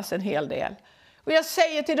samlas en hel del. Och jag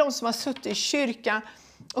säger till de som har suttit i kyrkan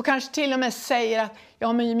och kanske till och med säger att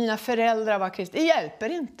ja, men mina föräldrar var kristna. Det hjälper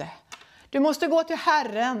inte. Du måste gå till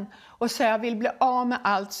Herren och säga, jag vill bli av med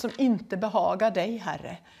allt som inte behagar dig,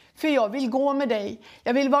 Herre. För jag vill gå med dig.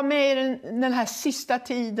 Jag vill vara med i den här sista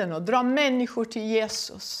tiden och dra människor till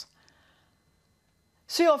Jesus.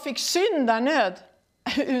 Så jag fick syndanöd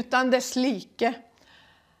utan dess like.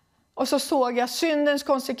 Och så såg jag syndens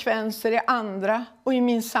konsekvenser i andra och i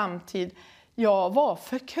min samtid. Jag var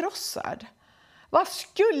förkrossad. Vad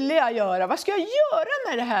skulle jag göra? Vad ska jag göra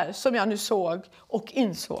med det här som jag nu såg och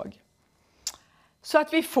insåg? Så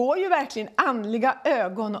att vi får ju verkligen andliga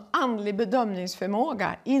ögon och andlig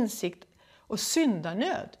bedömningsförmåga, insikt och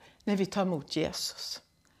syndanöd när vi tar emot Jesus.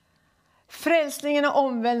 Frälsningen och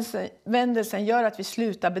omvändelsen gör att vi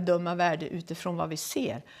slutar bedöma värde utifrån vad vi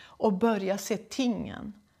ser och börjar se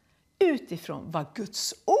tingen utifrån vad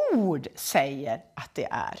Guds ord säger att det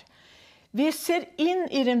är. Vi ser in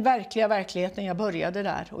i den verkliga verkligheten, jag började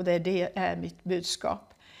där och det är mitt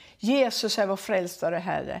budskap. Jesus är vår frälsare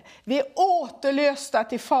Herre. Vi är återlösta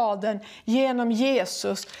till Fadern genom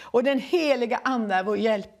Jesus och den heliga Ande är vår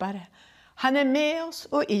hjälpare. Han är med oss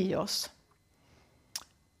och i oss.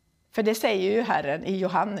 För det säger ju Herren i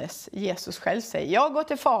Johannes. Jesus själv säger, jag går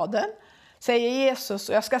till Fadern, säger Jesus,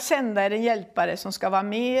 och jag ska sända er en hjälpare som ska vara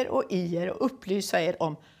med er och i er och upplysa er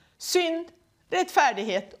om synd,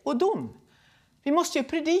 rättfärdighet och dom. Vi måste ju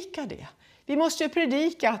predika det. Vi måste ju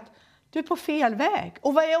predika att du är på fel väg.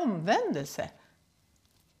 Och vad är omvändelse?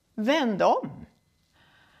 Vänd om.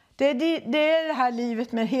 Det är det här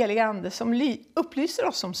livet med helig ande som upplyser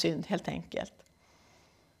oss om synd helt enkelt.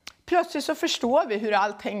 Plötsligt så förstår vi hur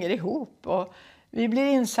allt hänger ihop och vi blir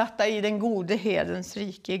insatta i den gode herdens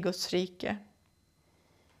rike, i Guds rike.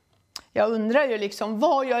 Jag undrar ju liksom,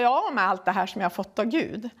 vad gör jag med allt det här som jag har fått av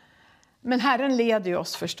Gud? Men Herren leder ju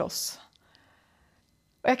oss förstås.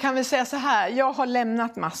 Och jag kan väl säga så här, jag har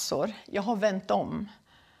lämnat massor, jag har vänt om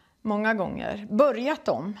många gånger, börjat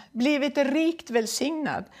om, blivit rikt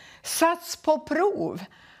välsignad, satts på prov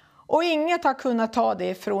och inget har kunnat ta det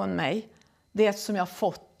ifrån mig, det som jag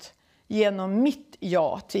fått genom mitt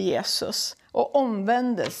ja till Jesus och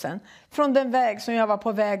omvändelsen från den väg som jag var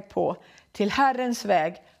på väg på till Herrens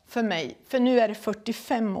väg för mig, för nu är det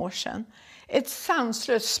 45 år sedan. Ett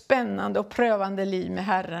sanslöst spännande och prövande liv med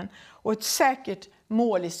Herren och ett säkert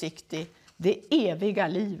mål i sikte, det eviga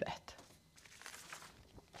livet.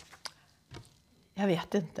 Jag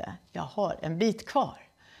vet inte, jag har en bit kvar.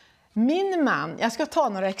 Min man, jag ska ta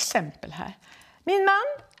några exempel här. Min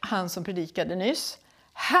man, han som predikade nyss,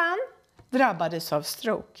 han drabbades av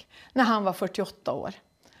stroke när han var 48 år.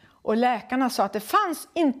 Och läkarna sa att det fanns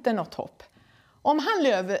inte något hopp. Om han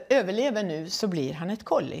överlever nu så blir han ett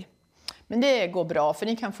kolli. Men det går bra för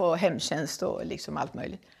ni kan få hemtjänst och liksom allt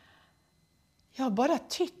möjligt. Jag bara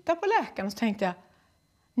tittade på läkaren och tänkte jag,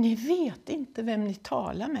 ni vet inte vem ni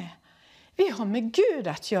talar med. Vi har med Gud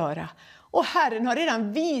att göra. Och Herren har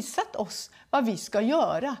redan visat oss vad vi ska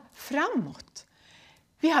göra framåt.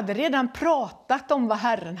 Vi hade redan pratat om vad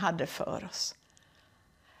Herren hade för oss.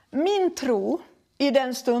 Min tro i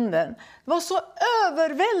den stunden var så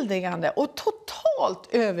överväldigande och totalt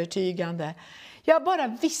övertygande. Jag bara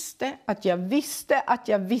visste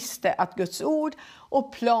att Guds ord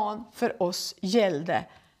och plan för oss gällde.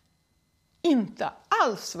 Inte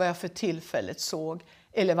alls vad jag för tillfället såg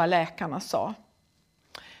eller vad läkarna sa.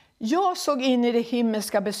 Jag såg in i det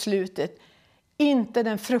himmelska beslutet, inte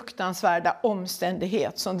den fruktansvärda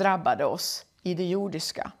omständighet som drabbade oss i det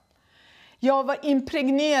jordiska. Jag var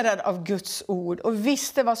impregnerad av Guds ord och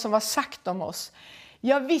visste vad som var sagt om oss.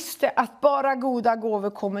 Jag visste att bara goda gåvor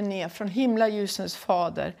kommer ner från himlaljusens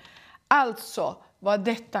fader. Alltså var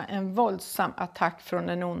detta en våldsam attack från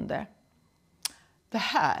den onde.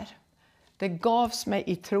 Det gavs mig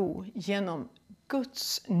i tro genom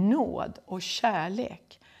Guds nåd och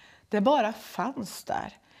kärlek. Det bara fanns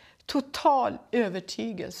där. Total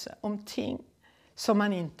övertygelse om ting som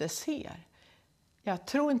man inte ser. Jag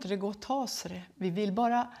tror inte det går att ta sig det. Vi vill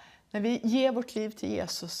bara, när vi ger vårt liv till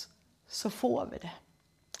Jesus så får vi det.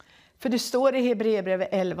 För det står i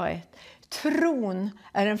Hebreerbrevet 11:1. Tron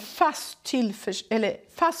är en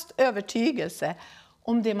fast övertygelse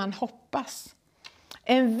om det man hoppas.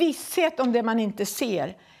 En visshet om det man inte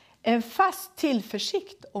ser. En fast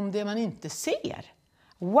tillförsikt om det man inte ser.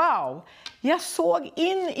 Wow! Jag såg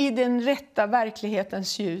in i den rätta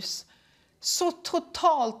verklighetens ljus. Så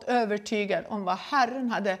totalt övertygad om vad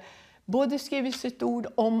Herren hade både skrivit sitt ord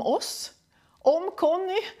om oss. Om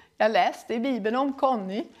Conny. Jag läste i Bibeln om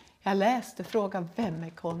Conny. Jag läste frågan, vem är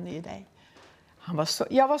Conny i dig?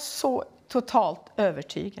 Jag var så totalt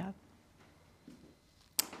övertygad.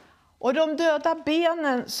 Och de döda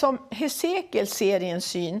benen som Hesekiel ser i en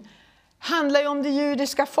syn handlar ju om det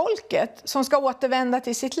judiska folket som ska återvända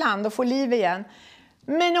till sitt land och få liv igen.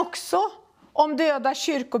 Men också om döda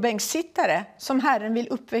kyrkobänkssittare som Herren vill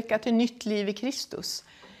uppväcka till nytt liv i Kristus.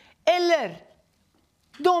 Eller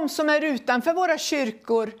de som är utanför våra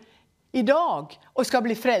kyrkor idag och ska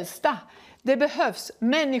bli frälsta. Det behövs,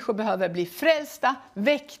 människor behöver bli frälsta,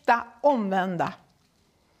 väckta, omvända.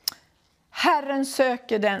 Herren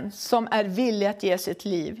söker den som är villig att ge sitt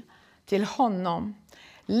liv till honom.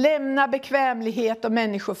 Lämna bekvämlighet och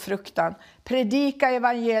människofruktan. Predika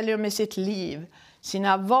evangelium i sitt liv.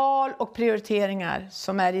 Sina val och prioriteringar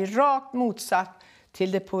som är i rakt motsatt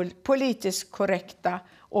till det politiskt korrekta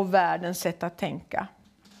och världens sätt att tänka.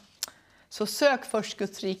 Så sök först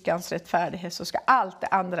Guds rikans rättfärdighet så ska allt det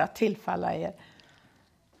andra tillfalla er.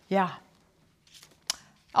 Ja,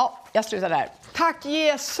 jag slutar där. Tack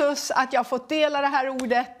Jesus att jag fått dela det här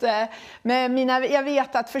ordet med jag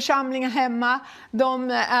vet att församlingen hemma,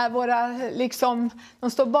 de är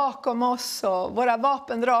de står bakom oss och våra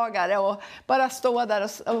vapendragare och bara stå där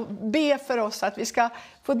och be för oss att vi ska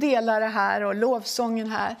få dela det här och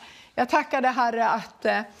lovsången här. Jag tackar dig Herre att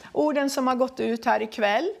orden som har gått ut här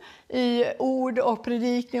ikväll i ord och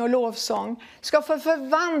predikning och lovsång ska få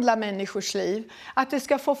förvandla människors liv. Att det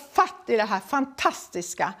ska få fatt i det här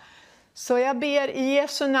fantastiska. Så jag ber i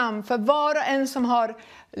Jesu namn för var och en som har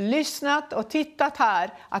lyssnat och tittat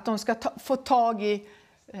här att de ska få tag i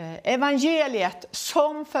evangeliet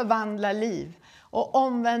som förvandlar liv och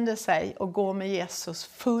omvänder sig och går med Jesus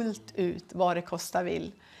fullt ut vad det kostar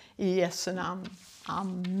vill. I Jesu namn.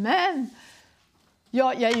 Amen.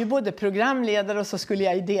 Jag är ju både programledare och så skulle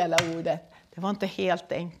jag dela ordet. Det var inte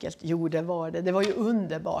helt enkelt. Jo, det var det. Det var ju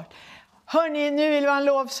underbart. Hörrni, nu vill vi ha en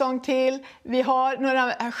lovsång till. Vi har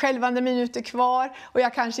några skälvande minuter kvar och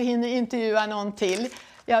jag kanske hinner intervjua någon till.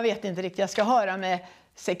 Jag vet inte riktigt, jag ska höra med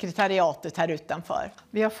sekretariatet här utanför.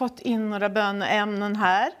 Vi har fått in några böneämnen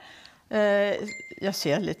här. Jag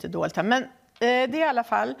ser lite dåligt här, men det är i alla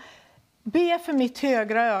fall. Be för mitt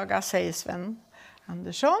högra öga, säger Sven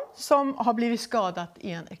Andersson, som har blivit skadat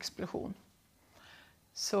i en explosion.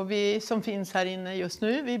 Så vi som finns här inne just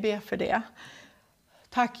nu, vi ber för det.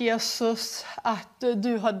 Tack Jesus att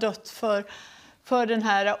du har dött för den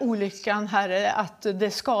här olyckan, Herre, att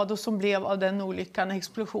det skador som blev av den olyckan,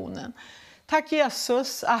 explosionen. Tack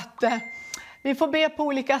Jesus att vi får be på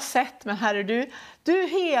olika sätt, men Herre du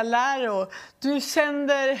helar och du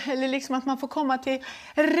sänder, eller liksom att man får komma till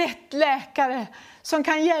rätt läkare som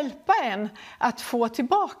kan hjälpa en att få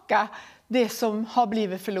tillbaka det som har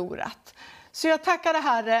blivit förlorat. Så jag tackar dig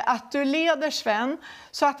Herre att du leder Sven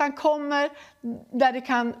så att han kommer där det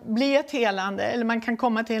kan bli ett helande eller man kan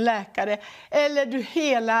komma till en läkare eller du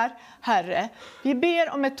helar Herre. Vi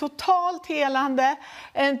ber om ett totalt helande,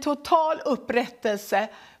 en total upprättelse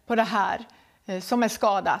på det här som är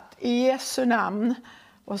skadat i Jesu namn.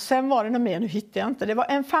 Och sen var det något mer, nu hittar jag inte. Det var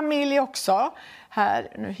en familj också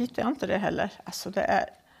här, nu hittar jag inte det heller. Alltså det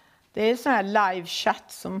är sån här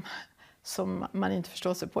live-chatt som man inte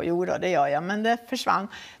förstår sig på. Jo då, det gör jag, men det försvann.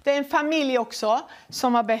 Det är en familj också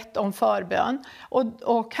som har bett om förbön.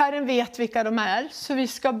 Och Herren vet vilka de är. Så vi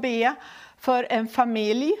ska be för en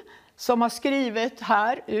familj som har skrivit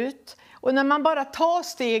här ut. Och när man bara tar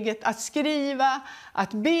steget att skriva,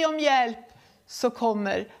 att be om hjälp, så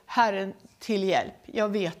kommer Herren till hjälp. Jag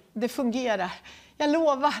vet, det fungerar. Jag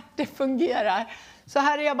lovar, det fungerar. Så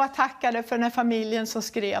Herre, jag bara tackar dig för den här familjen som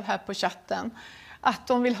skrev här på chatten. Att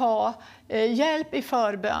de vill ha hjälp i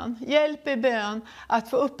förbön, hjälp i bön, att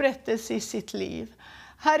få upprättelse i sitt liv.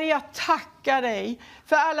 Herre, jag tackar dig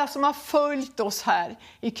för alla som har följt oss här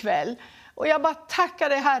ikväll. Och jag bara tackar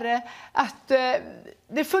dig Herre att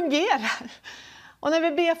det fungerar. Och när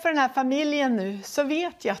vi ber för den här familjen nu så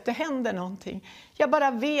vet jag att det händer någonting. Jag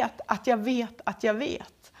bara vet att jag vet att jag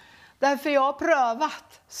vet. Därför jag har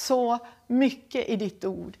prövat så mycket i ditt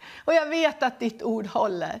ord. Och jag vet att ditt ord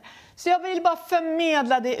håller. Så jag vill bara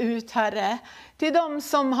förmedla det ut, Herre, till de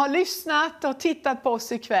som har lyssnat och tittat på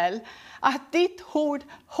oss ikväll. Att ditt ord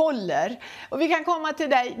håller. Och vi kan komma till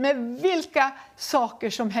dig med vilka saker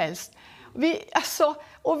som helst.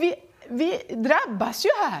 Vi drabbas ju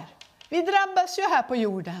här. Vi drabbas ju här på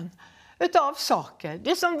jorden utav saker.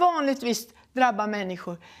 Det som vanligtvis drabbar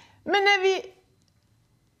människor. Men när vi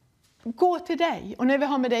går till dig och när vi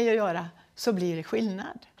har med dig att göra så blir det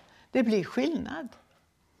skillnad. Det blir skillnad.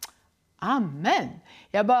 Amen.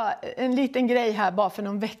 En liten grej här bara för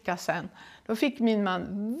någon vecka sedan. Då fick min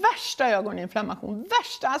man värsta ögoninflammation.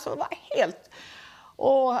 Värsta, alltså det var helt.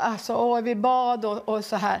 Och vi bad och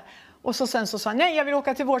så här. Och sen så sa han, nej jag vill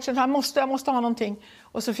åka till vårdcentralen, jag måste ha någonting.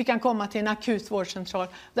 Och så fick han komma till en akut vårdcentral.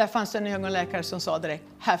 Där fanns det en ögonläkare som sa direkt,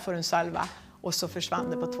 här får du en salva. Och så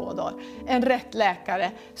försvann det på 2 dagar. En rätt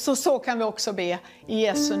läkare. Så kan vi också be i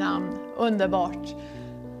Jesu namn. Underbart.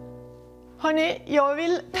 Hörrni, jag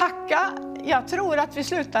vill tacka. Jag tror att vi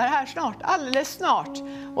slutar här snart. Alldeles snart.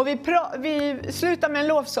 Och vi slutar med en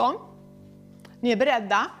lovsång. Ni är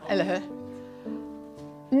beredda, eller hur?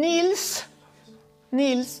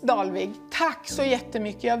 Nils Dalvig, tack så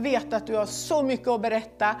jättemycket. Jag vet att du har så mycket att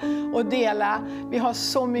berätta och dela. Vi har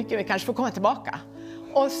så mycket, vi kanske får komma tillbaka.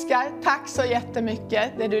 Oskar, tack så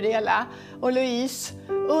jättemycket det du delar. Och Louise,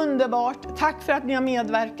 underbart. Tack för att ni har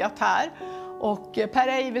medverkat här. Och Per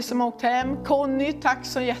Eive som åkt hem. Conny, tack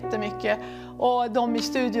så jättemycket. Och de i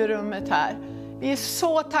studiorummet här. Vi är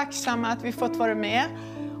så tacksamma att vi fått vara med.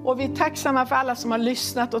 Och vi är tacksamma för alla som har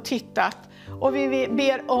lyssnat och tittat. Och vi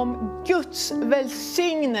ber om Guds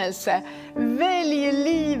välsignelse. Välj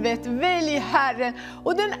livet, välj Herren.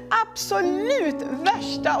 Och den absolut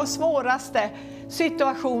värsta och svåraste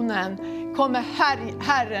situationen kommer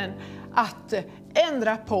Herren att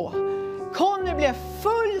ändra på. Conny blev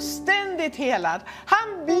fullständigt helad.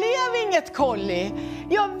 Han blev inget kolli.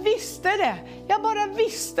 Jag visste det. Jag bara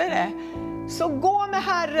visste det. Så gå med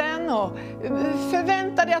Herren och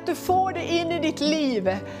förvänta dig att du får det in i ditt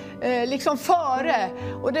liv. Liksom före.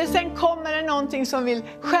 Och sen kommer det någonting som vill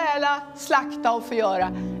stjäla, slakta och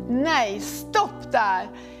förgöra. Nej, stopp där.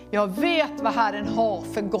 Jag vet vad Herren har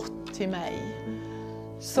för gott till mig.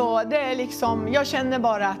 Så det är liksom, jag känner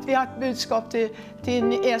bara att vi har ett budskap till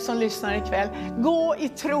er som lyssnar ikväll. Gå i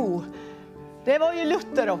tro. Det var ju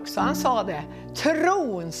Luther också, han sa det.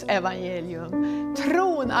 Trons evangelium,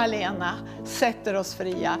 tron alena sätter oss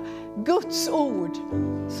fria. Guds ord.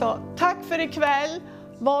 Så tack för ikväll,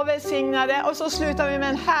 var välsignade. Och så slutar vi med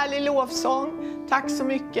en härlig lovsång. Tack så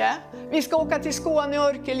mycket. Vi ska åka till Skåne och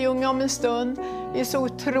Örkelljunga om en stund. Vi är så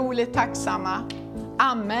otroligt tacksamma.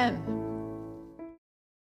 Amen.